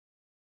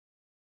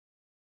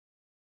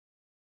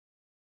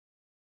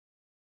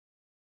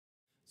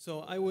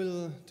So I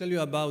will tell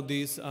you about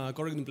this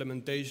correct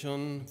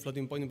implementation,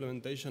 floating point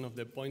implementation of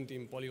the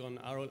pointing polygon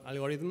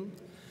algorithm,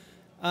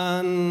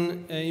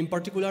 and in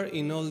particular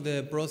in all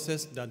the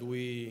process that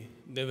we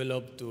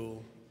developed to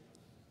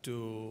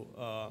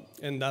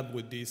end up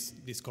with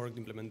this correct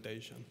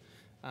implementation.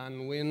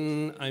 And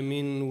when I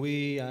mean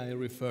we, I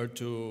refer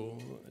to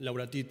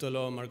Laura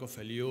Titolo, Marco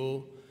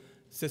Feliú,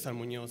 César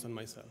Muñoz, and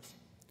myself.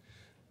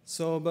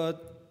 So,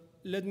 but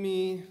let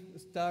me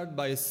start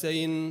by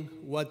saying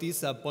what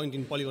is a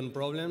pointing polygon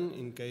problem,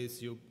 in case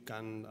you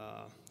can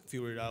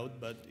figure it out.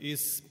 But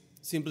it's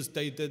simply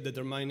stated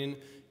determining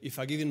if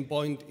a given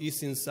point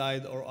is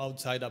inside or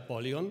outside a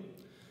polygon.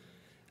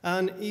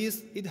 And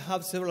it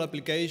has several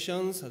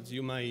applications, as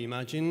you might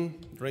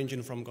imagine,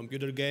 ranging from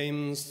computer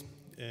games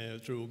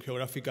through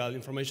geographical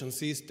information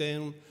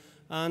system,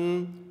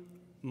 and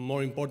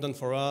more important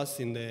for us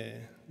in the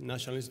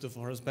National Institute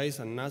for Aerospace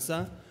and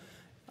NASA,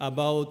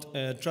 about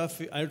air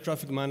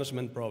traffic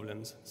management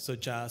problems,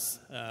 such as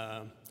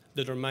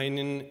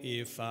determining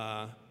if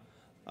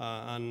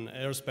an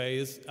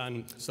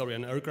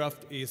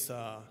aircraft is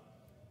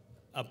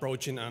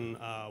approaching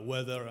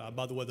a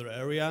bad weather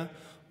area,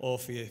 or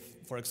if,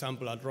 for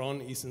example, a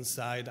drone is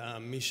inside a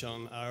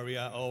mission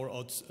area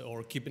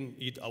or keeping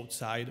it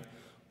outside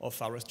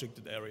of a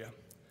restricted area.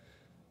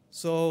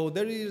 So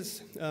there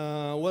is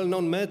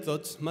well-known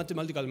methods,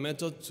 mathematical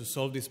methods to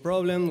solve this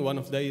problem. One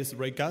of them is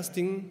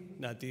raycasting,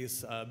 that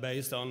is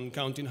based on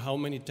counting how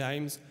many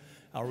times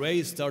a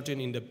ray starting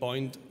in the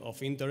point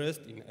of interest,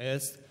 in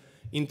S,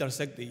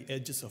 intersect the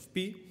edges of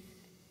P.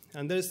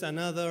 And there is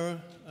another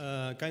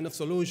kind of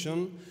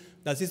solution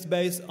that is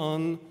based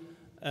on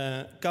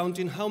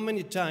counting how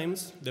many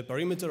times the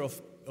perimeter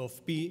of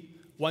P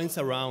winds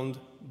around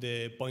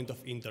the point of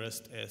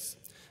interest S.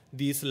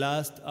 This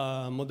last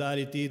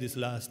modality, this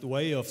last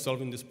way of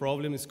solving this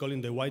problem is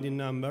called the winding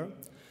number,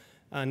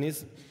 and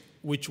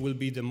which will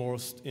be the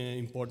most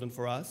important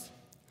for us.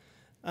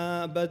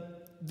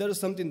 But there is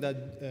something that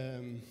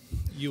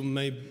you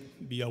may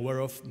be aware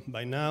of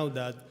by now,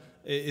 that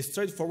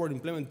straightforward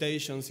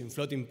implementations in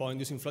floating point,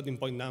 using floating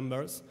point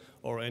numbers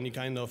or any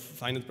kind of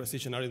finite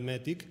precision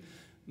arithmetic,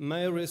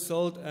 may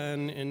result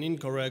in an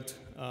incorrect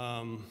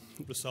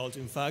result,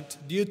 in fact,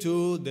 due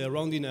to the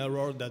rounding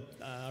error that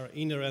are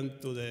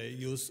inherent to the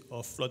use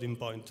of floating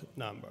point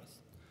numbers.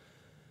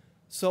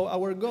 So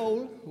our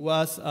goal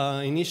was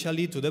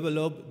initially to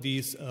develop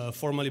this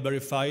formally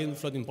verified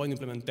floating point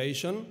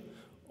implementation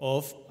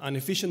of an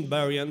efficient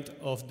variant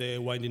of the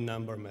winding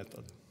number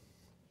method.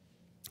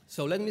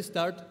 So let me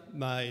start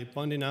by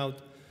pointing out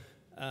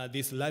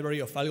this library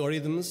of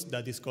algorithms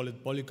that is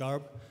called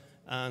Polycarp,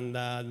 and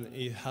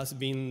it has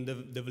been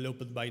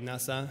developed by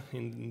NASA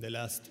in the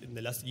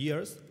last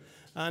years.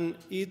 And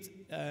it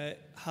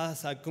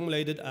has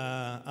accumulated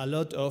a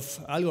lot of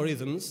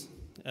algorithms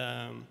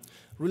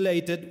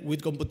related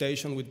with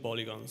computation with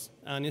polygons.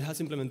 And it has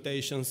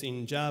implementations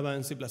in Java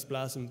and C++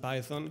 and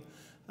Python,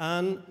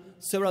 and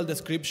several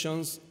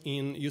descriptions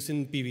in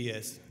using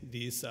PBS,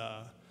 this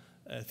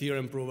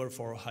theorem prover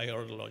for higher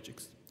order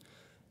logics.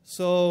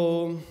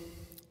 So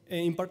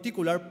in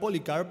particular,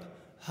 Polycarp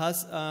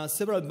has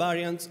several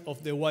variants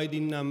of the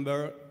winding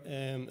number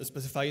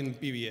specified in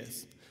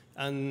PBS.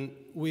 And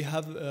we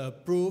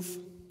have proof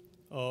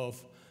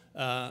of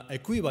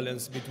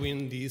equivalence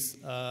between these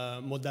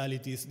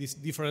modalities, this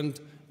different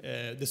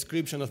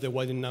description of the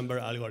winding number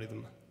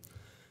algorithm.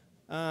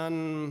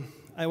 And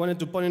I wanted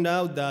to point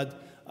out that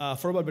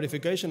formal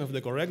verification of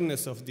the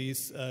correctness of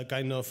these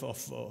kind of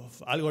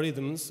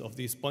algorithms, of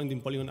these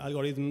pointing polygon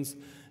algorithms,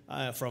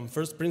 from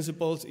first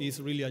principles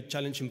is really a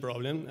challenging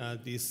problem,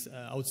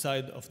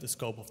 outside of the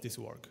scope of this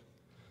work.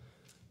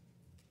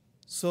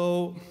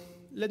 So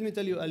let me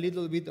tell you a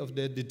little bit of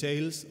the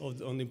details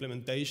on the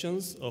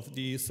implementations of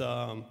these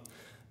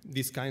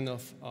kind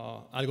of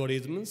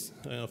algorithms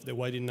of the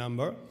winding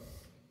number.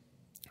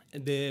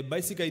 The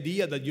basic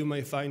idea that you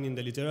may find in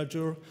the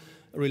literature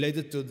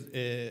related to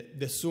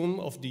the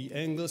sum of the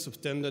angles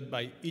subtended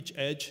by each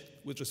edge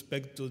with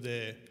respect to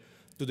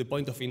the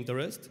point of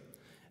interest.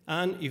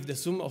 And if the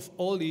sum of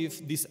all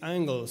these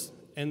angles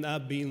end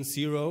up being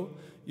 0,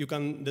 you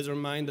can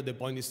determine that the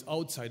point is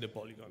outside the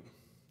polygon.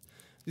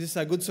 This is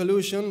a good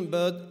solution,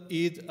 but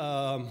it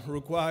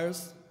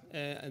requires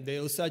the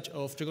usage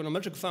of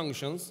trigonometric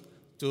functions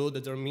to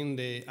determine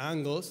the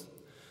angles.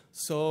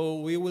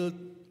 So we will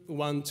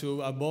want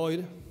to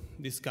avoid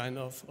this kind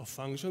of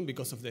function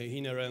because of the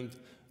inherent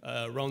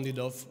rounded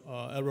off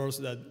errors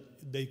that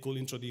they could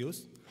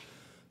introduce.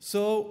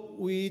 So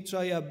we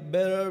try a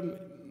better,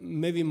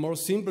 maybe more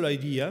simple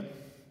idea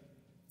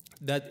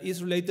that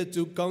is related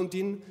to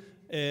counting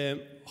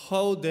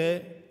how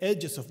the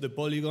edges of the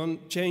polygon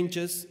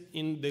changes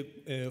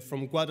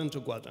from quadrant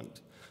to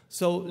quadrant.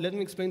 So let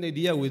me explain the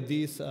idea with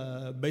this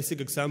basic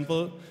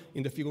example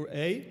in the figure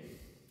A.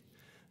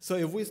 So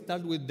if we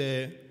start with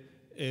the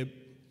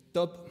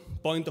top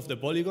point of the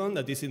polygon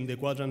that is in the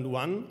quadrant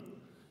 1,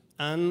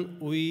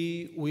 and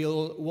we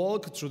will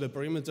walk through the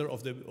perimeter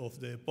of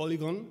the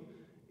polygon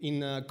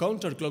in a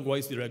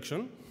counterclockwise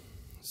direction.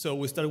 So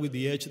we start with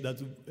the edge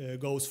that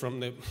goes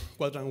from the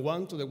quadrant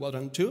 1 to the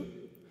quadrant 2.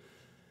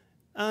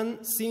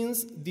 And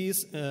since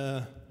this,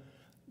 the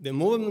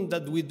movement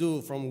that we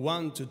do from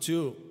 1 to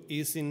 2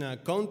 is in a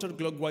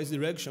counterclockwise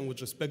direction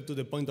with respect to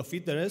the point of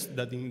interest,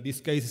 that in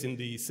this case is in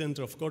the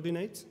center of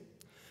coordinates,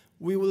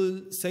 we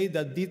will say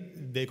that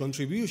the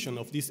contribution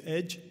of this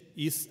edge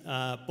is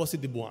a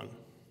positive one.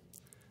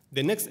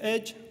 The next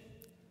edge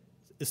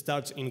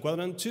starts in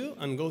quadrant 2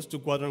 and goes to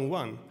quadrant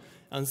 1.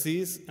 And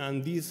since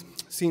this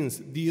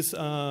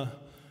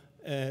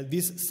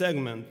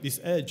segment, this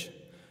edge,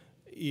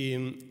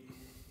 we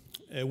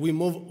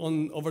move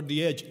on over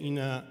the edge in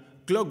a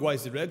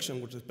clockwise direction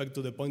with respect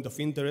to the point of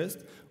interest,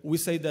 we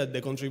say that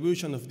the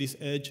contribution of this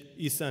edge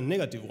is a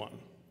negative one.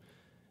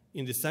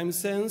 In the same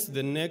sense,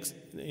 the next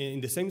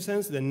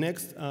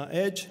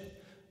edge,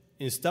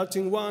 in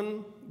starting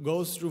 1,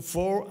 goes through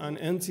 4 and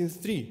ends in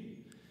 3.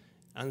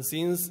 And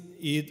since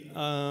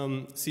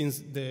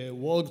the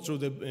walk through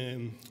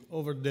the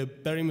over the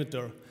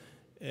perimeter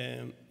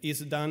is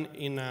done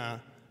in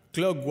a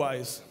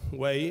clockwise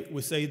way,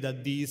 we say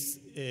that this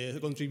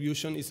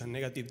contribution is a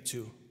negative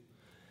 2.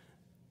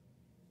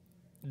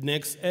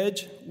 Next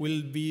edge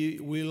will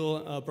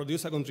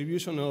produce a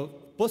contribution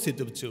of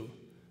positive 2,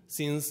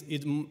 since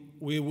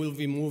we will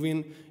be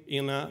moving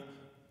in a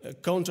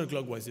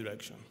counterclockwise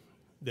direction.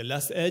 The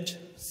last edge,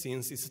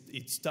 since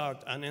it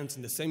starts and ends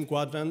in the same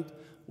quadrant,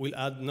 will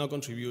add no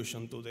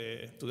contribution to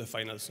the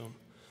final sum.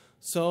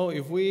 So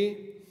if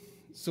we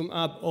sum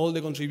up all the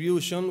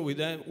contribution,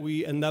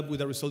 we end up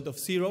with a result of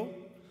 0.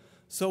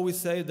 So we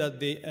say that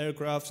the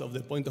aircraft of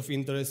the point of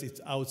interest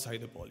is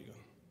outside the polygon.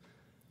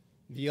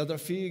 The other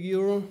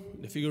figure,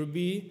 the figure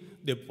B,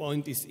 the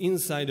point is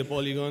inside the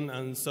polygon,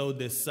 and so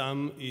the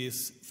sum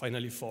is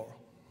finally 4.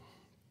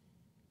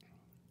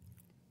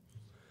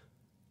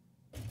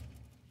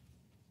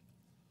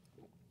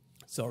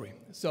 Sorry.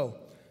 So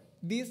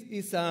this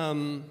is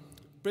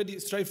pretty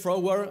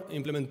straightforward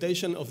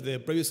implementation of the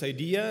previous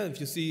idea. If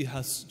you see, it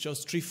has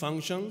just 3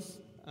 functions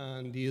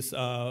and this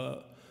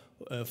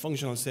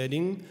functional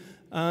setting.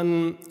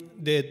 And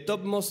the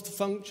topmost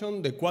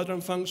function, the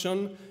quadrant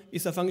function,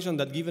 is a function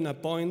that, given a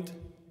point,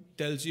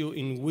 tells you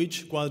in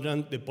which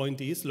quadrant the point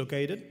is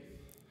located.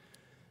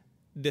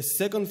 The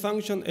second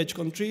function, edge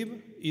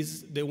contrib,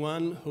 is the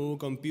one who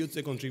computes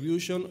the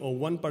contribution of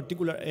one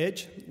particular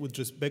edge with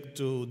respect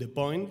to the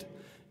point.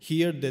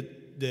 Here,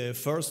 the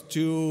first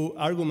 2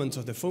 arguments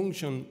of the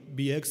function,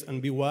 bx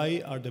and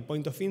by, are the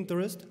point of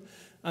interest,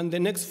 and the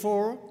next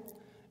 4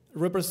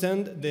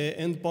 represent the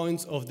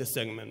endpoints of the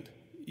segment,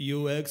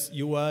 ux,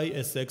 ui,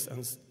 sx,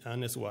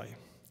 and sy.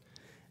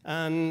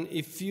 And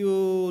if you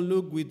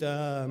look with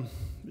a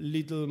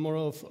little more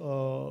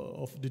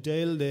of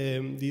detail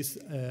this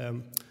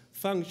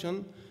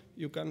function,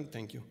 you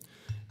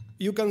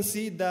can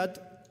see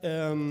that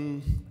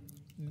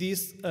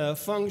this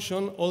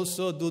function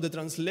also do the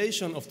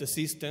translation of the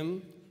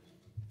system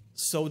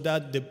so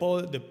that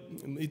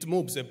it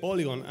moves the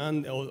polygon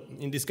and,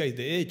 in this case,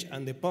 the edge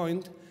and the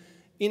point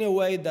in a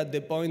way that the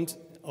point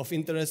of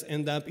interest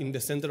end up in the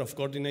center of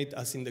coordinate,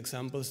 as in the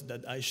examples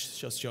that I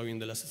just showed you in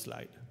the last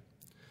slide.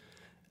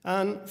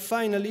 And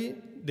finally,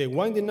 the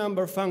winding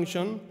number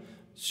function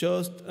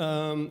just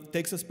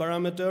takes as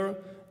parameter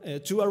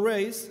 2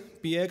 arrays,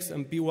 px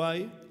and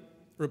py,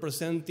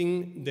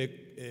 representing the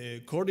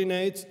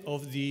coordinates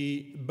of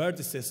the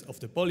vertices of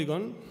the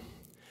polygon,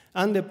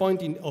 and the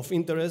point of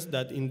interest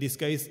that in this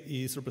case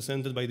is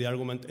represented by the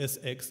argument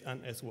sx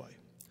and sy.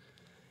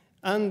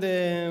 And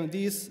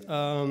this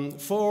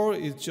 4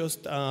 is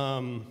just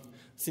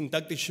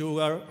syntactic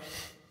sugar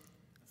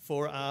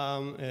for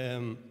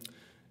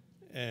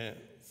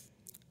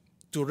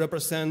to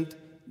represent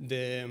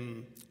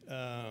the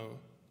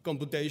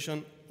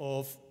computation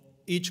of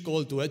each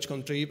call to edge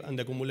contrib and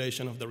the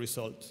accumulation of the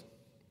results.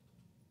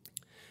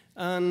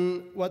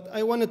 And what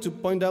I wanted to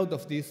point out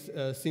of this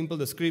simple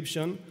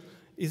description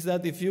is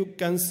that, if you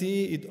can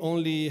see, it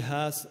only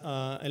has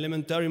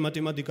elementary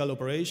mathematical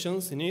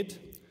operations in it.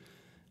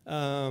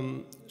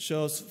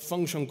 Shows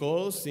function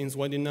calls, since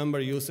winding number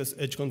uses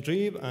edge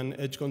contrib and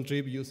edge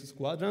contrib uses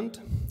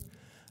quadrant.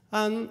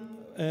 And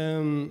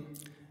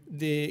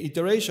the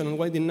iteration on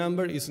winding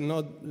number is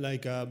not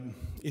like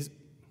is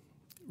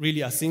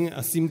really a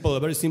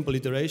very simple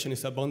iteration.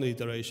 It's a bounded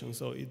iteration,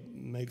 so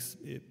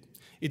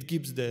it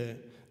keeps the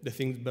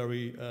things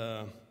very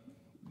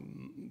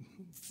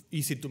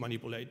easy to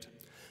manipulate.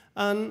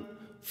 And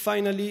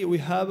finally, we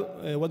have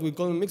what we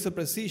call mixed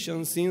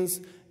precision,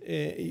 since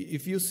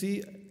if you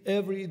see,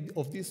 every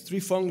of these 3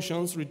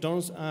 functions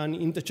returns an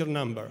integer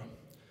number.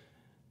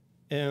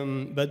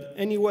 But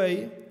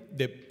anyway,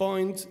 the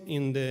points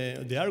in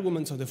the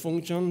arguments of the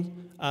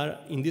function are,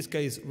 in this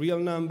case, real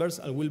numbers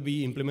and will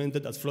be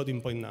implemented as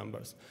floating point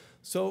numbers.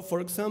 So,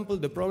 for example,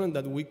 the problem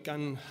that we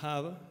can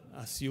have,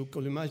 as you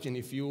could imagine,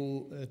 if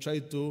you try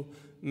to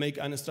make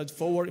a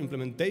straightforward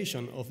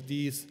implementation of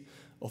these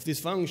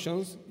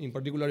functions, in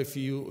particular if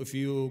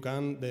you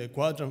can the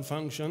quadrant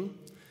function,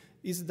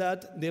 is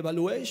that the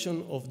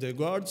evaluation of the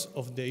guards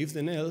of the if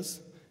then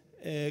else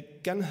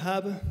can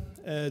have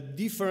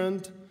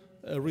different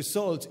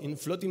results in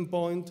floating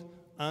point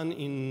and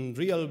in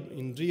real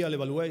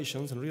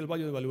evaluations and real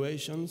value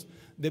evaluations,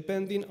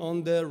 depending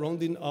on the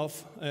rounding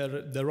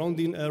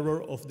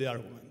error of the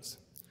arguments.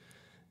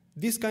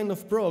 This kind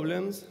of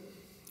problems,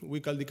 we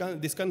call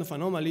this kind of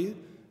anomaly,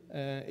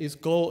 is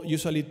called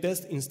usually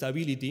test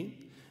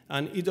instability,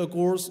 and it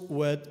occurs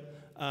when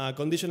a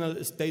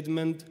conditional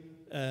statement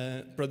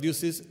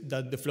produces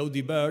that the flow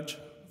diverge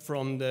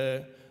from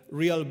the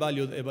real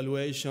valued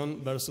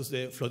evaluation versus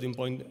the floating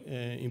point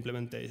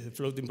implementation,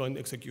 floating point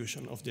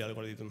execution of the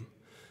algorithm.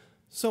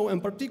 So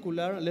in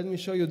particular, let me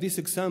show you this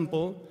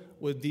example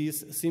with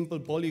this simple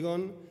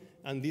polygon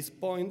and this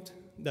point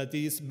that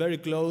is very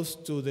close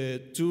to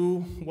the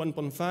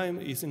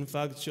 1.5, is in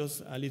fact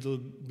just a little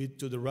bit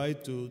to the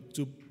right to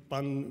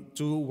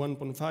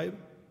 1.5.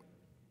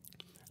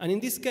 And in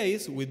this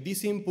case, with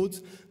these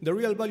inputs, the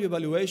real value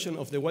evaluation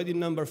of the widening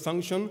number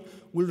function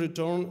will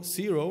return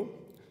 0,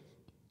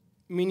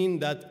 meaning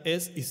that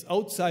S is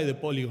outside the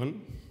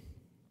polygon,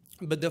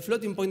 but the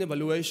floating point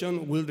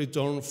evaluation will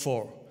return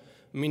 4,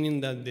 meaning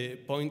that the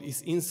point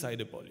is inside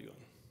the polygon.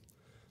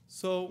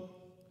 So,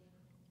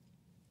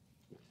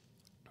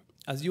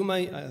 as you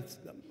might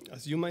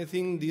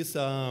think, this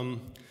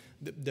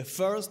the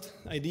first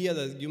idea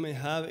that you may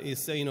have is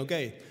saying,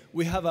 okay,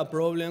 we have a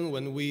problem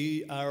when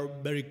we are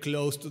very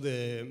close to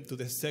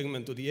the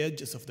segment, to the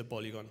edges of the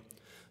polygon.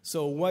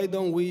 So why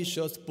don't we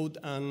just put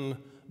a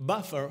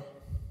buffer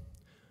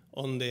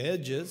on the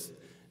edges,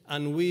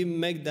 and we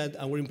make that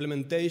our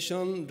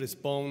implementation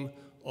respond,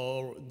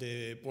 or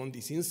the point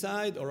is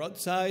inside or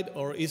outside,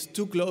 or is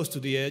too close to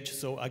the edge,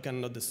 so I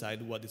cannot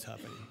decide what is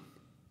happening.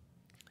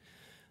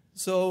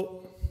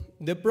 So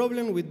the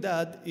problem with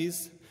that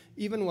is,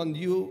 even when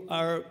you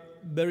are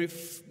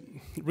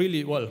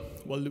really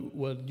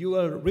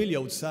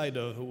outside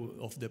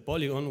of the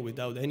polygon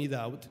without any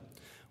doubt,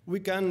 we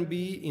can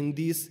be in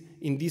these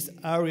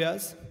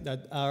areas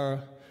that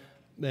are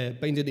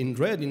painted in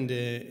red in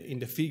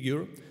the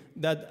figure,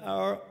 that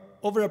are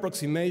over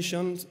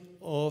approximations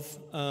of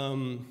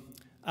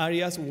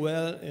areas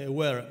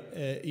where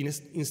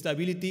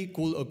instability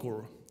could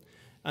occur.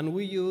 And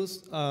we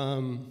use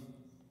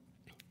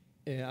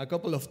a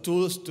couple of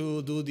tools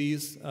to do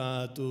this,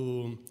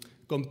 to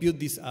compute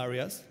these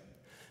areas.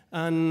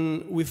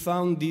 And we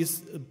found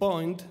this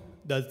point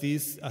that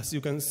is, as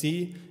you can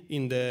see,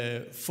 in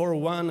the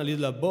 4.1, a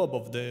little above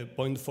of the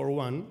point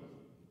 4.1.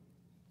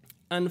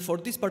 And for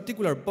this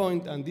particular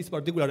point and this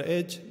particular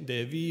edge,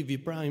 the V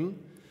prime,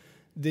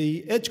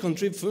 the edge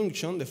contrib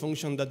function, the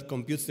function that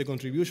computes the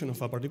contribution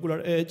of a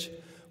particular edge,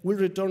 will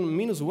return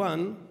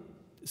 -1,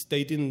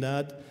 stating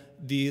that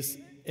this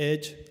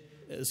edge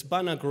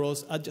span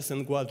across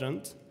adjacent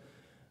quadrants,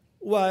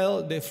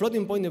 while the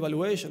floating point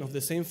evaluation of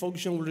the same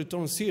function will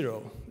return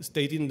 0,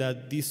 stating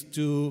that these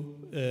two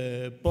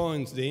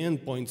points, the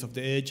endpoints of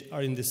the edge,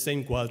 are in the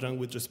same quadrant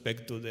with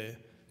respect to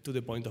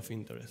the point of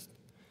interest.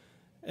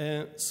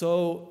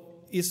 So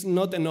it's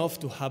not enough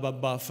to have a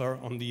buffer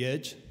on the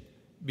edge,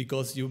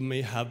 because you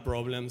may have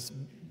problems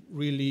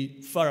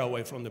really far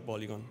away from the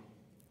polygon.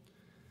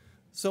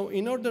 So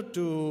in order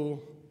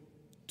to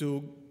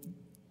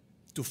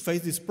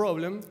face this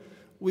problem,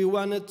 we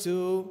wanted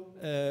to,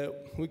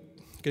 we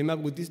came up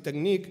with this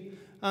technique,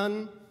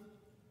 and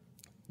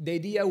the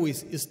idea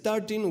was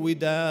starting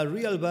with a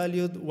real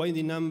valued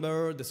widening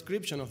number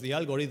description of the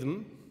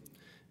algorithm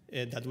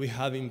that we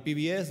have in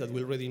PBS, that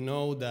we already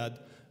know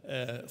that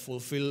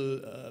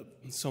fulfill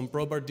some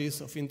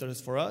properties of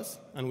interest for us,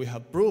 and we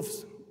have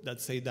proofs that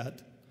say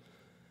that.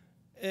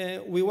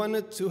 We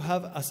wanted to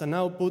have as an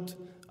output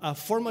a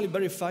formally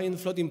verifying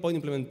floating point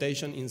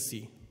implementation in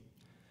C.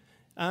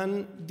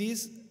 And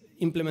this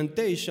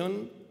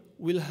implementation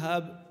will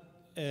have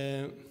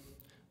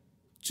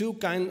two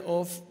kinds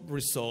of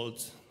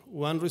results.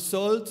 One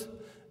result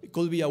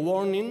could be a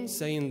warning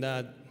saying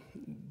that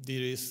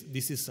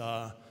this is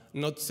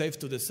not safe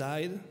to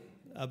decide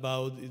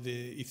about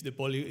if the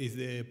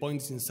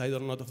point is inside or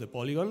not of the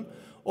polygon,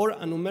 or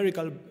a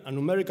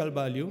numerical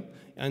value,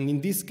 and in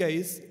this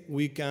case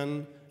we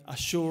can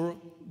assure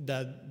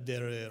that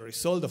the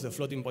result of the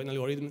floating point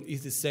algorithm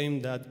is the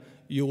same that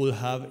you will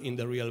have in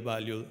the real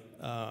value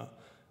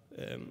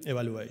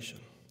evaluation.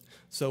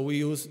 So we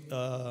use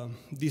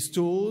these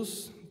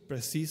tools,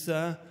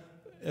 Precisa,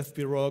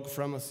 FPROC,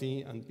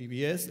 Framacy, and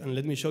PBS, and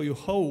let me show you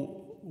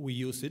how we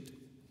use it.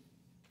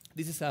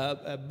 This is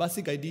a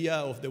basic idea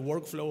of the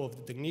workflow of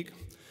the technique.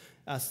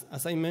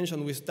 As I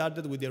mentioned, we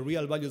started with the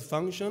real valued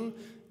function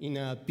in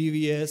a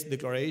PBS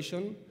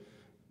declaration.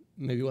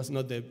 Maybe it was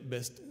not the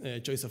best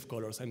choice of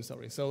colors, I'm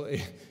sorry. So a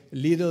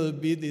little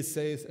bit, it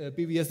says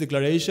PBS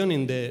declaration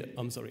in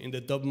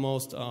the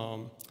topmost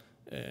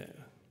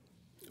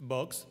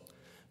box.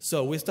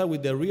 So we start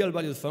with the real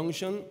valued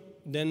function.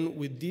 Then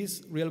with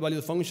this real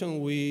valued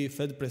function, we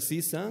fed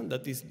Precisa,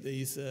 that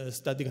is a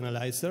static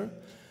analyzer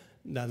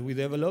that we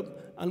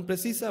develop. And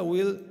Precisa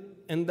will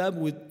end up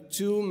with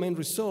two main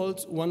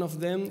results. One of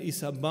them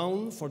is a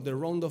bound for the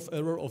round of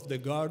error of the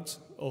guards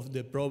of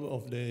the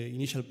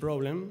initial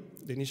program,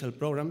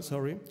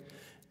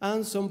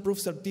 and some proof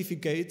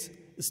certificates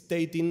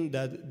stating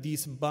that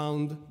these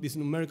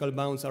numerical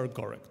bounds are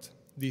correct,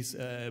 these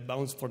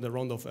bounds for the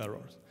round of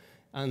errors.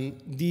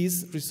 And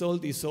this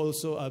result is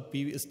also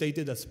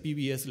stated as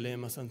PBS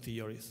lemmas and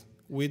theories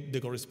with the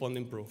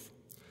corresponding proof.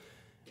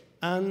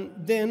 And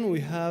then we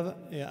have,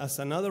 as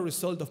another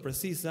result of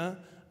Precisa,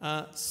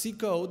 a C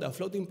code, a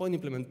floating point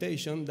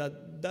implementation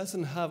that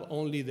doesn't have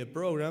only the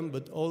program,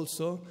 but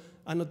also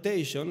a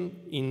notation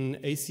in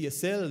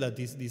ACSL, that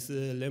is this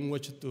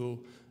language to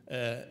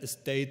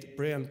state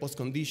pre and post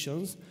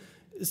conditions,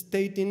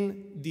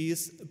 stating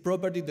this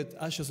property that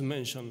I just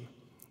mentioned.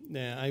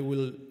 I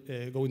will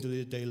go into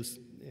the details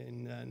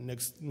in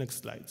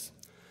next slides.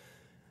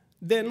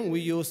 Then we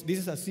use, this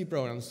is a C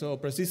program, so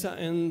Precisa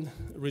End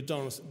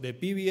returns the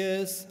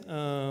PBS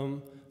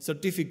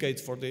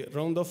certificates for the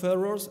round of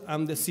errors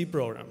and the C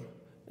program,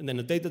 and the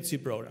notated C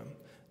program.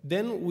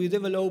 Then we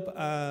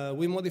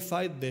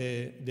modified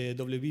the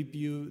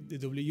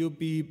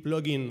WP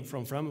plugin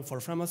for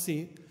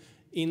Framacy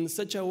in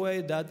such a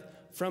way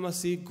that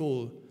Framacy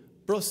could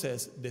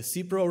process the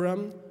C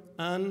program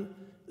and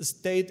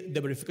state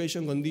the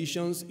verification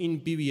conditions in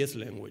PBS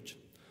language.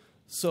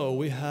 So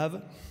we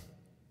have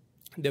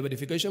the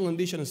verification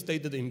condition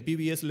stated in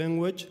PBS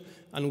language,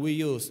 and we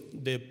use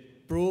the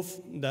proof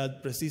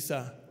that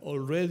Precisa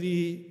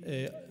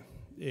already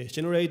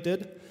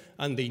generated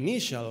and the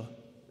initial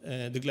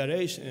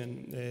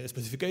declaration,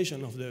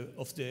 specification of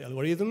the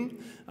algorithm,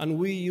 and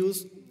we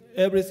use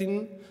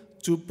everything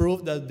to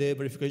prove that the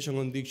verification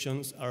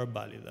conditions are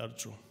valid, are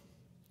true.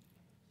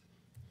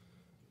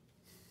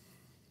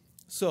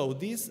 So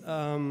this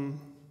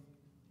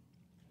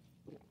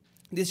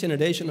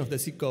generation of the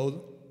C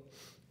code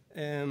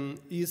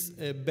is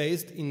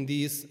based in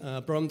this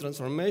program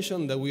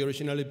transformation that we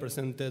originally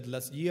presented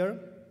last year.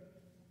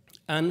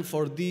 And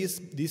for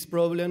this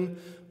problem,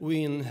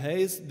 we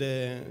enhanced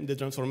the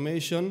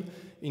transformation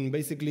in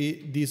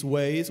basically these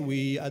ways.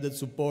 We added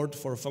support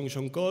for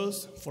function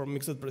calls, for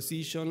mixed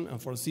precision,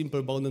 and for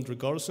simple bounded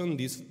recursion,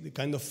 the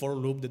kind of for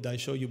loop that I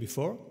showed you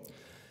before.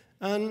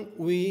 And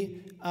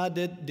we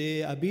added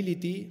the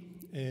ability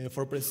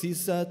for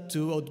Precisa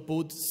to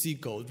output C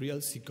code,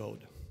 real C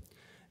code,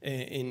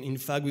 in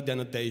fact with the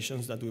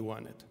annotations that we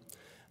wanted.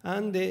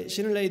 And the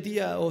general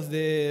idea of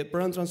the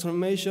program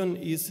transformation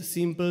is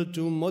simple: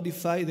 to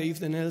modify the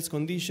if-then-else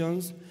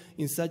conditions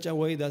in such a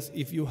way that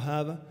if you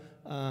have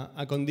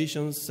a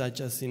condition such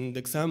as in the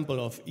example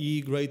of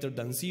E greater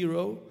than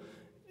 0,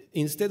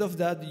 instead of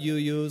that you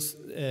use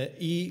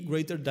E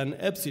greater than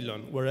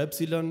epsilon, where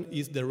epsilon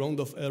is the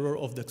round of error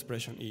of the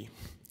expression E.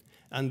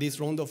 And this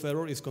round of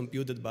error is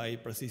computed by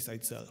Precisa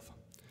itself.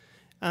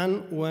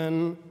 And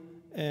when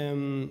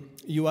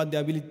you add the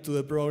ability to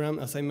the program,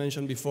 as I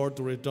mentioned before,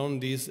 to return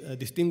this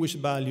distinguished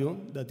value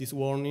that is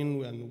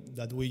warning and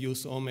that we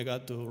use omega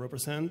to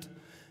represent,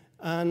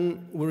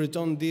 and we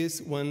return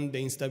this when the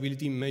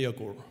instability may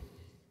occur.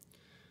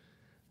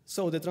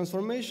 So the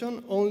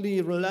transformation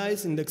only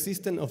relies in the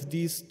existence of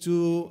these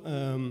two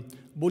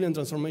Boolean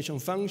transformation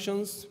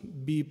functions,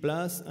 B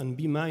plus and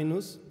B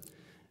minus.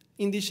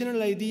 And the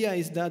general idea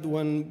is that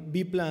when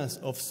B plus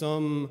of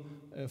some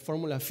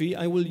formula phi,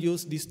 I will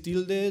use this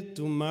tilde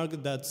to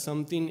mark that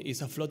something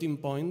is a floating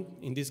point.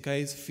 In this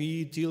case,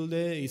 phi tilde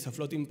is a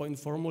floating point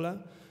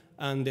formula,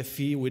 and the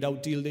phi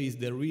without tilde is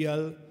the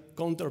real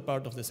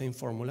counterpart of the same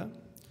formula.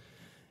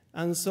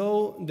 And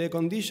so the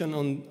condition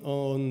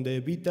on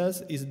the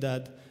betas is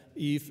that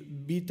if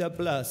beta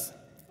plus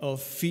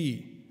of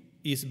phi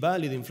is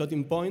valid in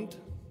floating point,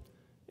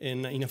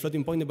 in a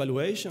floating point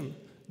evaluation,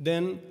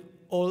 then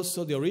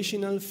also the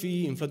original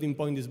phi in floating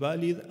point is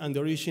valid, and the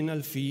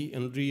original phi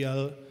in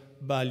real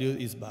value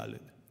is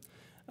valid.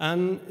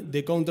 And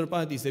the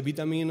counterpart is the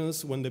beta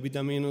minus. When the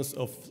beta minus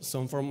of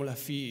some formula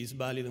phi is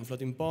valid in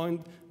floating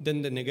point,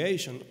 then the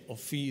negation of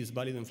phi is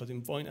valid in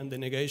floating point, and the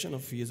negation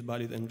of phi is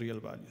valid in real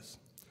values.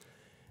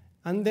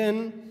 And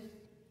then,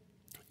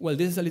 well,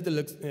 this is a little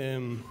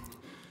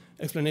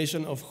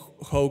explanation of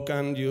how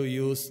can you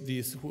use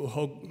this,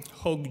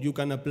 how you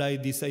can apply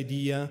this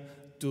idea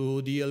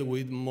to deal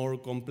with more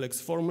complex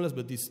formulas,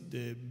 but this is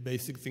the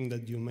basic thing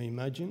that you may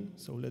imagine.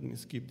 So let me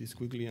skip this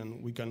quickly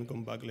and we can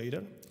come back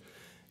later.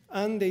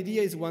 And the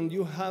idea is when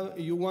you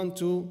want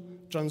to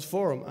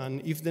transform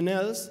an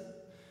if-then-else,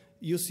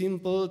 you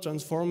simply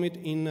transform it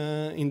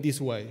in this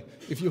way.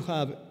 If you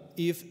have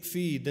if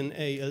phi then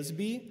A else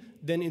B,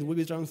 then it will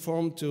be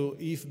transformed to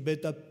if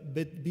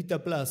beta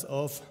plus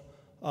of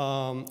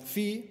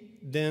phi,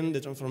 then the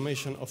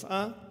transformation of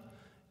A,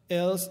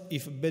 else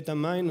if beta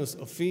minus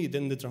of phi,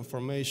 then the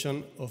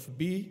transformation of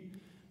B,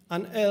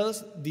 and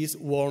else this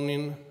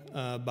warning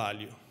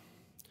value.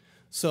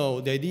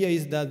 So the idea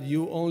is that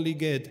you only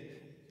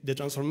get the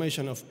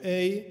transformation of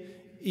A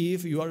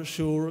if you are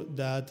sure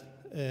that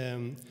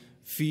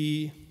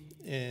phi,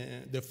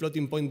 the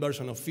floating point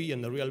version of phi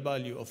and the real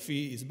value of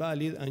phi is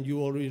valid, and you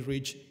already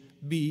reach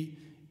B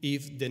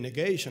if the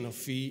negation of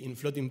phi in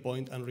floating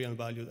point and real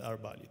value are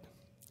valid.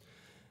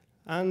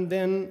 And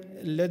then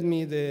let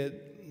me,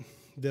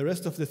 the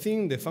rest of the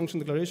thing, the function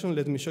declaration,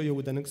 let me show you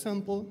with an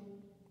example.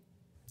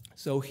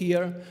 So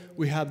here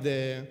we have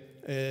the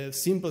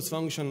simplest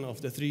function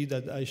of the three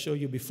that I showed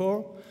you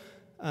before,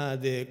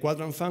 the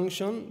quadrant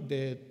function.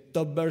 The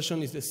top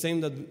version is the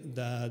same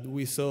that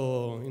we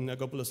saw in a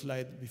couple of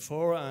slides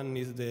before, and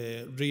is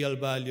the real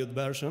valued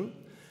version.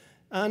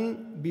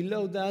 And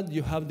below that,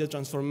 you have the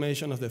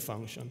transformation of the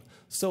function.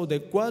 So the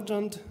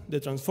quadrant, the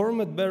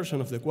transformed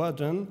version of the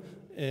quadrant,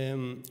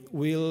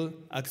 will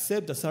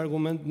accept as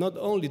argument not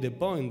only the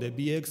point, the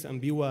bx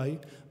and by,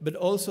 but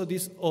also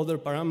these other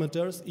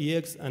parameters,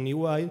 ex and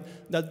ey,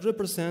 that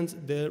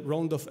represent the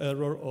round of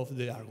error of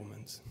the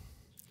arguments.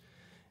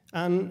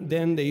 And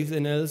then the if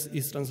then else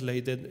is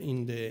translated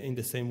in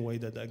the same way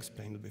that I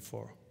explained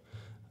before.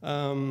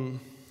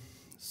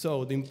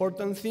 So the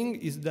important thing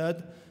is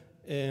that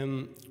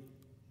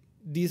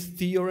this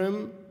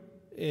theorem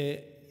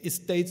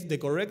states the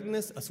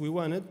correctness as we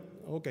want it.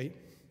 Okay.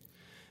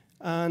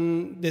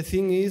 And the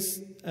thing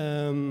is,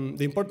 the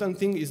important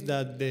thing is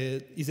that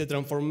the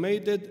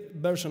transformated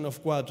version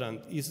of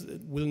quadrant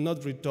will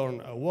not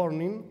return a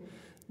warning.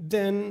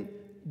 Then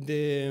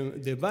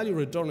the value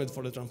returned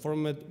for the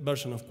transformed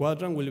version of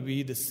quadrant will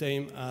be the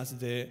same as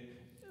the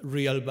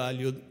real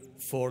value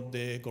for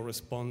the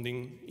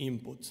corresponding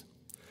inputs.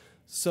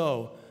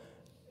 So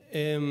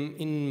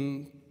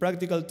in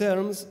practical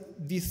terms,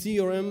 this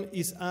theorem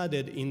is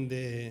added in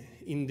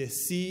the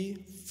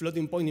C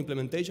floating point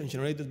implementation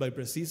generated by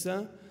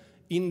Precisa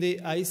in the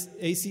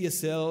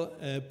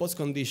ACSL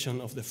postcondition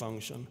of the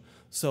function.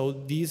 So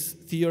this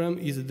theorem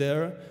is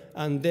there,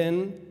 and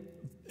then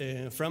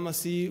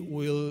Framacy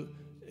will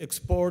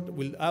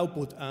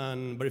output a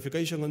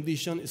verification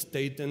condition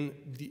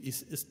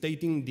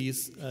stating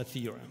this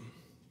theorem.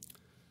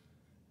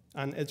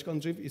 And edge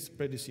contrib is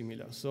pretty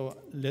similar. So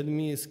let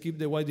me skip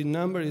the winding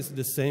number. It's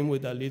the same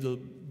with a little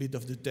bit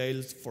of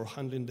details for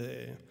handling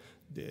the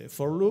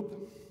for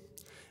loop.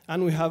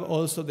 And we have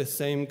also the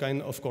same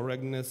kind of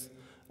correctness,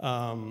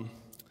 the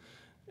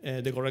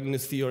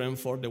correctness theorem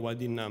for the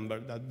winding number.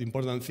 That the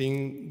important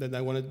thing that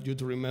I wanted you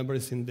to remember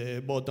is in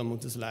the bottom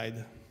of the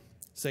slide,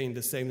 saying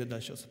the same that I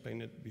just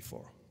explained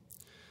before.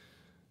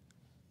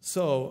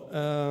 So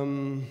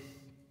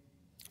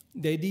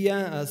the idea,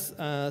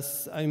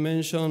 as I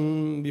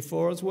mentioned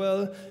before as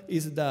well,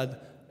 is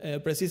that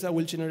Precisa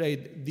will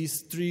generate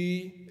these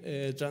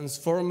three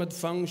transformed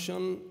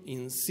function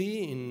in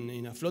C,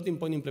 in a floating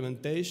point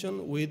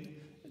implementation, with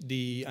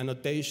the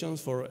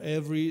annotations for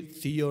every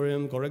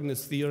theorem,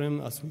 correctness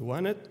theorem, as we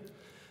want it.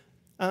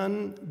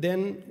 And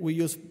then we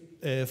use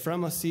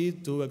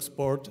Framacy to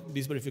export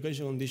these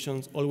verification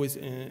conditions always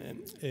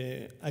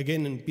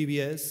again in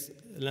PBS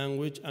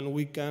language, and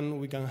we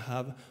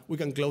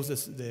can close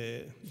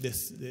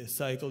the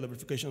cycle, the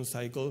verification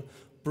cycle,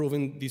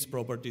 proving these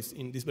properties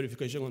in these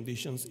verification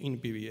conditions in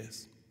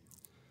PBS.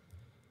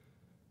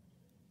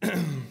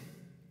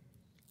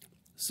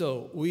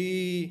 So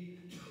we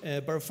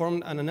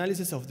performed an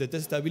analysis of the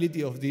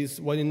testability of this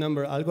winding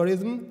number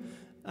algorithm,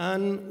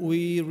 and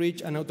we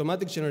reached an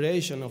automatic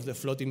generation of the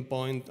floating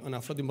point on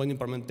a floating point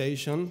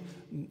implementation.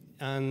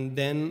 And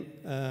then,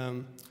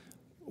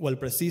 well,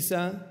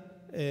 Precisa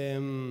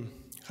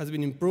has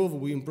been improved.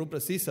 We improved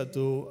Precisa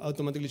to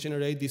automatically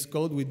generate this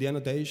code with the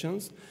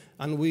annotations,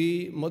 and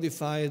we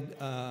modified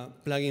a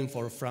plugin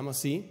for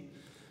Framacy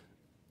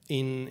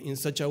in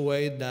such a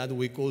way that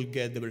we could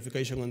get the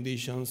verification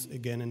conditions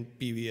again in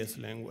PBS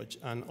language.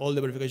 And all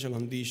the verification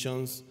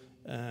conditions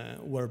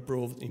were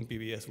proved in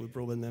PBS. We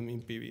proved them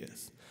in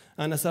PBS.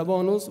 And as a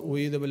bonus,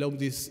 we developed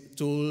this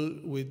tool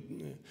with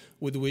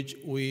which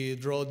we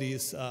draw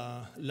this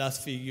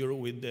last figure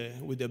with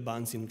the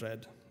bands in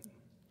red.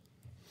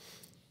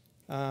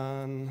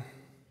 And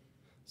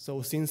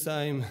so since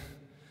I'm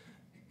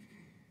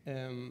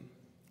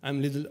a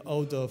little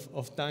out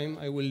of time,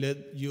 I will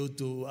let you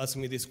to ask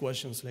me these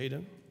questions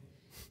later.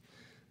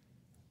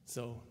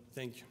 So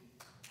thank you.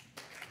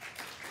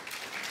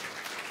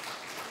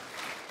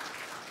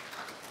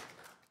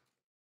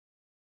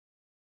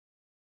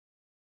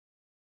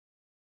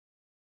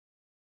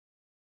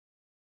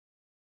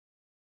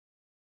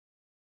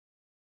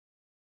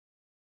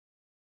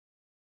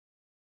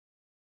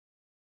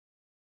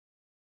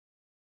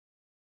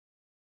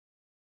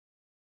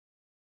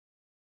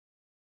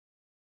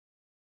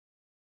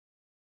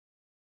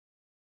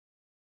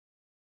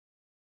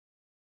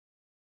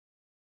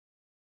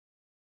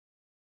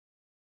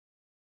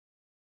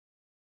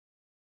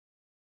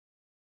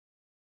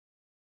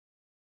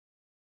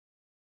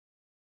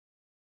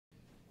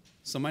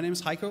 So my name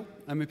is Heiko.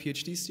 I'm a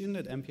PhD student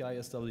at MPI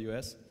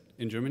SWS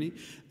in Germany.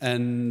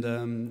 And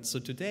so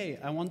today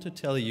I want to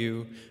tell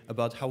you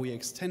about how we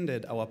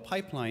extended our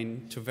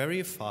pipeline to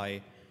verify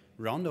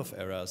round-off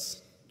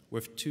errors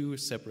with two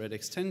separate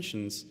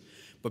extensions.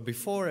 But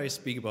before I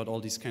speak about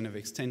all these kind of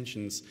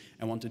extensions,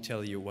 I want to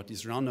tell you what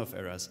these round-off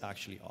errors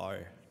actually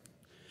are.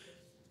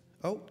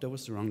 Oh, that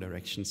was the wrong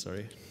direction,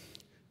 sorry.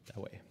 That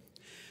way.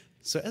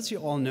 So as you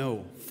all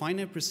know,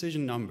 finite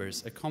precision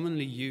numbers are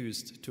commonly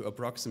used to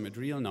approximate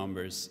real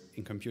numbers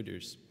in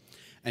computers.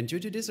 And due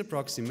to this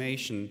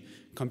approximation,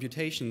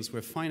 computations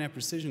with finite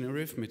precision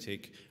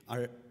arithmetic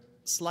are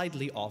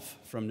slightly off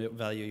from the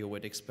value you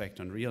would expect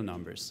on real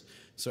numbers.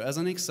 So as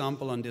an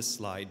example on this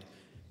slide,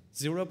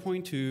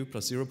 0.2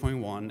 plus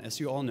 0.1, as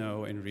you all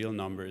know, in real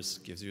numbers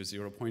gives you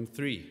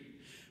 0.3.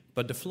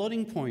 But the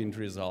floating point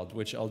result,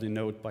 which I'll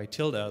denote by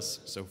tildes,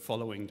 so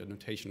following the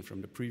notation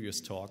from the previous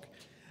talk,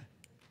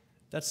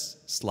 that's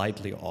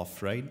slightly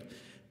off, right?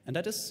 And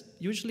that is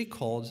usually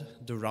called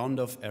the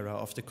round-off error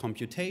of the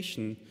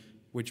computation,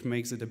 which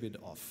makes it a bit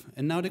off.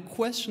 And now the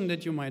question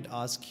that you might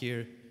ask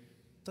here,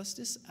 does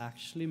this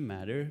actually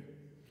matter?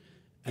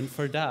 And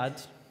for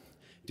that,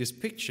 this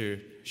picture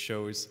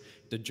shows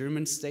the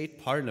German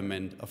state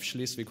parliament of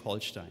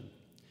Schleswig-Holstein.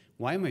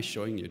 Why am I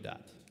showing you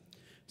that?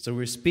 So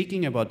we're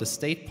speaking about the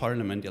state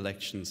parliament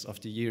elections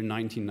of the year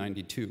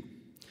 1992.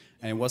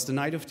 And it was the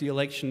night of the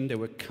election, they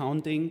were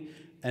counting.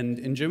 And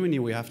in Germany,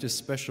 we have this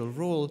special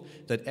rule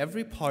that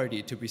every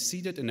party to be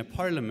seated in a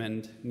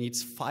parliament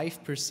needs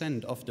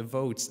 5% of the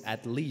votes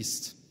at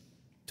least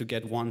to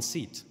get one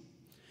seat.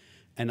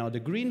 And now the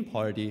Green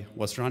Party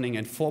was running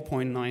at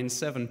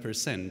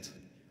 4.97%.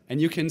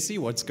 And you can see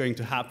what's going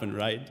to happen,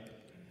 right?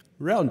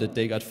 Rounded,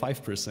 they got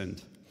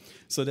 5%.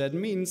 So that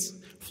means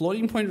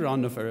floating point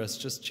round-off errors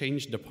just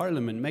changed the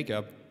parliament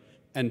makeup.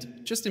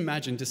 And just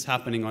imagine this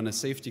happening on a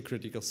safety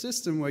critical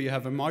system where you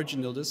have a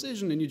marginal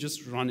decision and you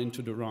just run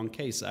into the wrong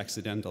case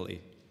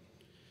accidentally.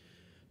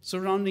 So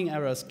rounding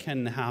errors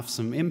can have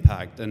some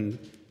impact, and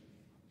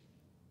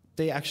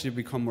they actually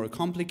become more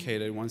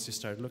complicated once you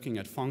start looking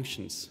at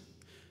functions.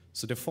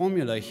 So the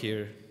formula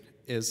here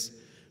is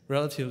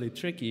relatively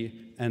tricky,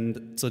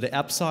 and so the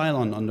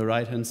epsilon on the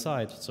right-hand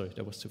side, sorry,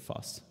 that was too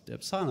fast. The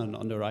epsilon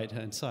on the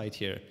right-hand side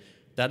here,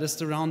 that is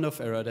the round-off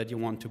error that you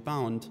want to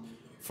bound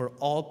for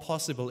all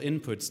possible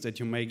inputs that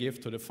you may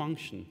give to the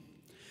function.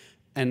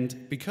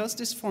 And because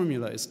this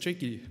formula is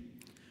tricky,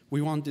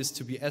 we want this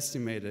to be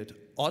estimated,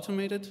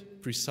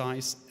 automated,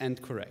 precise,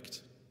 and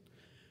correct.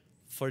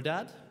 For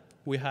that,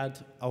 we had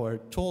our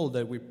tool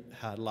that we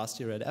had last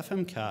year at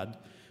FMCAD,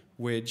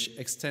 which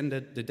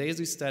extended the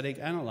DAISY static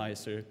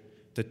analyzer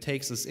that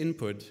takes as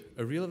input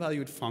a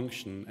real-valued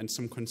function and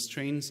some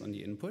constraints on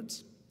the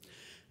inputs.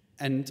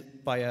 And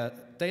by a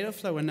data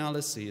flow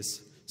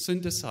analysis,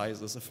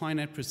 synthesizes a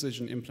finite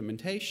precision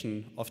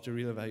implementation of the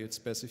real-valued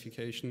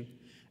specification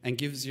and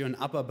gives you an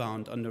upper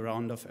bound on the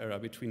round-off error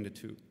between the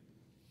two.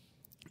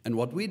 And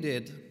what we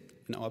did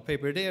in our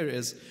paper there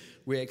is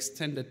we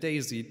extended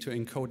DAISY to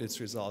encode its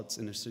results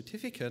in a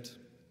certificate,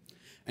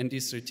 and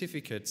these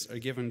certificates are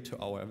given to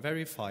our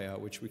verifier,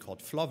 which we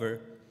called Flover,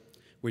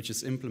 which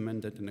is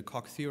implemented in a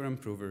Coq theorem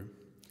prover.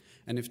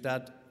 And if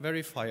that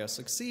verifier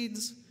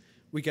succeeds,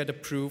 we get a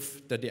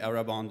proof that the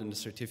error bound in the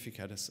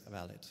certificate is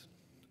valid.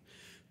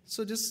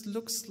 So this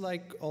looks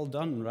like all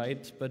done,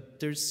 right?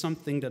 But there's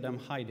something that I'm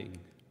hiding.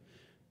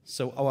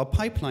 So our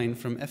pipeline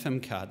from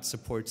FMCAD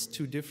supports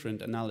two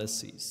different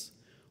analyses.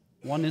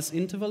 One is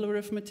interval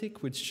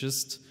arithmetic, which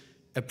just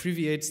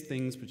abbreviates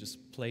things, which is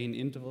plain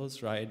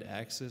intervals, right?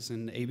 Axis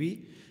and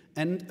AB.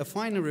 And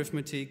affine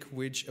arithmetic,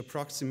 which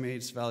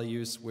approximates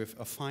values with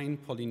affine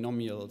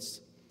polynomials.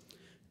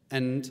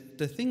 And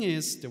the thing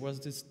is, there was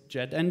this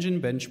jet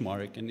engine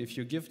benchmark, and if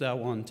you give that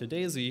one to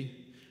DAISY,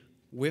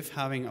 with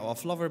having our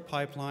Flover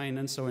pipeline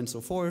and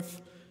so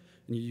forth,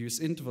 and you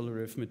use interval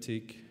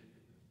arithmetic,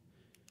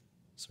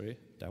 sorry,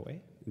 that way,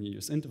 and you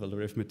use interval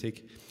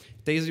arithmetic,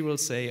 DAISY will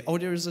say, oh,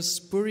 there is a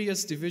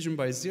spurious division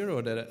by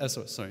zero that,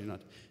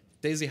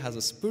 DAISY has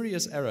a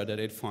spurious error that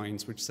it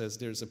finds, which says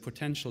there's a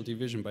potential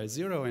division by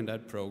zero in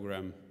that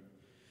program.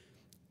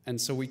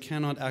 And so we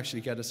cannot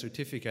actually get a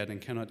certificate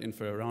and cannot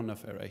infer a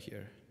round-off error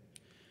here.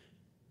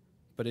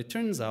 But it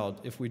turns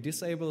out, if we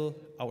disable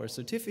our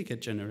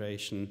certificate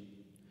generation,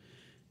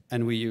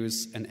 and we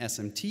use an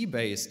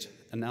SMT-based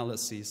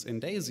analysis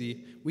in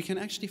DAISY, we can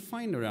actually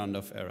find a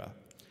round-off error.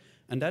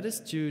 And that is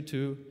due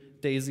to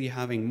DAISY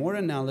having more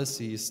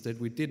analyses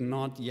that we did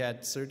not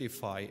yet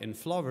certify in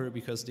Flover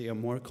because they are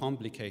more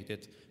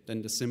complicated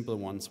than the simple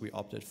ones we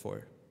opted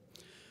for.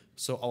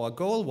 So our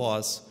goal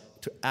was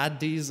to add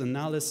these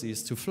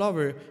analyses to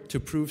Flover to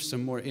prove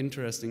some more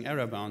interesting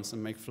error bounds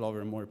and make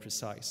Flover more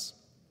precise.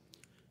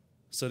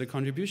 So the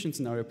contributions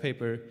in our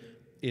paper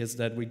is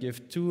that we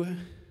give two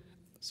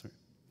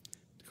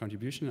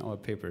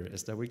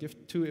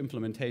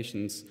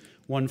implementations,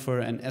 one for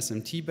an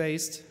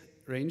SMT-based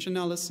range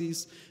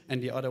analysis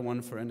and the other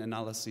one for an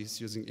analysis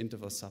using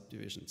interval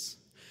subdivisions.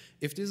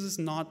 If this is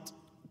not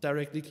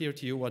directly clear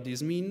to you what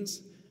this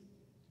means,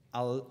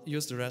 I'll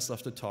use the rest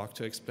of the talk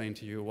to explain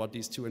to you what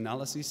these two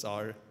analyses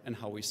are and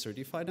how we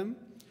certify them.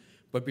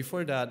 But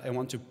before that, I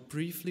want to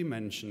briefly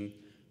mention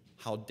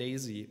how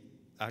DAISY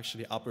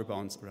actually upper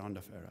bounds a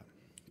round-off error.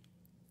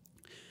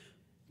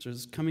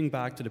 Just coming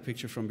back to the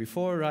picture from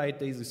before, right,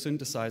 DAISY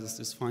synthesizes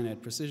this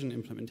finite precision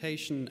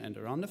implementation and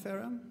a round-off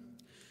error.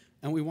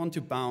 And we want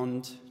to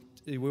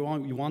we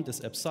want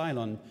this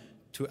epsilon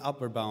to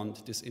upper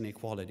bound this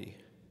inequality.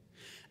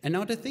 And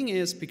now the thing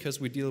is, because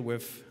we deal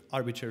with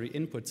arbitrary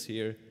inputs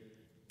here,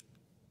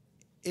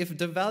 if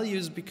the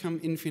values become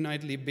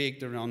infinitely big,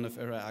 the round of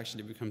error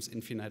actually becomes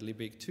infinitely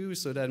big too.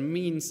 So that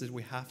means that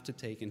we have to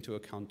take into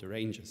account the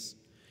ranges.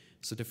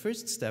 So the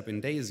first step in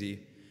DAISY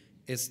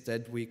is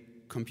that we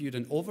compute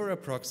an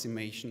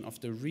over-approximation of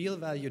the real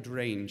valued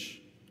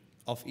range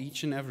of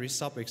each and every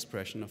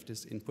sub-expression of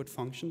this input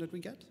function that we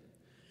get.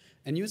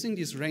 And using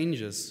these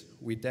ranges,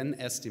 we then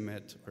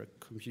estimate or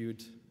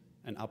compute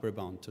an upper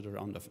bound to the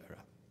round of error.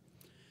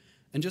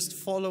 And just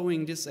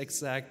following this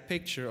exact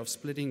picture of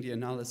splitting the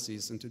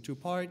analyses into two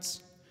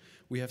parts,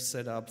 we have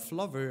set up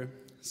Flover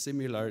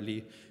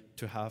similarly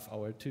to have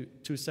our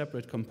two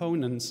separate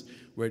components,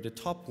 where the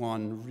top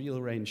one,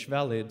 real range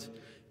valid,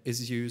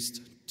 is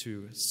used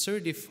to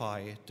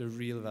certify the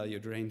real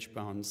valued range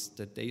bounds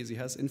that DAISY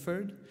has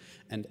inferred,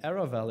 and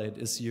error valid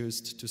is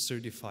used to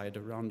certify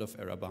the round of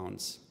error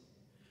bounds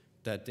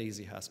that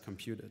DAISY has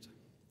computed.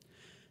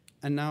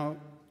 And now,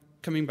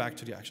 coming back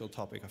to the actual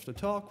topic of the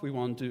talk, we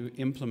want to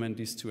implement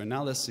these two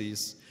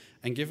analyses.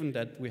 And given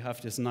that we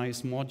have this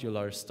nice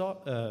modular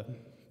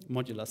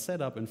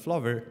setup in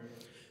Flover,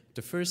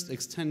 the first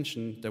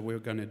extension that we're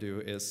going to do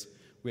is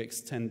we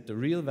extend the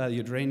real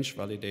valued range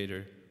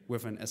validator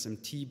with an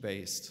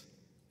SMT-based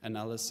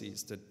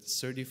analysis that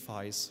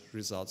certifies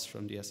results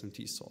from the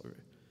SMT solver.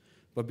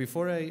 But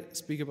before I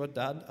speak about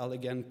that, I'll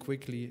again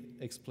quickly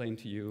explain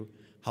to you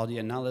how the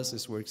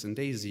analysis works in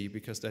DAISY,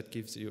 because that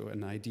gives you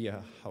an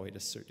idea how it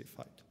is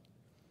certified.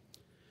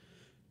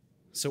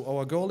 So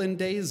our goal in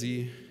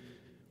DAISY,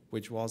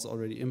 which was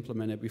already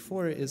implemented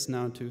before, is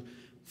now to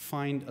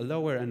find a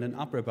lower and an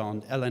upper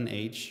bound ln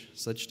h,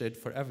 such that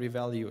for every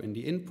value in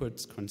the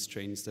input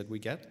constraints that we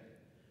get,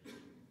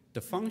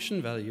 the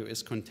function value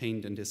is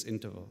contained in this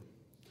interval.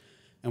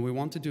 And we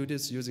want to do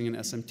this using an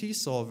SMT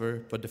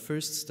solver, but the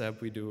first step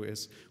we do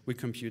is we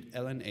compute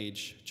ln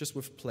h just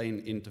with plain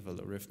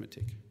interval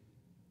arithmetic.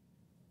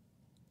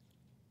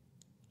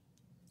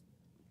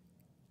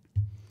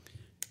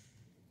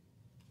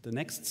 The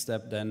next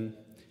step then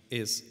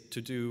is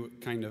to do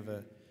kind of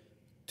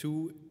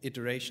two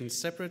iterations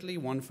separately,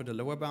 one for the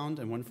lower bound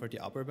and one for the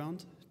upper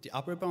bound. The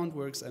upper bound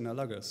works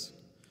analogous,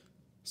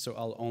 so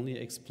I'll only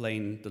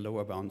explain the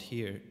lower bound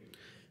here.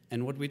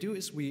 And what we do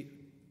is we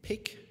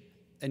pick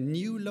a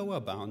new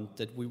lower bound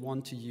that we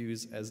want to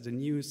use as the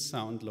new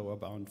sound lower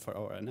bound for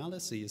our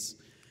analyses,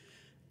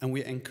 and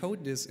we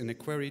encode this in a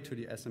query to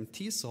the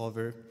SMT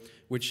solver,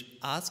 which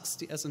asks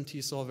the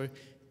SMT solver,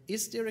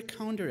 is there a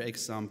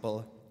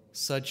counterexample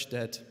such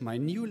that my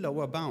new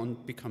lower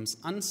bound becomes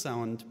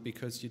unsound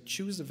because you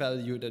choose a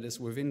value that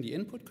is within the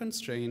input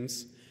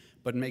constraints,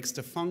 but makes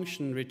the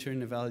function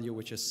return a value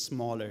which is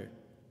smaller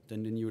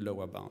than the new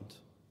lower bound.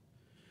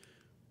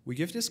 We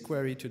give this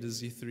query to the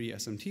Z3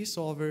 SMT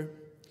solver,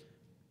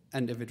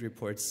 and if it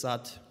reports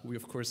SAT, we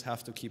of course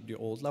have to keep the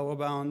old lower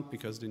bound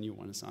because the new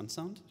one is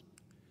unsound.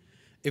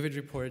 If it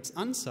reports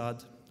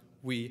unsat,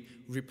 we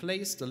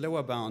replace the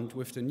lower bound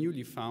with the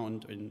newly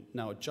found and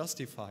now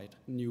justified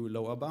new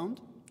lower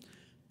bound,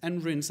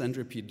 and rinse and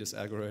repeat this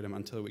algorithm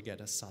until we get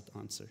a SAT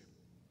answer.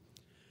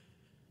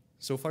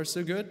 So far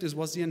so good. This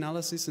was the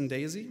analysis in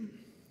DAISY.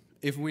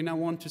 If we now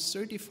want to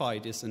certify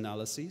this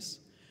analysis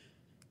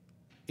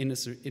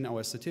in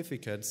our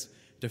certificates,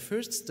 the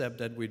first step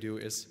that we do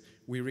is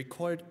we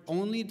record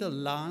only the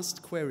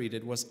last query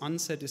that was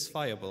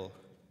unsatisfiable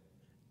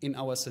in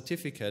our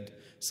certificate,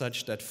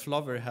 such that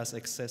Flover has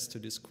access to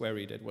this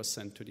query that was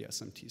sent to the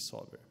SMT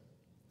solver.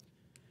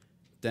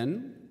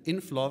 Then,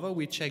 in Flover,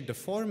 we check the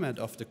format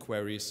of the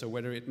query, so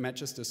whether it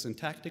matches the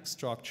syntactic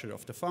structure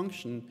of the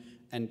function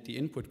and the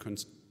input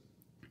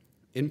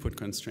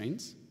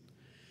constraints.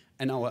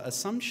 And our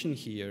assumption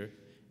here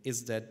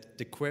is that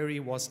the query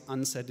was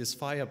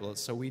unsatisfiable,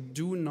 so we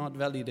do not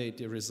validate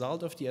the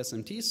result of the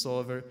SMT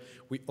solver,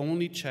 we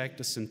only check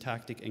the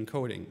syntactic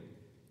encoding.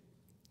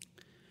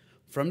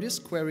 From this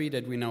query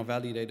that we now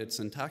validated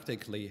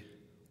syntactically,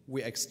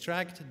 we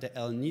extract the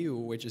L new,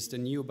 which is the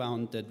new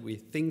bound that we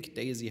think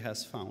DAISY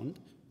has found,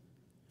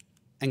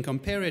 and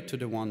compare it to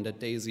the one that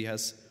DAISY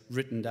has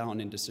written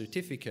down in the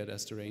certificate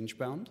as the range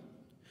bound.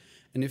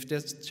 And if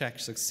this check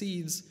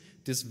succeeds,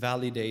 this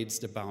validates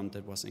the bound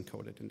that was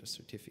encoded in the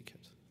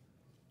certificate.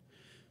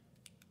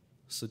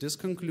 So this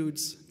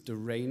concludes the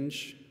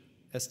range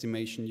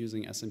estimation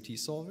using SMT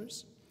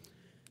solvers.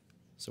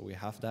 So we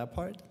have that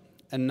part.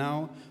 And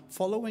now,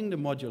 following the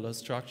modular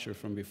structure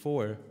from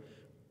before,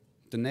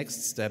 the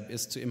next step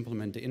is to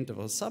implement the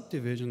interval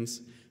subdivisions,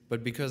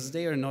 but because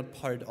they are not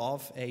part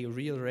of a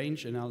real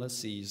range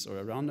analysis or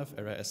a round of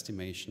error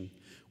estimation,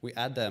 we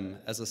add them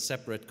as a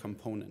separate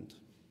component.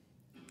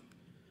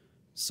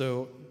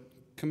 So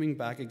coming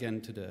back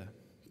again to the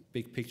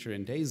big picture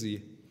in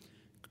DAISY,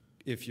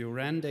 if you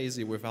ran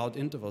DAISY without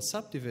interval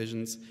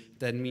subdivisions,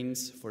 that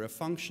means for a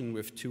function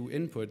with two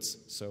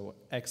inputs, so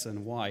x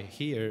and y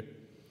here,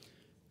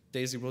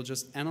 DAISY will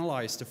just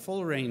analyze the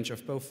full range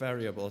of both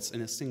variables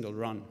in a single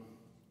run.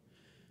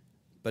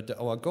 But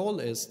our goal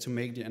is to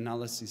make the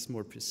analysis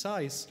more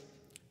precise,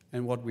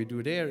 and what we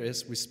do there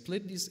is we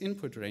split these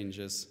input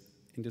ranges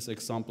in this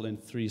example in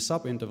 3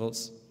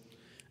 subintervals,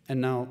 and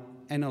now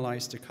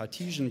analyze the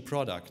Cartesian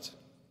product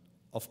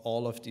of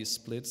all of these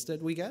splits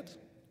that we get.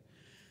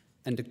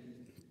 And the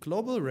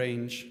global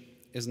range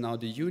is now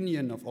the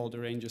union of all the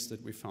ranges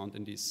that we found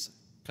in these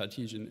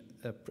Cartesian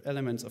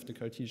elements of the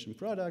Cartesian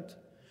product,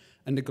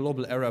 and the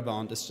global error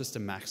bound is just the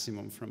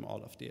maximum from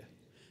all of the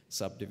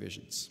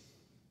subdivisions.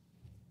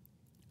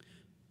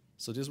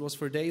 So this was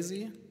for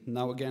Daisy.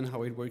 Now again,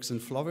 how it works in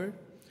Flover.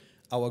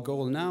 Our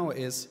goal now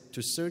is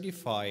to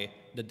certify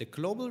that the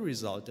global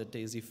result that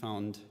Daisy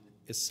found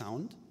is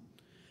sound.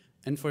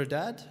 And for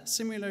that,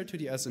 similar to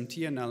the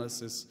SMT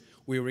analysis,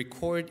 we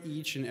record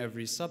each and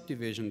every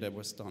subdivision that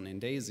was done in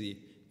Daisy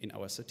in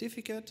our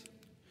certificate.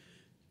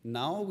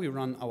 Now we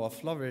run our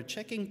Flover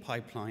checking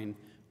pipeline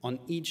on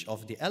each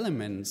of the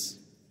elements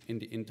in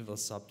the interval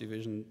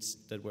subdivisions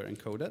that were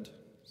encoded.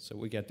 So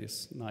we get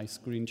these nice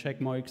green check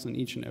marks on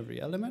each and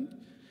every element.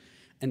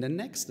 And the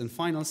next and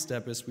final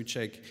step is we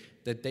check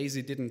that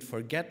Daisy didn't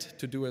forget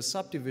to do a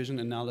subdivision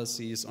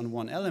analysis on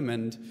one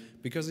element,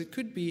 because it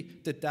could be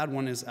that that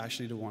one is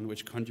actually the one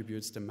which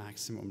contributes the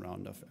maximum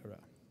round of error.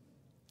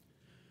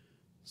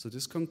 So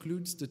this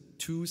concludes the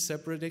 2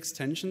 separate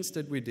extensions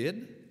that we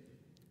did.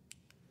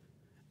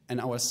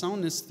 And our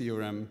soundness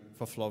theorem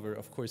for Flover,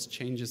 of course,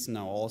 changes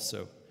now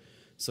also.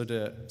 So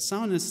the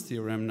soundness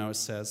theorem now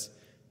says,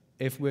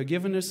 if we're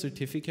given a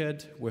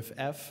certificate with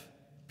F,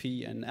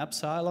 P, and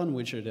epsilon,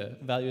 which are the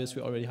values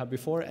we already had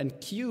before, and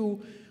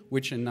Q,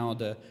 which are now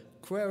the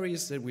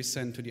queries that we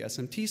send to the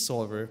SMT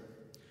solver,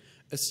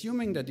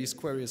 assuming that these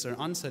queries are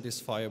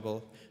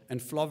unsatisfiable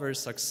and Flover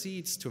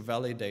succeeds to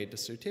validate the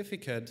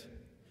certificate,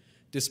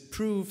 this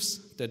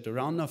proves that the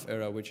round-off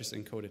error which is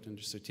encoded in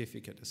the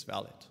certificate is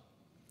valid.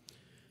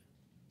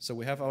 So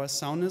we have our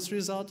soundness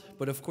result,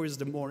 but of course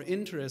the more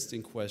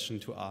interesting question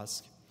to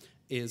ask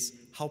is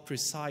how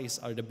precise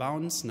are the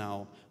bounds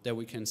now that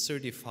we can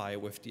certify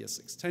with these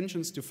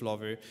extensions to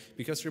Flover,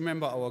 because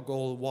remember our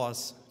goal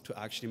was to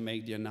actually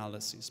make the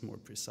analysis more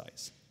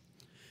precise.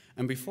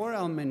 And before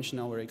I'll mention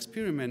our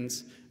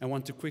experiments, I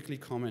want to quickly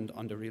comment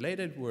on the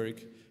related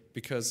work,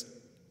 because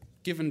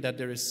given that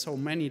there is so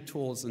many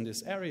tools in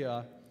this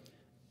area,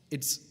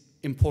 it's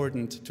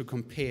important to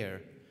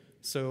compare.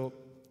 So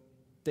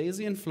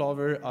Daisy and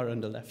Flover are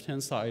on the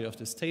left-hand side of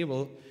this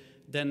table.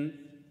 Then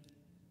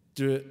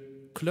the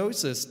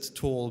closest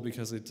tool,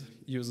 because it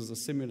uses a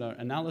similar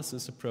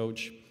analysis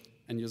approach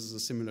and uses a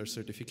similar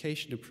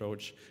certification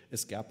approach,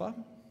 is GAPA.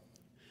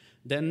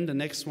 Then the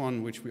next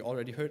one, which we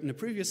already heard in the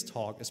previous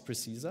talk, is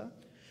Precisa.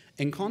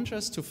 In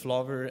contrast to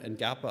Flover and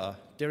GAPA,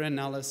 their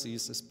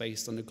analysis is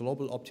based on a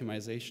global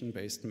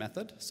optimization-based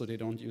method, so they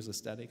don't use a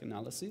static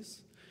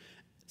analysis.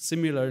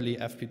 Similarly,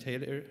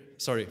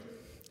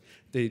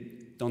 they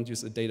don't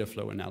use a data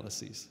flow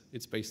analysis.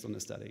 It's based on a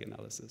static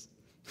analysis.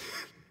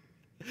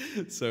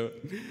 So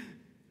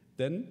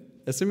then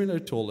a similar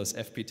tool is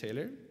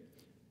FP-Taylor,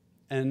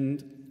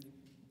 and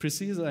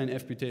Precisa and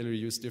FP-Taylor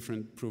use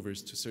different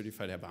provers to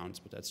certify their bounds,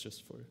 but that's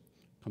just for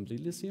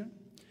completeness here.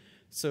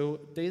 So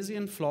Daisy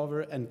and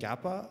Flover and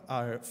GAPA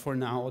are, for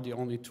now, the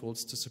only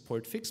tools to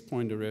support fixed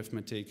point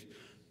arithmetic,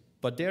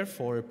 but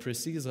therefore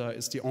Precisa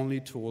is the only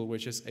tool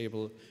which is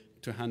able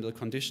to handle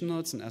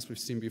conditionals, and as we've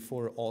seen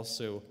before,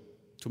 also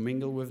to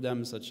mingle with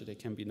them such that they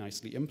can be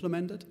nicely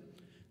implemented,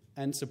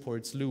 and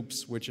supports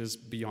loops, which is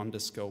beyond the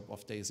scope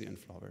of Daisy and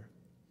Flover.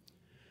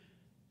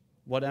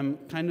 What I'm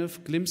kind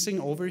of glimpsing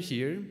over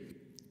here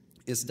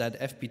is that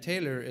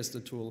FP-Taylor is the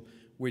tool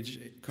which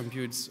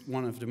computes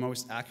one of the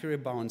most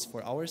accurate bounds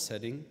for our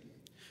setting,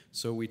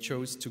 so we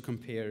chose to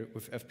compare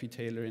with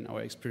FP-Taylor in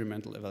our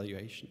experimental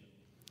evaluation.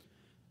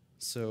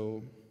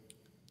 So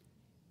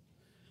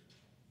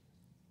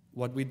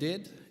what we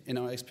did in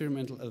our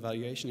experimental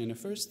evaluation in the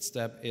first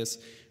step is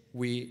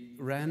we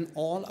ran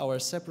all our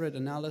separate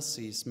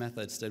analysis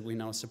methods that we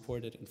now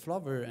supported in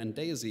Flover and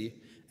Daisy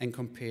and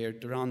compared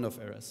the round-off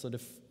errors. So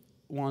the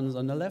ones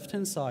on the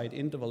left-hand side,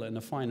 interval and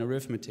affine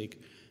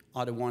arithmetic,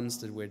 are the ones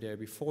that were there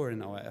before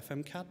in our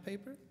FMCAT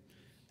paper.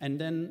 And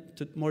then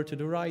more to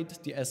the right,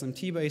 the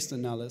SMT-based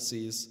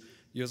analysis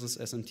uses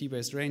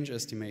SMT-based range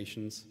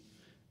estimations,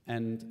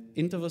 and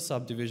interval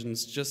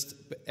subdivisions just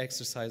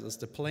exercises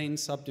the plain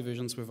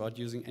subdivisions without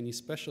using any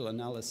special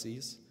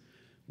analyses,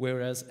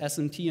 whereas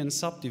SMT and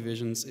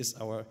subdivisions is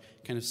our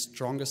kind of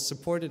strongest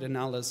supported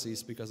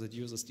analysis because it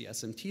uses the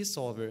SMT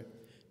solver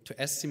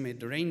to estimate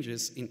the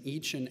ranges in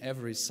each and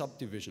every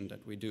subdivision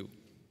that we do.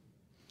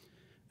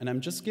 And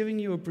I'm just giving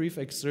you a brief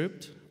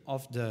excerpt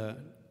of the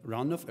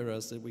round-off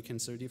errors that we can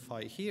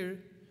certify here,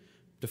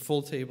 the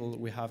full table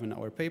we have in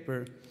our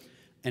paper.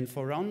 And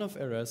for round-off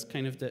errors,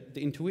 kind of the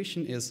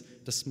intuition is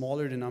the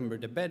smaller the number,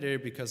 the better,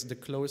 because the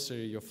closer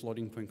your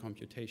floating point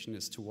computation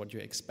is to what you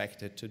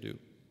expect it to do.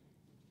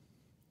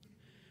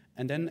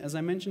 And then, as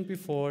I mentioned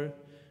before,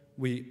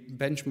 we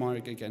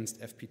benchmark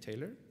against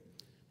FP-Taylor.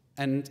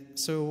 And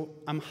so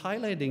I'm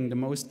highlighting the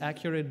most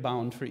accurate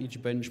bound for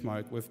each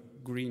benchmark with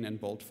green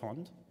and bold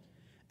font.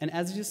 And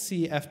as you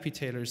see,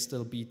 FP-Taylor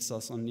still beats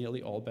us on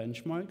nearly all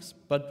benchmarks,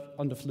 but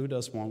on the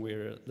Fludas one,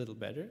 we're a little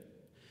better.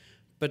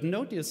 But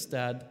notice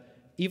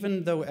that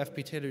even though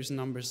FP Taylor's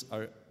numbers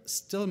are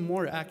still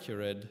more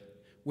accurate,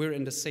 we're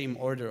in the same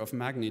order of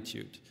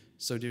magnitude.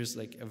 So there's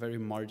like a very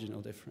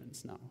marginal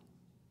difference now.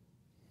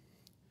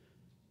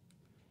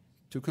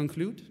 To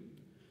conclude,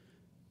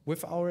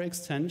 with our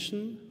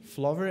extension,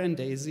 Flower and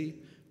Daisy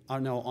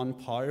are now on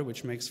par,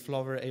 which makes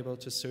Flower able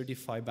to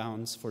certify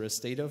bounds for a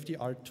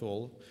state-of-the-art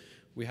tool.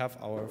 We have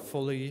our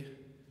fully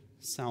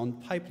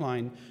sound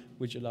pipeline,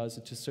 which allows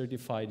it to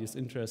certify these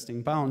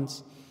interesting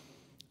bounds.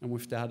 And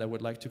with that, I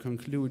would like to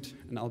conclude,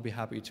 and I'll be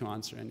happy to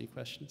answer any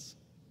questions.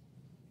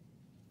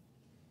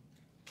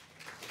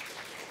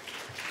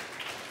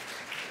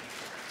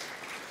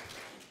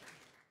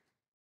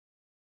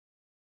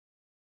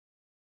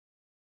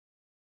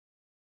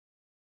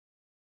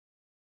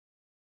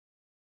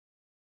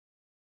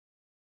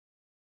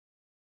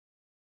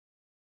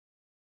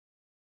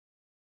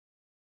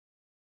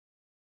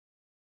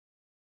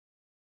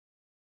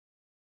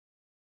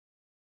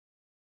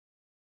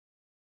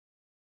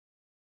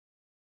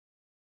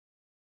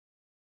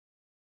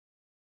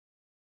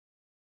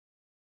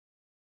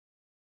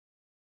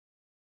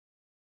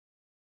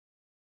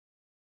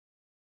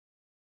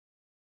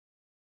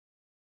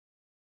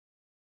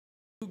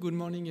 Good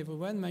morning,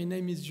 everyone. My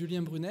name is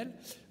Julien Brunel.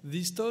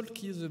 This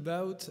talk is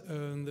about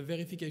the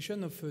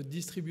verification of a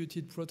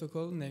distributed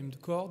protocol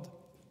named CORD.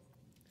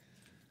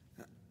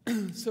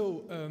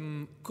 So,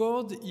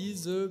 CORD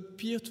is a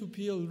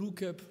peer-to-peer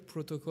lookup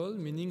protocol,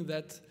 meaning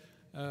that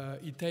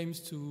it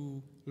aims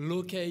to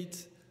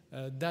locate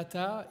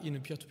data in a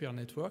peer-to-peer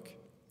network.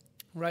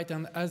 Right,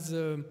 and as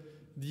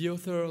the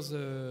authors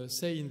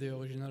say in the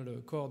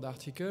original CORD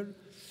article,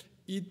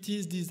 it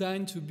is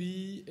designed to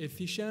be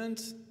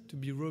efficient, to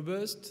be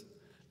robust,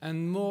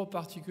 and more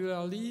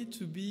particularly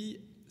to be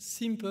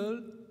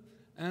simple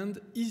and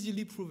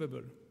easily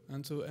provable.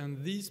 And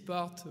this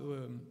part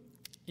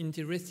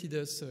interested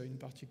us in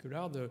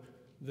particular,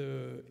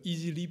 the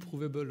easily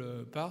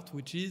provable part,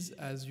 which is,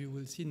 as you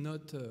will see,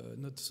 not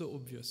so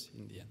obvious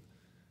in the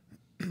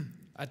end.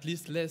 At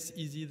least less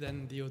easy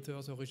than the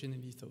authors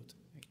originally thought.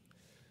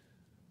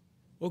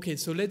 Okay,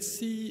 so let's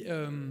see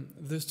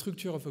the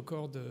structure of a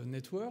CORD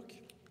network.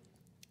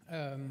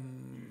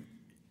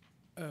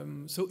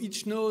 So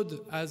each node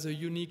has a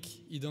unique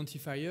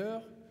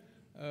identifier.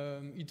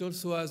 It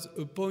also has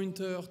a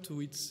pointer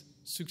to its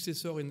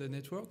successor in the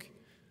network,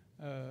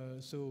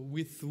 so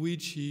with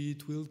which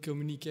it will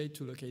communicate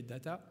to locate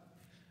data.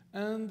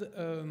 And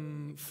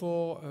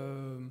for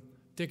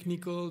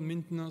technical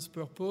maintenance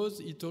purpose,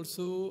 it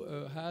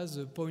also has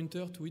a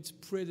pointer to its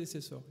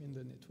predecessor in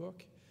the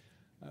network.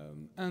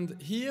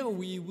 And here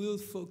we will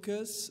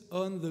focus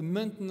on the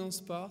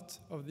maintenance part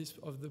of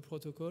the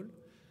protocol,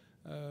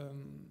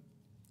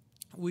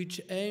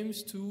 which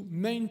aims to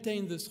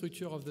maintain the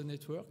structure of the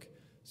network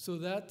so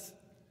that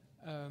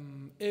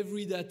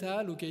every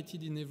data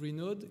located in every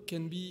node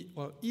can be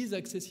or is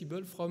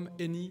accessible from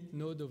any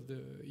node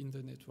in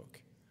the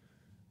network.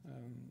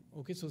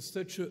 Okay, so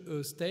such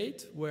a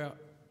state where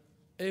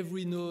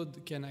every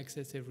node can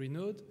access every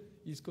node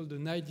is called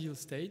an ideal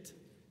state.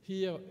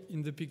 Here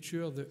in the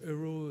picture, the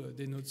arrow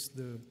denotes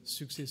the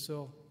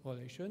successor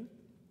relation.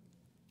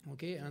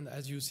 Okay, and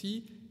as you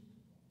see,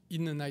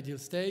 in an ideal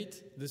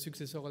state, the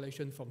successor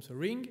relation forms a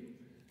ring.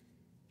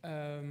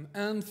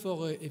 And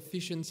for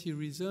efficiency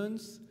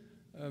reasons,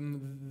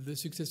 the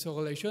successor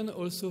relation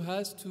also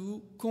has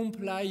to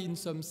comply in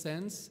some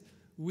sense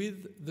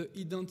with the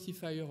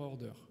identifier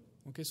order.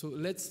 Okay, so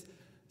let's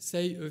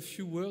say a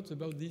few words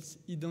about this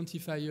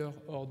identifier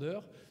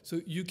order. So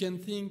you can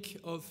think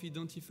of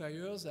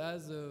identifiers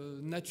as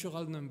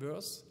natural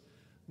numbers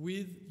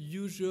with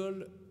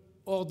usual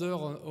order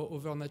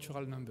over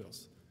natural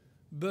numbers.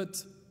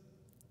 But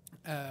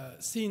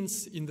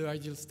since in the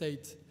ideal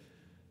state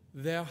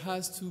there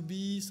has to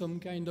be some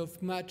kind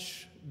of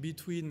match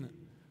between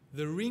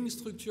the ring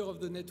structure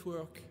of the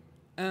network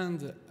and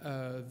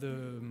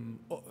the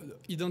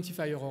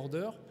identifier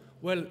order,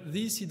 well,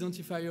 this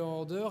identifier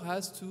order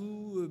has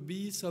to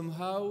be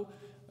somehow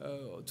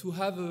to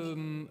have a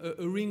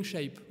ring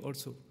shape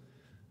also.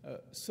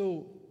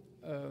 So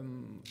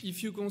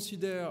if you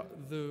consider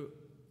the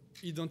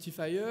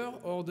identifier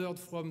ordered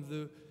from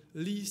the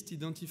least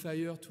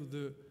identifier to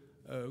the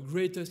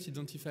greatest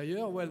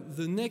identifier, well,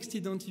 the next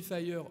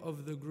identifier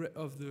of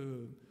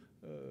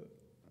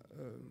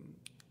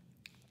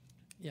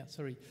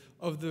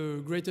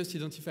the greatest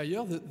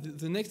identifier,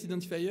 the next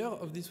identifier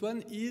of this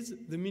one is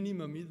the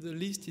minimum, is the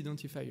least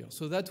identifier.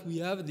 So that we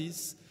have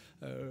this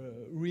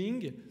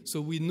ring,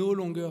 so we no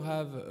longer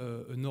have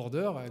an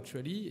order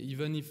actually,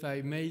 even if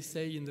I may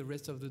say in the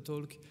rest of the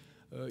talk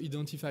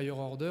identifier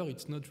order,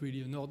 it's not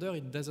really an order.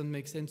 It doesn't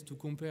make sense to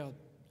compare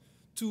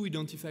two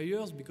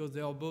identifiers because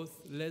they are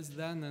both less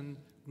than and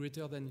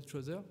greater than each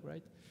other,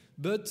 right?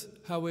 But,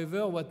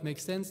 however, what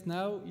makes sense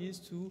now is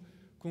to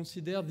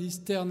consider this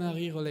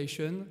ternary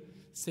relation,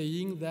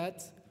 saying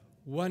that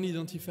one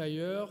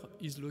identifier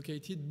is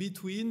located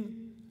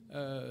between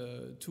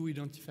two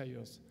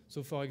identifiers.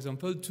 So, for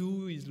example,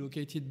 2 is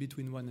located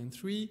between 1 and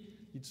 3.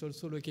 It's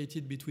also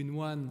located between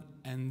 1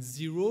 and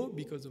 0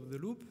 because of the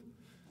loop.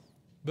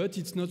 but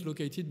it's not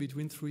located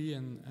between 3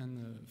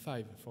 and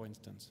 5, for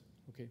instance.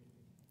 Okay.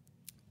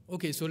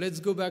 Okay, so let's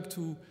go back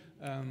to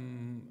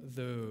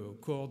the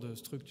chord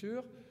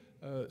structure.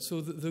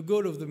 So the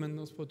goal of the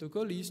maintenance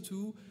protocol is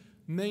to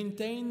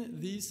maintain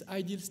this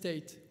ideal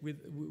state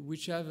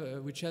which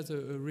has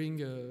a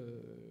ring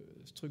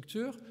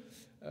structure,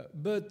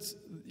 but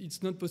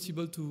it's not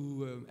possible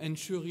to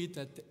ensure it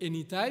at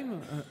any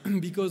time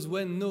because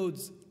when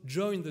nodes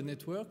join the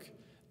network,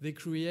 they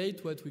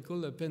create what we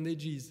call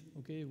appendages,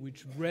 okay,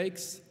 which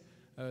breaks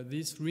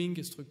this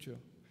ring structure.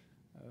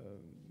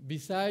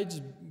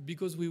 Besides,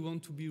 because we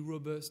want to be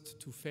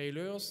robust to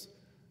failures,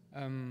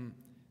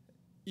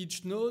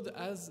 each node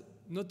has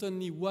not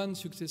only one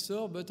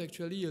successor, but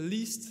actually a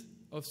list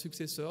of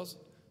successors,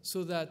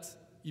 so that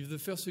if the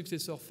first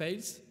successor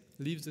fails,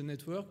 leaves the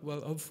network,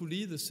 well,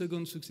 hopefully the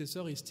second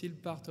successor is still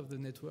part of the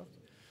network,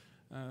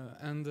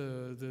 and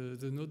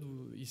the node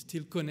is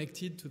still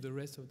connected to the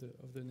rest of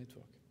the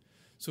network.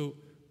 So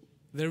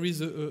there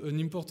is an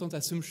important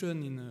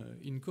assumption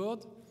in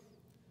code,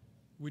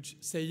 which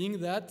saying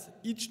that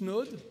each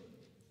node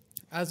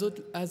has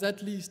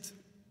at least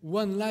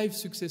one live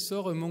successor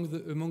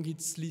among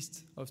its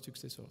list of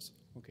successors.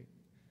 Okay.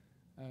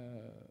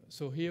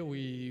 So here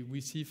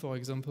we see, for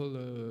example,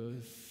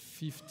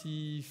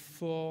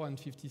 54 and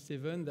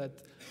 57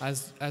 that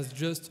has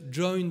just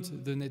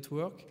joined the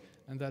network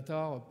and that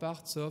are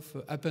parts of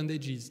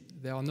appendages.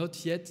 They are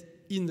not yet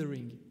in the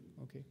ring.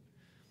 Okay.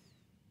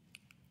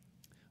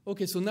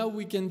 Okay, so now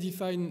we can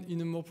define in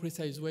a more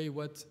precise way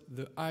what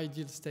the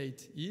ideal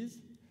state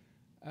is.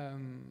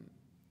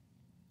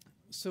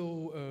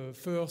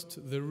 First,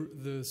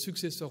 the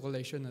successor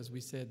relation, as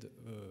we said,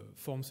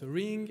 forms a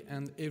ring,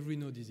 and every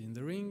node is in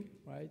the ring,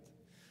 right?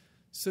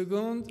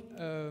 Second,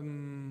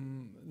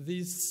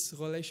 this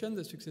relation,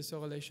 the successor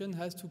relation,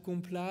 has to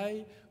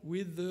comply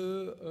with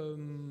the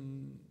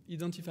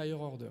identifier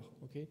order,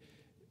 okay?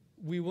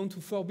 We want to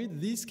forbid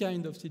this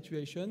kind of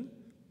situation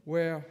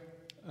where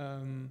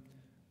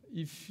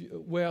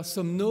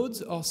some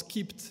nodes are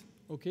skipped,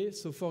 okay?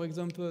 So, for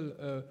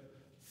example,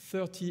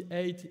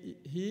 38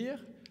 here,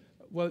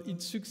 well,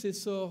 its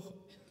successor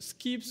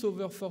skips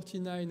over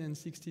 49 and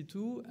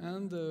 62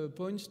 and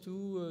points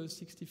to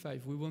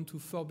 65. We want to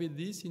forbid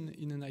this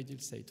in an ideal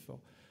state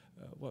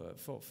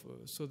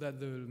so that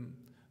the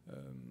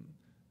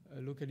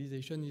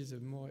localization is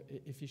more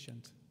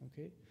efficient.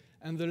 Okay,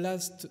 and the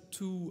last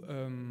two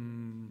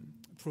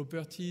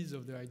properties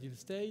of the ideal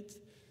state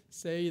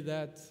say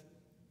that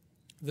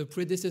the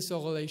predecessor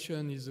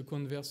relation is the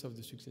converse of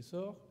the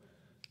successor.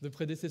 The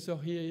predecessor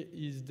here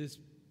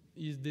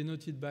is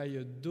denoted by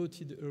a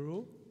dotted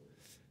arrow,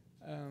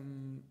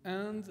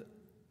 and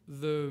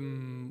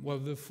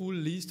the full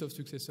list of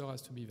successors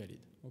has to be valid.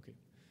 Okay.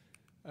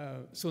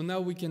 So now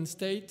we can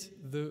state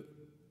the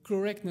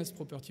correctness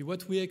property,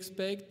 what we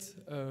expect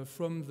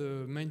from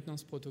the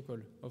maintenance protocol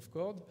of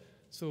chord.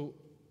 So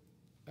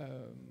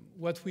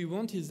what we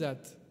want is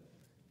that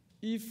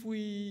if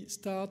we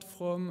start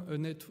from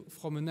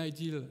an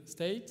ideal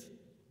state,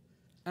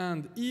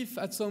 and if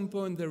at some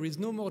point there is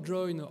no more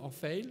join or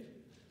fail,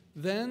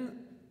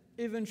 then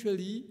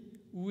eventually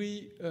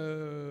we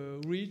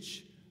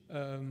reach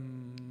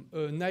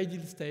an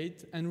ideal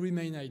state and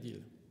remain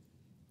ideal.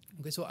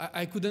 Okay, so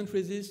I couldn't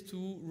resist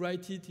to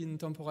write it in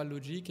temporal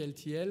logic,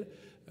 LTL,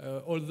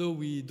 although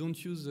we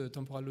don't use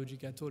temporal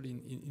logic at all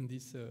in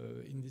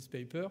this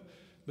paper.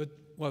 But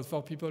well,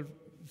 for people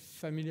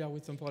familiar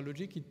with temporal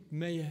logic, it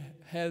may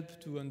help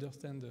to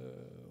understand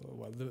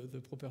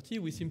the property.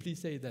 We simply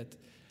say that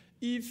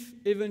if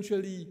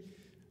eventually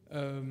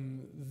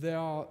there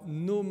are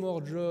no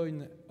more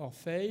join or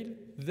fail,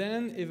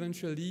 then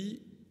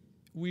eventually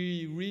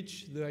we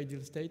reach the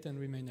ideal state and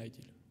remain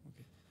ideal.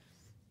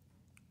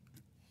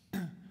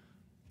 Okay.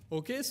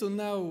 Okay, so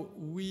now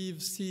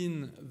we've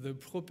seen the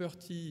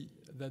property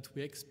that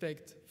we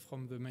expect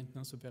from the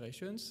maintenance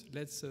operations.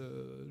 Let's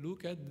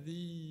look at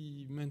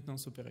the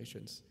maintenance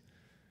operations.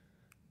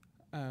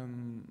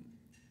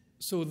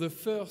 So the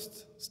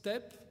first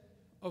step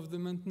of the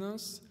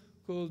maintenance,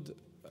 called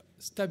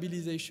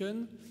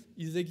stabilization,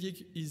 is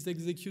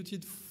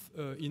executed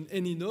in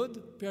any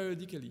node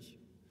periodically.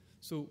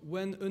 So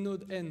when a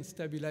node n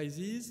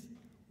stabilizes,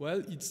 well,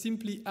 it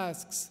simply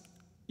asks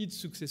its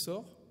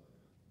successor,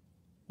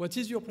 what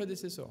is your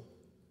predecessor?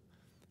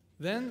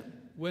 Then,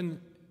 when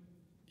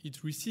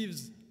it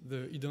receives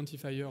the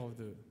identifier of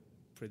the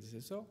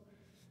predecessor,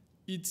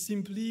 it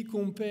simply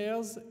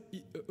compares,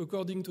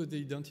 according to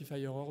the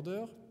identifier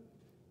order,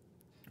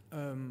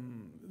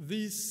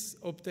 this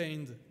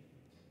obtained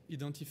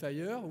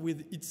identifier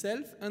with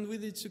itself and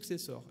with its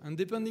successor. And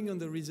depending on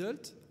the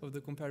result of the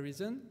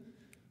comparison,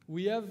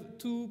 we have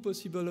two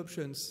possible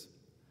options.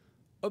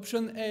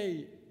 Option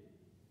A,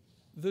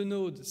 the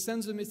node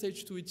sends a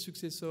message to its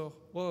successor,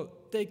 well,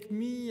 take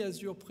me as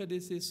your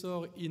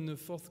predecessor in a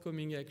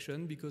forthcoming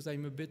action because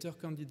I'm a better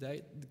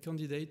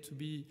candidate to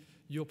be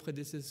your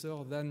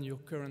predecessor than your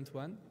current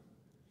one.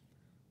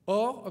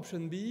 Or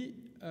option B,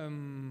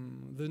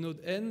 the node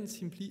n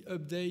simply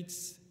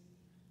updates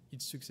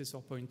its successor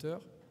pointer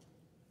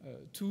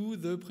to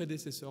the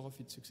predecessor of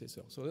its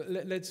successor. So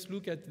let's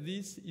look at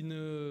this in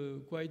a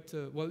quite,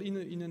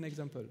 in an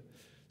example.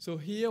 So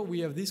here we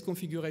have this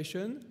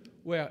configuration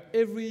where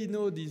every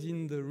node is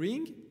in the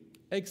ring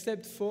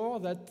except for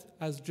that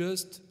has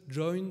just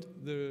joined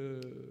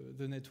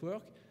the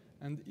network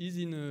and is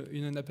in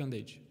an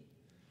appendage.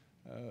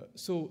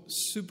 So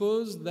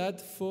suppose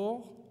that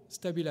 4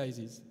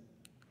 stabilizes.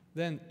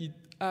 Then it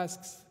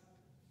asks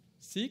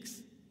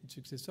 6, its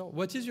successor,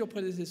 what is your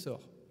predecessor?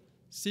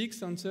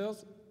 6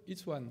 answers,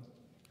 it's 1.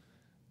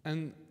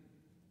 And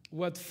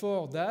what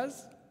 4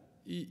 does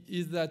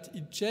is that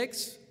it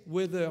checks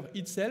whether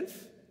itself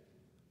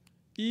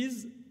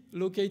is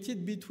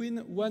located between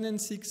 1 and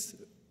 6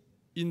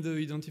 in the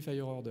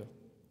identifier order.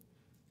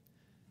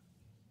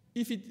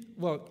 If it,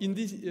 well, in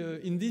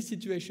this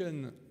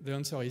situation, the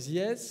answer is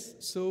yes.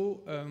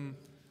 So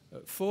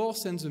 4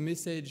 sends a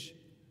message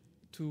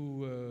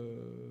to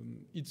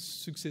its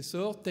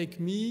successor, take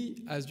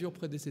me as your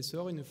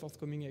predecessor in a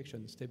forthcoming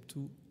action, step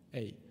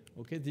 2A.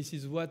 Okay, this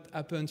is what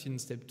happens in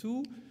step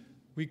 2.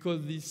 We call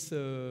this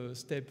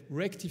step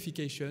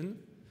rectification.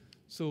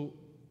 So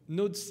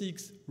node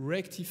 6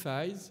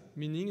 rectifies,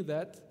 meaning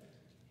that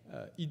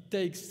it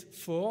takes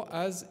 4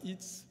 as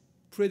its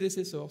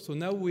predecessor. So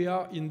now we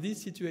are in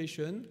this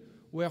situation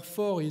where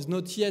 4 is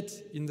not yet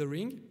in the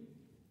ring.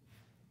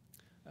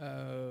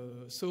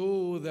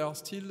 So there are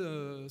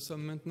still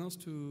some maintenance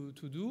to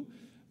do.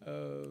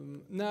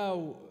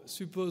 Now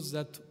suppose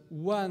that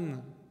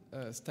 1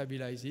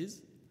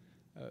 stabilizes.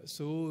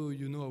 So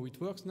you know how it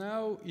works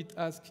now. It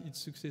asks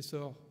its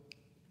successor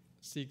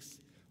 6,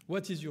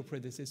 what is your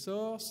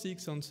predecessor?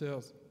 6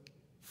 answers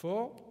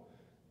 4,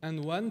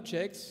 and 1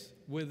 checks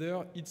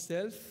whether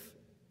itself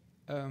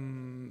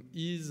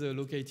is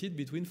located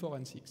between 4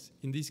 and 6.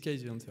 In this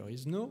case, the answer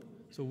is no.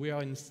 So we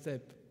are in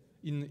step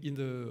in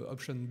the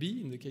option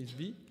B, in the case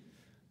B,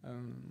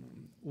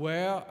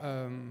 where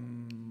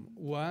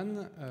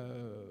 1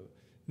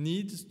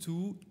 needs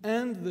to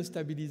end the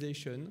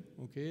stabilization.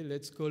 Okay,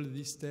 let's call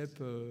this step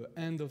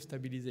end of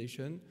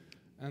stabilization,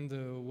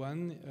 and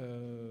 1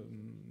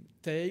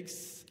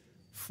 takes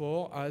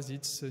 4 as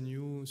its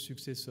new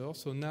successor.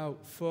 So now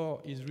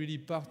 4 is really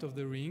part of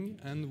the ring,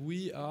 and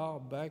we are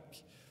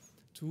back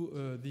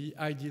to the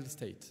ideal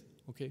state.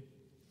 Okay.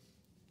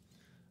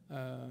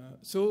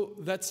 So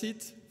that's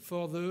it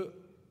for the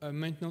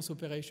maintenance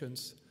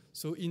operations.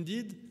 So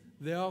indeed,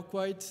 they are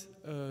quite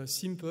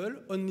simple,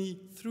 only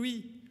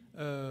 3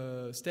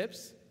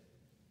 steps,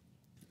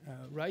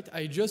 right?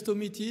 I just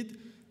omitted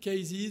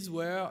cases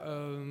where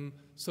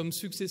some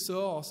successor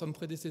or some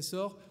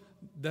predecessor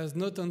does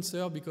not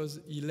answer because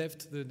he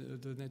left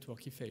the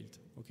network, he failed,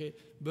 okay?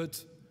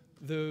 But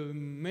the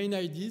main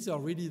ideas are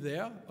really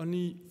there,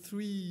 only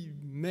 3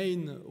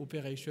 main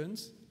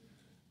operations,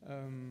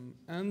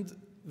 and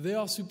they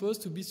are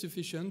supposed to be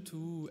sufficient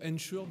to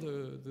ensure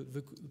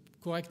the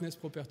correctness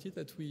property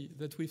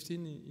that we've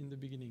seen in the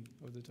beginning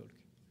of the talk.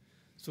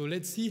 So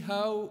let's see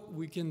how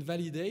we can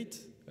validate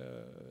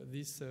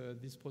this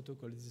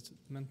protocol, this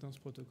maintenance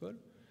protocol.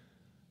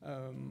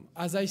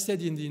 As I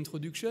said in the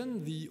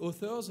introduction, the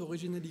authors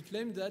originally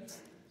claimed that,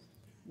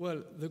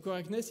 well, the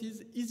correctness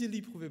is easily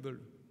provable.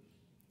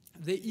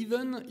 They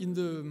even,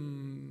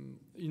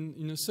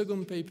 in a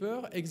second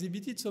paper,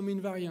 exhibited some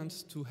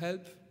invariants to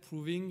help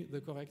proving the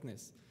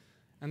correctness.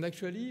 And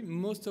actually,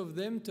 most of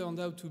them turned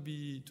out to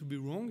be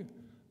wrong.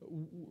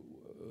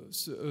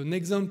 An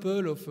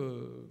example of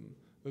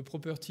a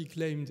property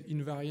claimed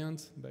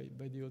invariant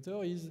by the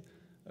author is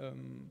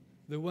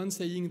the one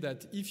saying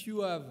that if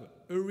you have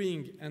a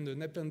ring and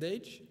an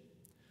appendage,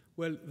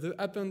 well, the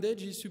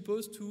appendage is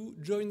supposed to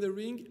join the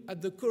ring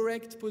at the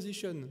correct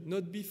position,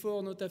 not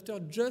before, not after,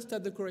 just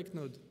at the correct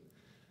node.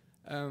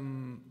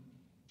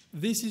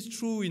 This is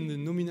true in the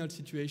nominal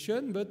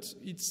situation, but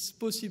it's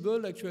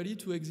possible actually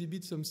to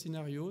exhibit some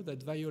scenario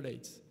that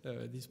violates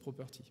this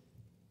property.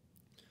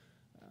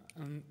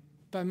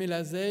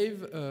 Pamela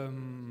Zave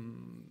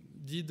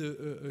did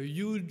a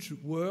huge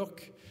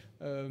work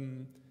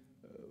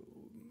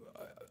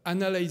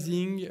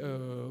analyzing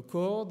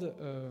chord,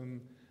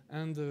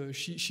 and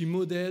she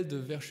modeled a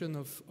version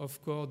of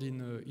chord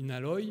in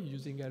alloy,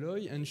 using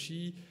alloy, and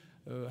she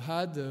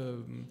had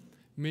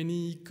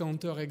many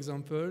counter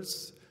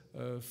examples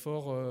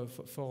for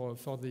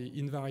the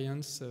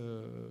invariants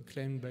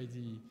claimed by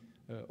the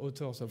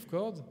authors of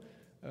chord.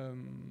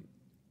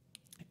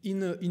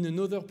 In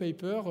another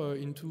paper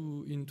in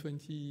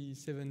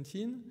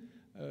 2017,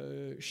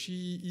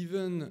 she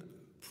even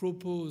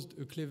proposed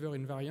a clever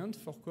invariant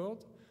for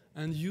chord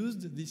and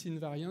used this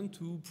invariant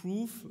to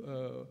prove,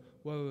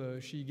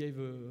 she gave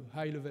a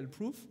high-level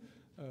proof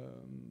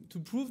to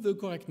prove the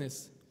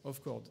correctness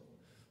of chord.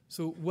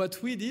 So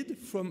what we did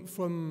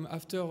from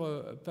after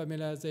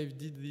Pamela Zave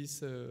did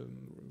this,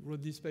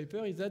 wrote this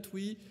paper, is that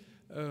we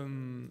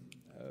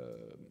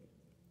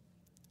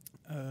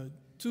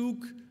took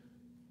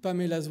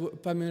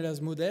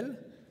Pamela's model,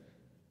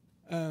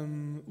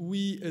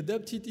 we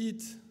adapted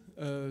it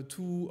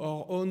to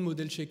our own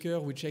model checker,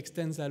 which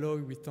extends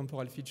alloy with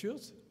temporal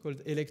features,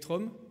 called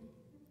Electrum.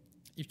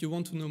 If you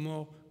want to know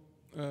more,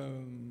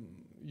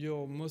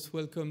 you're most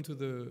welcome to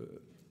the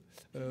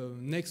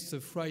next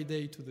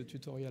Friday to the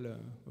tutorial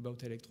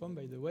about electron,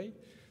 by the way.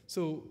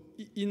 So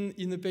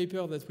in a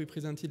paper that we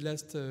presented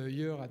last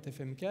year at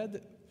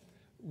FMCAD,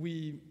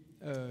 we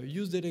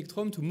used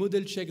electron to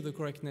model check the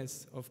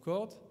correctness of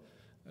chord.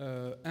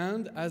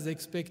 And as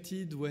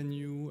expected, when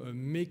you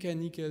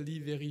mechanically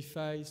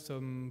verify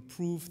some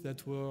proof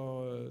that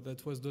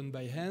was done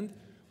by hand,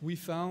 we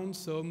found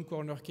some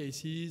corner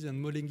cases and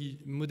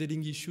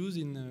modeling issues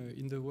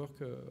in the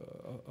work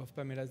of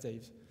Pamela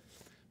Zaves.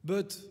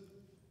 But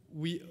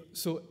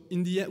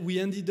in the end, we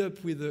ended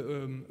up with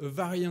a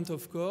variant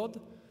of chord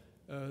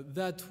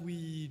that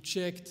we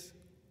checked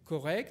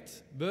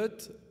correct,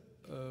 but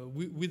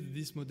with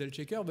this model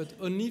checker, but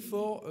only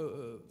for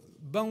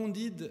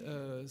bounded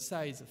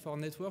size, for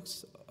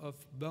networks of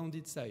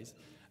bounded size,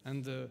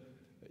 and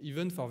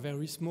even for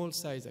very small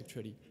size,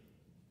 actually.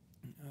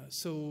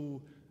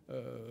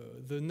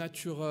 The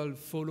natural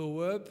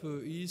follow-up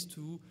is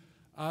to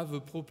have a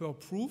proper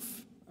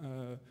proof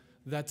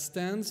that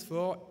stands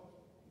for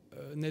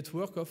a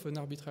network of an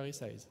arbitrary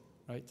size,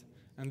 right?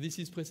 And this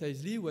is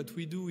precisely what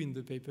we do in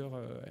the paper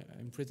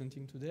I'm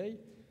presenting today.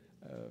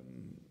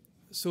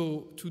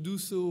 So to do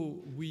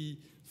so, we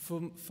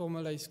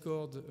formalize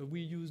chord. We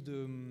used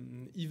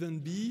even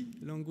B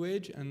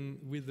language and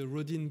with the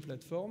Rodin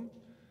platform.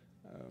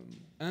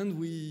 And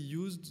we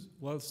used,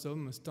 well,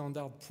 some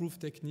standard proof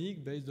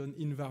technique based on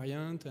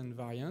invariant and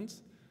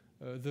variant.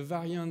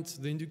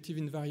 The inductive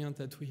invariant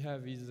that we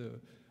have is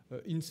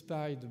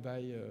inspired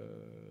by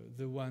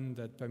the one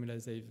that Pamela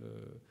Zave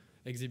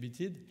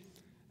exhibited.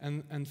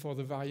 And for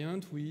the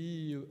variant,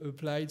 we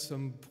applied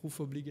some proof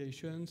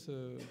obligations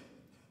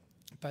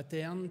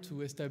pattern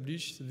to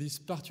establish this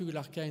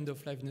particular kind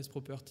of liveness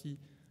property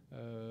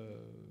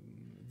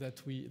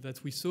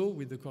that we saw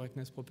with the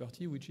correctness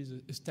property, which is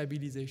a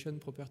stabilization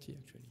property,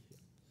 actually.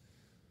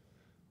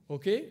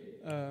 Okay,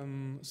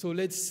 so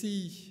let's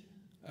see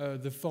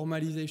the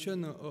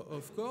formalization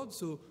of chord.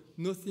 So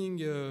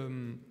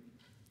nothing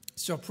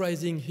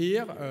surprising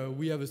here.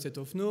 We have a set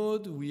of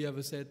nodes. We have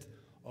a set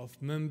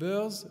of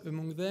members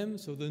among them.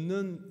 So the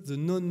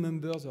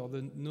non-members or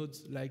the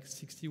nodes like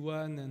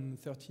 61 and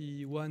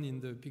 31 in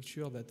the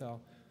picture that are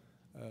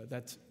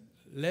that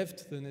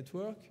left the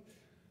network.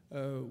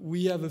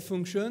 We have a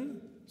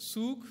function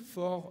suc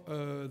for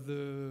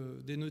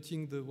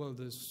denoting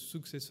the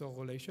successor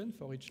relation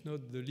for each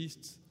node, the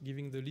list,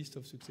 giving the list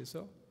of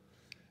successor.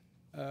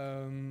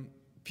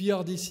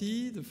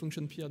 PRDC, the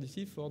function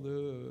PRDC for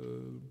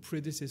the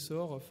predecessor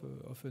of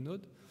a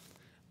node.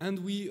 And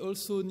we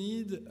also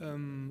need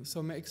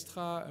some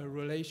extra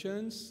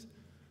relations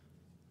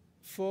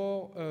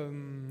for,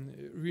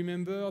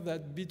 remember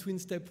that between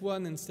step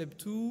 1 and step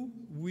 2,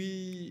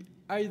 we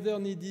either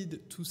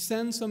needed to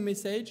send some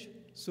message,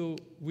 so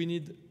we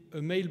need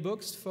a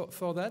mailbox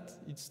for that,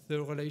 it's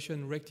the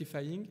relation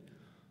rectifying,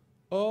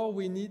 or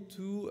we need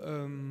to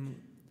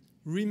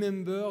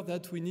remember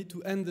that we need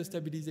to end the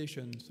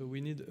stabilization. So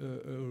we need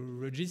a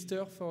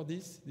register for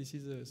this. This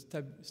is a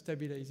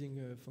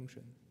stabilizing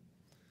function.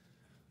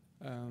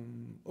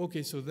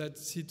 Okay, so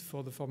that's it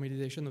for the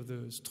formalization of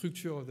the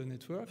structure of the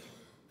network.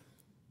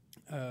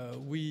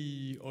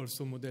 We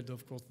also modeled,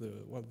 of course,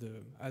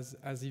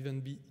 as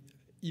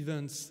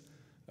events,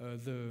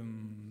 the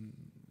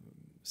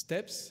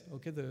steps,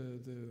 okay, the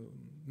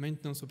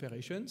maintenance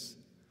operations.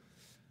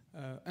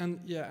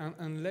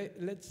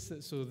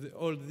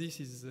 All this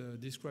is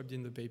described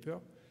in the paper.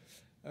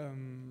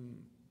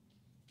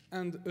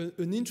 And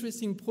an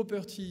interesting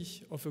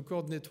property of a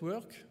chord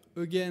network,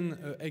 again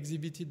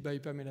exhibited by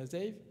Pamela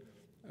Zave,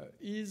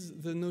 is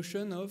the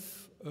notion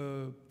of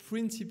a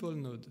principal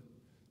node.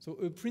 So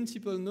a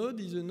principal node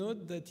is a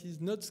node that is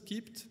not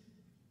skipped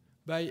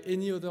by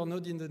any other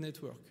node in the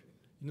network.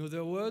 In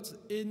other words,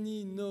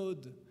 any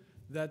node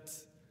that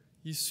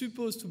is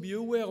supposed to be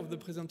aware of the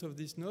presence of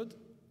this node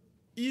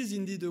is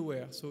indeed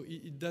aware. So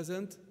it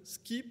doesn't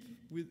skip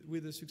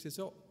with the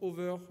successor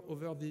over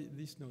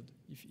this node,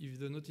 if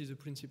the node is a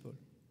principal.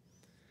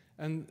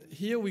 And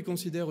here we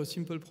consider a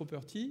simple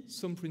property,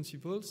 some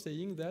principle,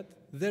 saying that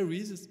there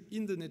is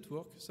in the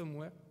network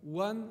somewhere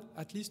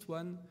at least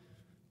one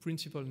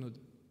principal node.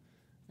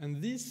 And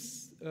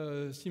this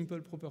simple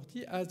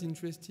property has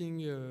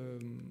interesting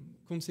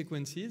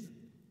consequences.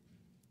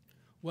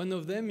 One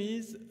of them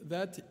is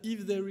that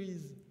if there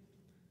is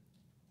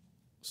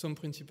some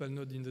principal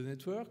node in the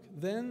network,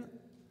 then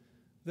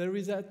there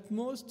is at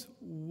most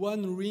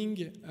one ring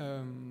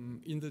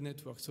in the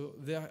network. So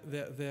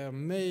there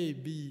may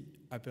be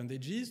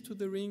appendages to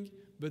the ring,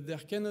 but there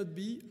cannot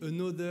be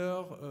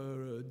another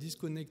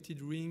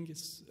disconnected ring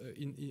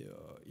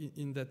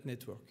in that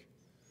network.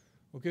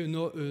 Okay,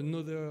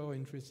 another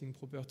interesting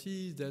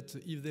property is that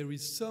if there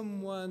is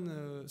somewhere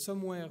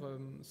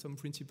some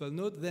principal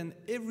node, then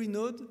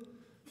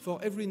for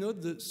every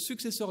node, the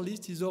successor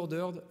list is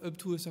ordered up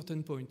to a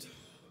certain point.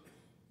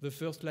 The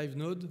first live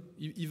node,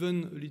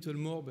 even a little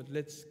more, but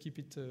let's keep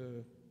it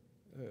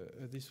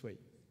this way.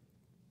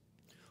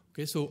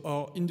 Okay, so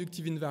our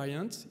inductive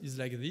invariant is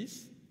like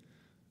this.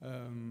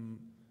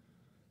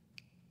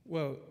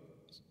 Well,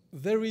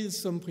 there is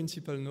some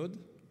principal node,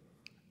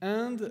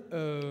 and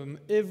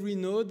every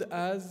node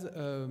has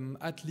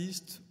at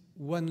least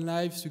one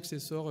live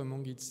successor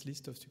among its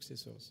list of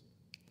successors,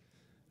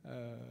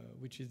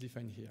 which is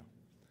defined here.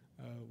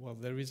 Well,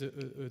 there is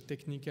a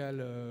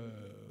technical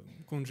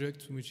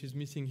conjunct which is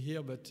missing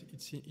here, but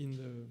it's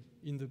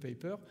in the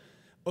paper.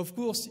 Of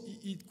course,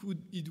 it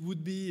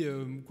would be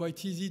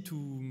quite easy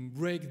to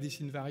break this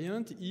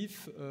invariant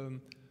if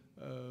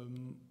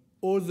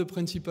all the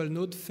principal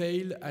nodes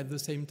fail at the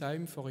same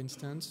time, for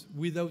instance,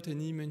 without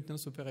any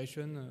maintenance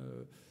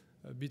operation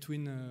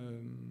between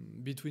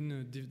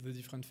the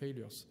different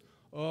failures.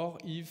 Or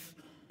if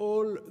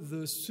all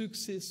the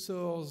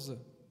successors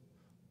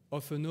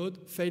of a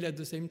node fail at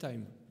the same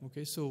time.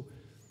 Okay, so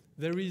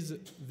there is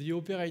the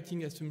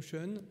operating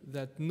assumption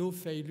that no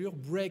failure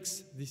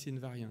breaks this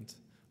invariant.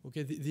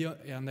 Okay,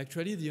 and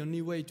actually the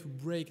only way to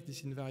break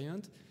this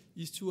invariant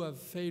is to have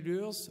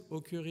failures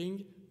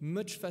occurring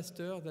much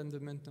faster than the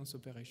maintenance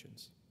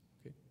operations.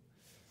 Okay.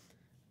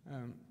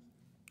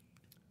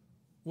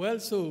 Well,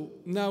 so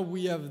now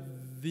we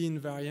have the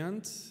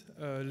invariant.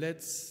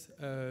 Let's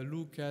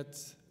look at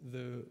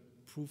the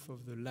proof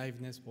of the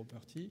liveness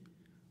property.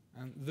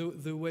 And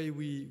the way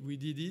we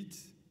did it,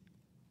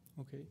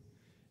 okay,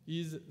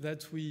 is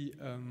that we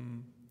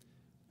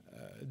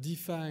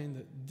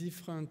defined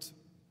different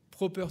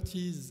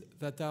properties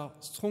that are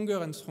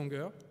stronger and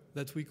stronger,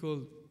 that we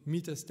call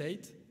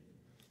metastate,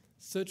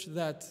 such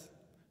that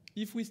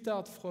if we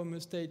start from a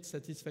state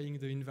satisfying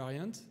the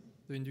invariant,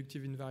 the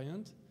inductive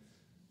invariant,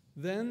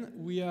 then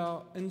we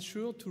are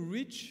ensured to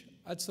reach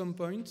at some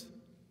point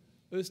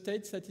a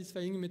state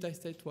satisfying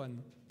metastate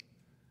 1.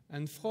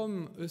 And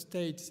from a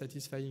state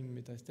satisfying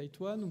metastate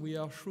 1, we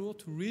are sure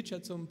to reach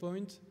at some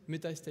point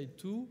metastate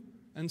 2,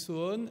 and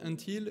so on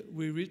until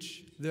we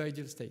reach the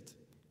ideal state.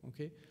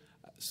 Okay?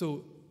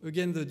 So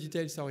again, the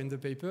details are in the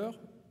paper.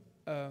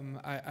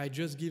 I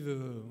just give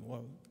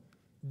a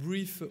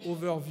brief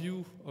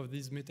overview of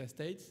these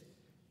metastates.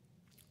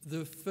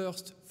 The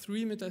first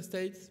three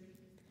metastates,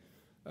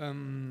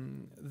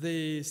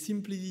 they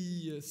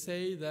simply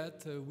say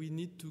that we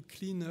need to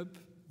clean up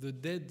the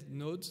dead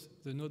nodes,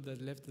 the node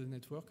that left the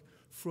network,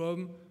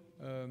 from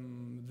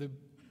the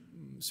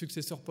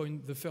successor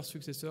point, the first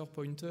successor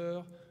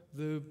pointer,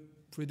 the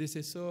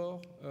predecessor,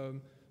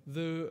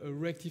 the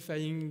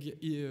rectifying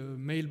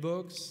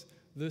mailbox,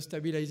 the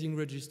stabilizing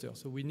register.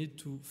 So we need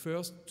to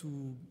first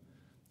to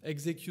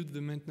execute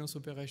the maintenance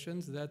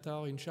operations that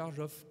are in charge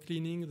of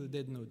cleaning the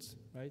dead nodes,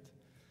 right?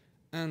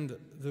 And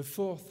the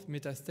fourth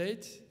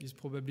metastate is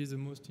probably the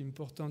most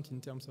important in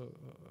terms of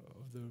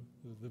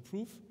the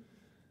proof.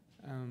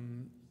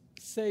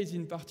 Says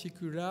in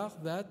particular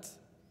that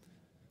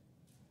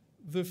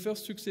the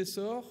first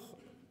successor,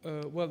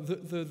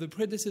 the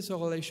predecessor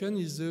relation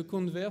is the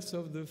converse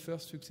of the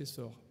first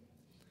successor,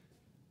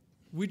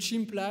 which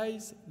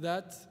implies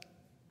that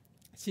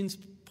since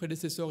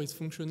predecessor is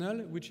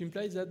functional, which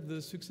implies that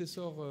the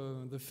successor,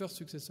 the first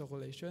successor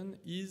relation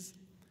is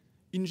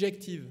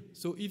injective.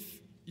 So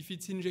if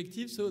it's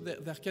injective, so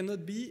there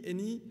cannot be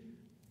any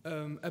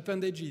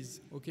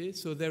appendages. Okay,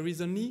 so there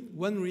is only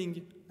one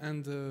ring,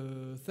 and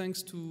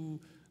thanks to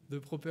the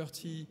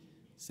property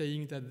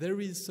saying that there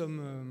is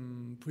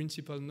some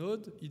principal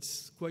node,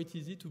 it's quite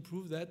easy to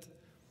prove that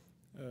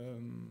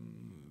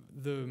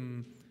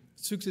the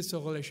successor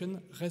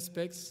relation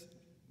respects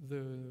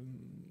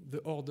the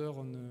order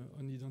on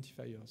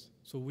identifiers.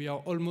 So we are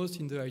almost